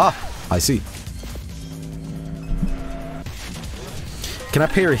 Ah! I see. Can I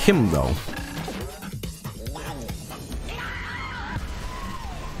parry him, though?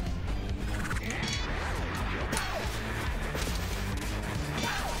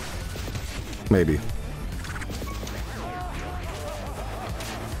 Maybe.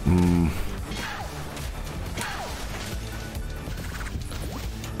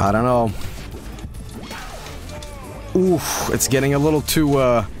 I don't know. Oof, it's getting a little too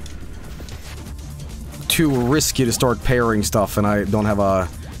risky to start pairing stuff, and I don't have a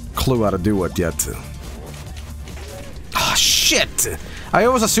clue how to do it yet. Ah, shit! I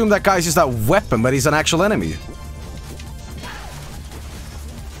always assume that guy's just that weapon, but he's an actual enemy.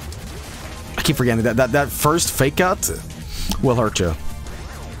 I keep forgetting that first fake out will hurt you.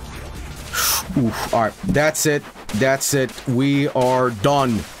 Oof, alright, that's it. That's it. We are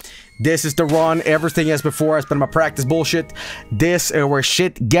done. This is the run. Everything as before has been my practice bullshit. This is where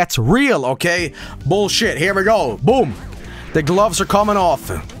shit gets real, okay? Bullshit. Here we go. Boom. The gloves are coming off.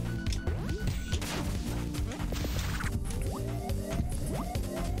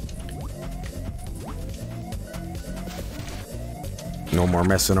 No more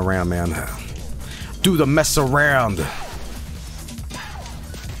messing around, man. Do the mess around.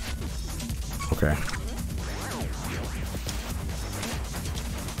 Okay.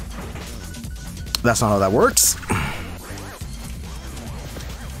 That's not how that works.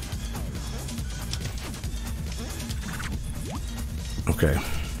 Okay.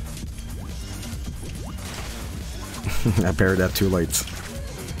 I parried that too late.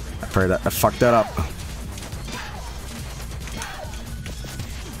 I fucked that up.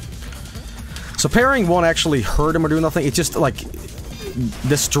 So parrying won't actually hurt him or do nothing. It just, like,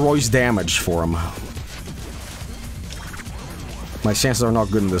 destroys damage for him. My chances are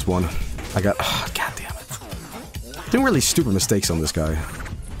not good in this one. I got... Oh, God damn it. Doing really stupid mistakes on this guy.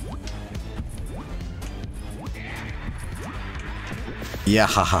 Yeah,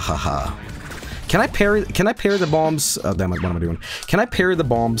 ha ha ha ha. Can I parry the bombs? Oh, damn it, what am I doing? Can I parry the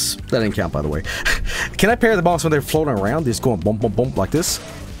bombs? That didn't count, by the way. Can I parry the bombs when they're floating around? Just going bump, bump, bump like this?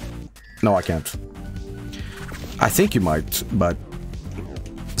 No, I can't. I think you might, but...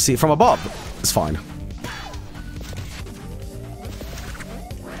 See, from above, it's fine.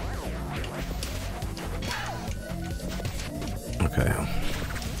 Okay.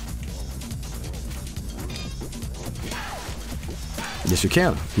 Yes, you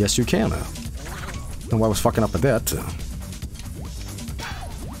can. Yes, you can. And I was fucking up at that.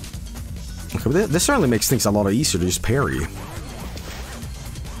 Okay, but this certainly makes things a lot easier to just parry.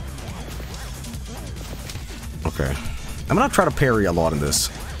 Okay. I'm gonna try to parry a lot in this.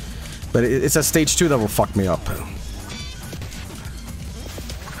 But it's at stage 2 that will fuck me up.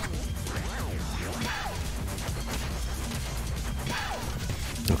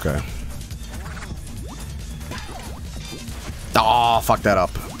 Okay. Oh, fuck that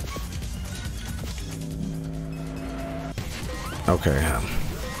up. Okay.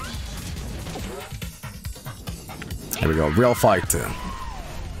 There we go. Real fight.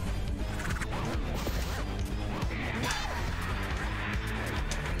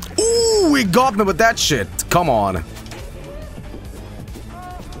 Ooh, he got me with that shit. Come on.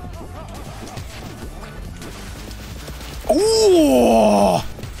 Ooh.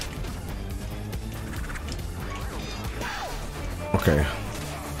 Okay.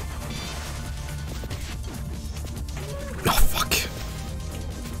 Oh, fuck.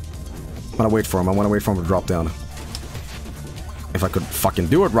 I'm gonna wait for him. I want to wait for him to drop down. If I could fucking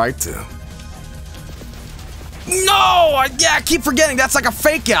do it right. No! Yeah, I keep forgetting. That's like a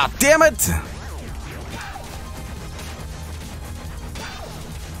fake out. Damn it!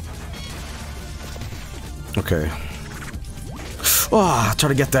 Okay. Oh, try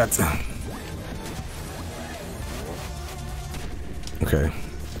to get that. Okay.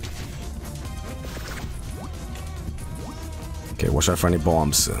 Okay, watch out for any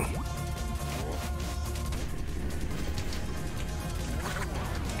bombs.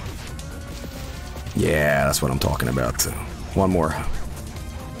 Yeah, that's what I'm talking about. One more.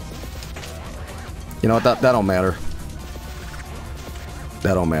 You know what? That don't matter.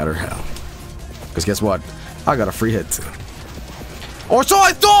 That don't matter. Because guess what? I got a free hit. Or so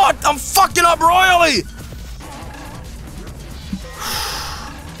I thought! I'm fucking up royally!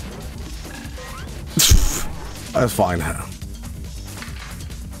 That's fine.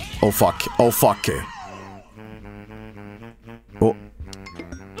 Oh fuck. Oh fuck. Oh.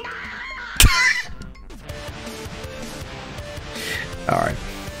 Alright.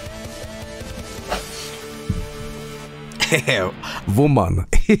 Woman.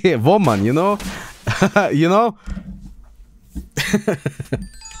 Woman, you know? You know?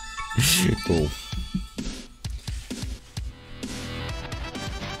 Cool.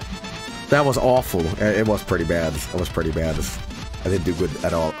 That was awful. It was pretty bad. It was pretty bad. I didn't do good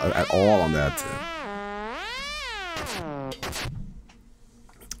at all on that.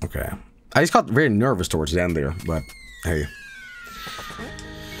 Okay. I just got very nervous towards the end there, but hey.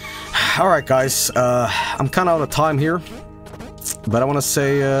 Alright guys, I'm kind of out of time here. But I want to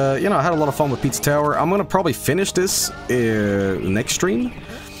say, you know, I had a lot of fun with Pizza Tower. I'm going to probably finish this next stream.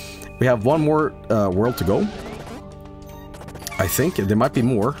 We have one more world to go. I think there might be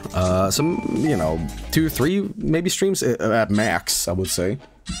more. Some, you know, 2, 3 maybe streams at max, I would say.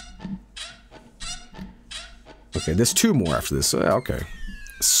 Okay, there's 2 more after this. Okay.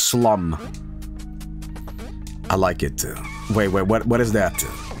 Slum. I like it. Wait, what is that?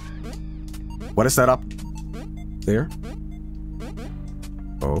 What is that up there?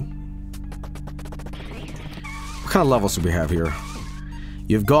 Oh. What kind of levels do we have here?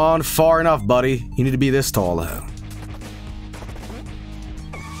 You've gone far enough, buddy. You need to be this tall.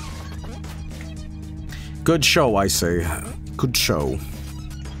 Good show, I say. Good show.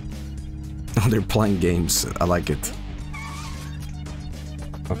 Oh, they're playing games. I like it.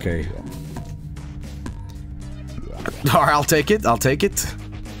 Okay. Alright, I'll take it. I'll take it.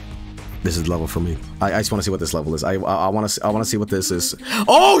 This is the level for me. I just want to see what this level is. I want to see what this is.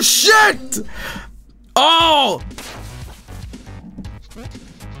 Oh shit! Oh!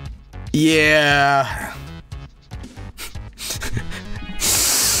 Yeah.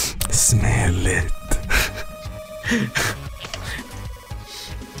 Smell it.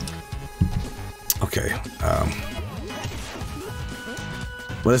 Okay.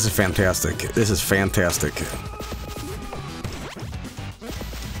 Well, this is fantastic. This is fantastic.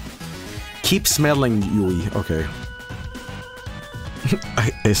 Keep smelling, Yui. Okay.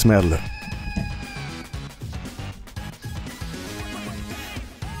 I smell it.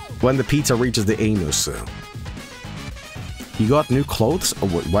 When the pizza reaches the anus. You got new clothes? Oh,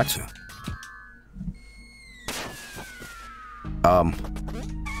 what?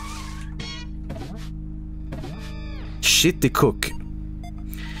 Shit the cook.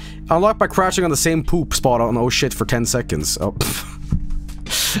 Unlock by crouching on the same poop spot on oh shit for 10 seconds. Oh.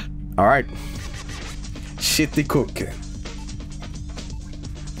 Alright. Shit the cook.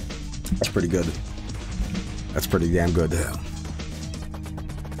 That's pretty good. That's pretty damn good.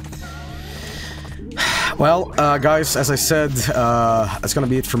 Well, guys, as I said, that's gonna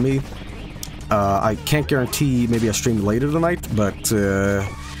be it for me. I can't guarantee maybe a stream later tonight, but,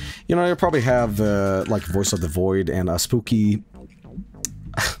 you know, you'll probably have, like, Voice of the Void and a spooky...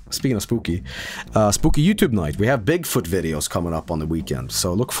 Speaking of spooky, spooky YouTube night. We have Bigfoot videos coming up on the weekend,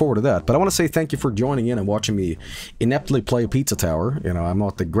 so look forward to that. But I want to say thank you for joining in and watching me ineptly play Pizza Tower. You know, I'm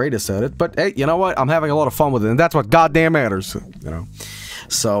not the greatest at it, but hey, you know what? I'm having a lot of fun with it, and that's what goddamn matters, you know.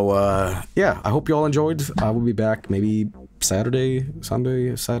 So, yeah, I hope you all enjoyed. I will be back maybe Saturday,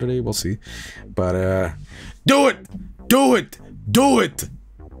 Sunday, Saturday, we'll see. But, do it! Do it! Do it!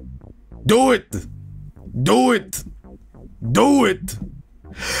 Do it! Do it! Do it!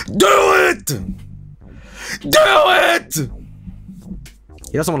 Do it! Do it!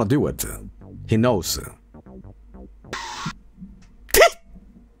 He doesn't want to do it. He knows.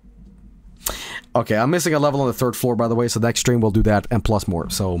 Okay, I'm missing a level on the 3rd floor, by the way, so next stream we'll do that, and plus more.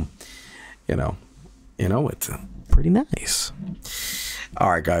 So, you know, it's pretty nice.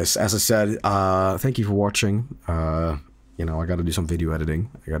 Alright, guys, as I said, thank you for watching. You know, I gotta do some video editing.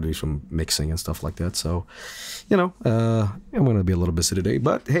 I gotta do some mixing and stuff like that, so... You know, I'm gonna be a little busy today,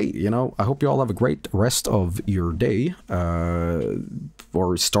 but hey, you know, I hope you all have a great rest of your day,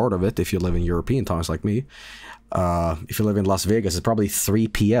 or start of it if you live in European times like me. If you live in Las Vegas, it's probably 3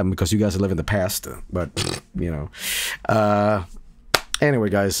 p.m. because you guys live in the past, but, you know. Anyway,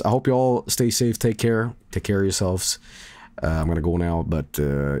 guys, I hope you all stay safe, take care of yourselves. I'm gonna go now, but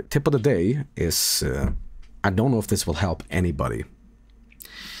tip of the day is, I don't know if this will help anybody,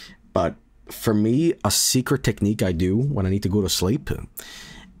 but for me, a secret technique I do when I need to go to sleep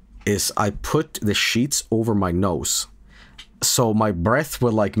is I put the sheets over my nose. So my breath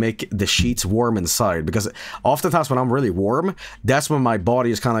will like make the sheets warm inside, because oftentimes when I'm really warm, that's when my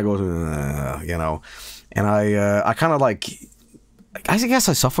body is kind of goes, you know, and I kind of like I guess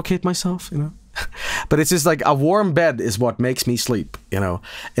I suffocate myself, you know. But it's just like a warm bed is what makes me sleep, you know.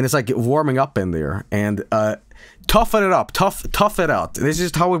 And it's like warming up in there, and toughen it up, tough it out. This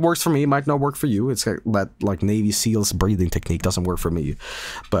is just how it works for me. It might not work for you. It's that like Navy SEALs breathing technique doesn't work for me,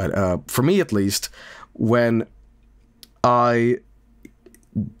 but for me at least, when I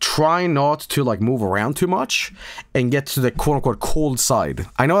try not to like move around too much and get to the quote unquote cold side.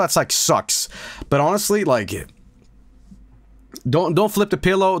 I know that's like sucks, but honestly, like. Don't flip the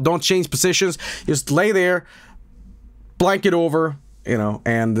pillow. Don't change positions. Just lay there, blanket over, you know.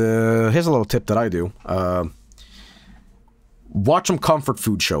 And here's a little tip that I do: watch some comfort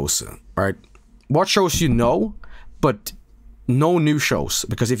food shows. Right? Watch shows you know, but no new shows,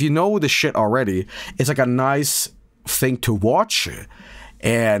 because if you know the shit already, it's like a nice thing to watch,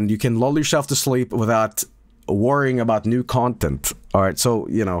 and you can lull yourself to sleep without worrying about new content. All right, so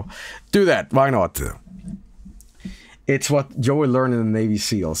you know, do that. Why not? It's what Joey learned in the Navy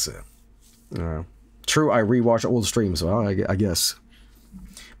SEALs. True, I rewatch old streams. Well, I guess.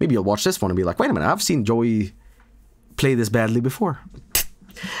 Maybe you'll watch this one and be like, wait a minute, I've seen Joey play this badly before.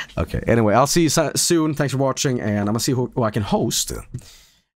 Okay, anyway, I'll see you soon. Thanks for watching, and I'm going to see who I can host.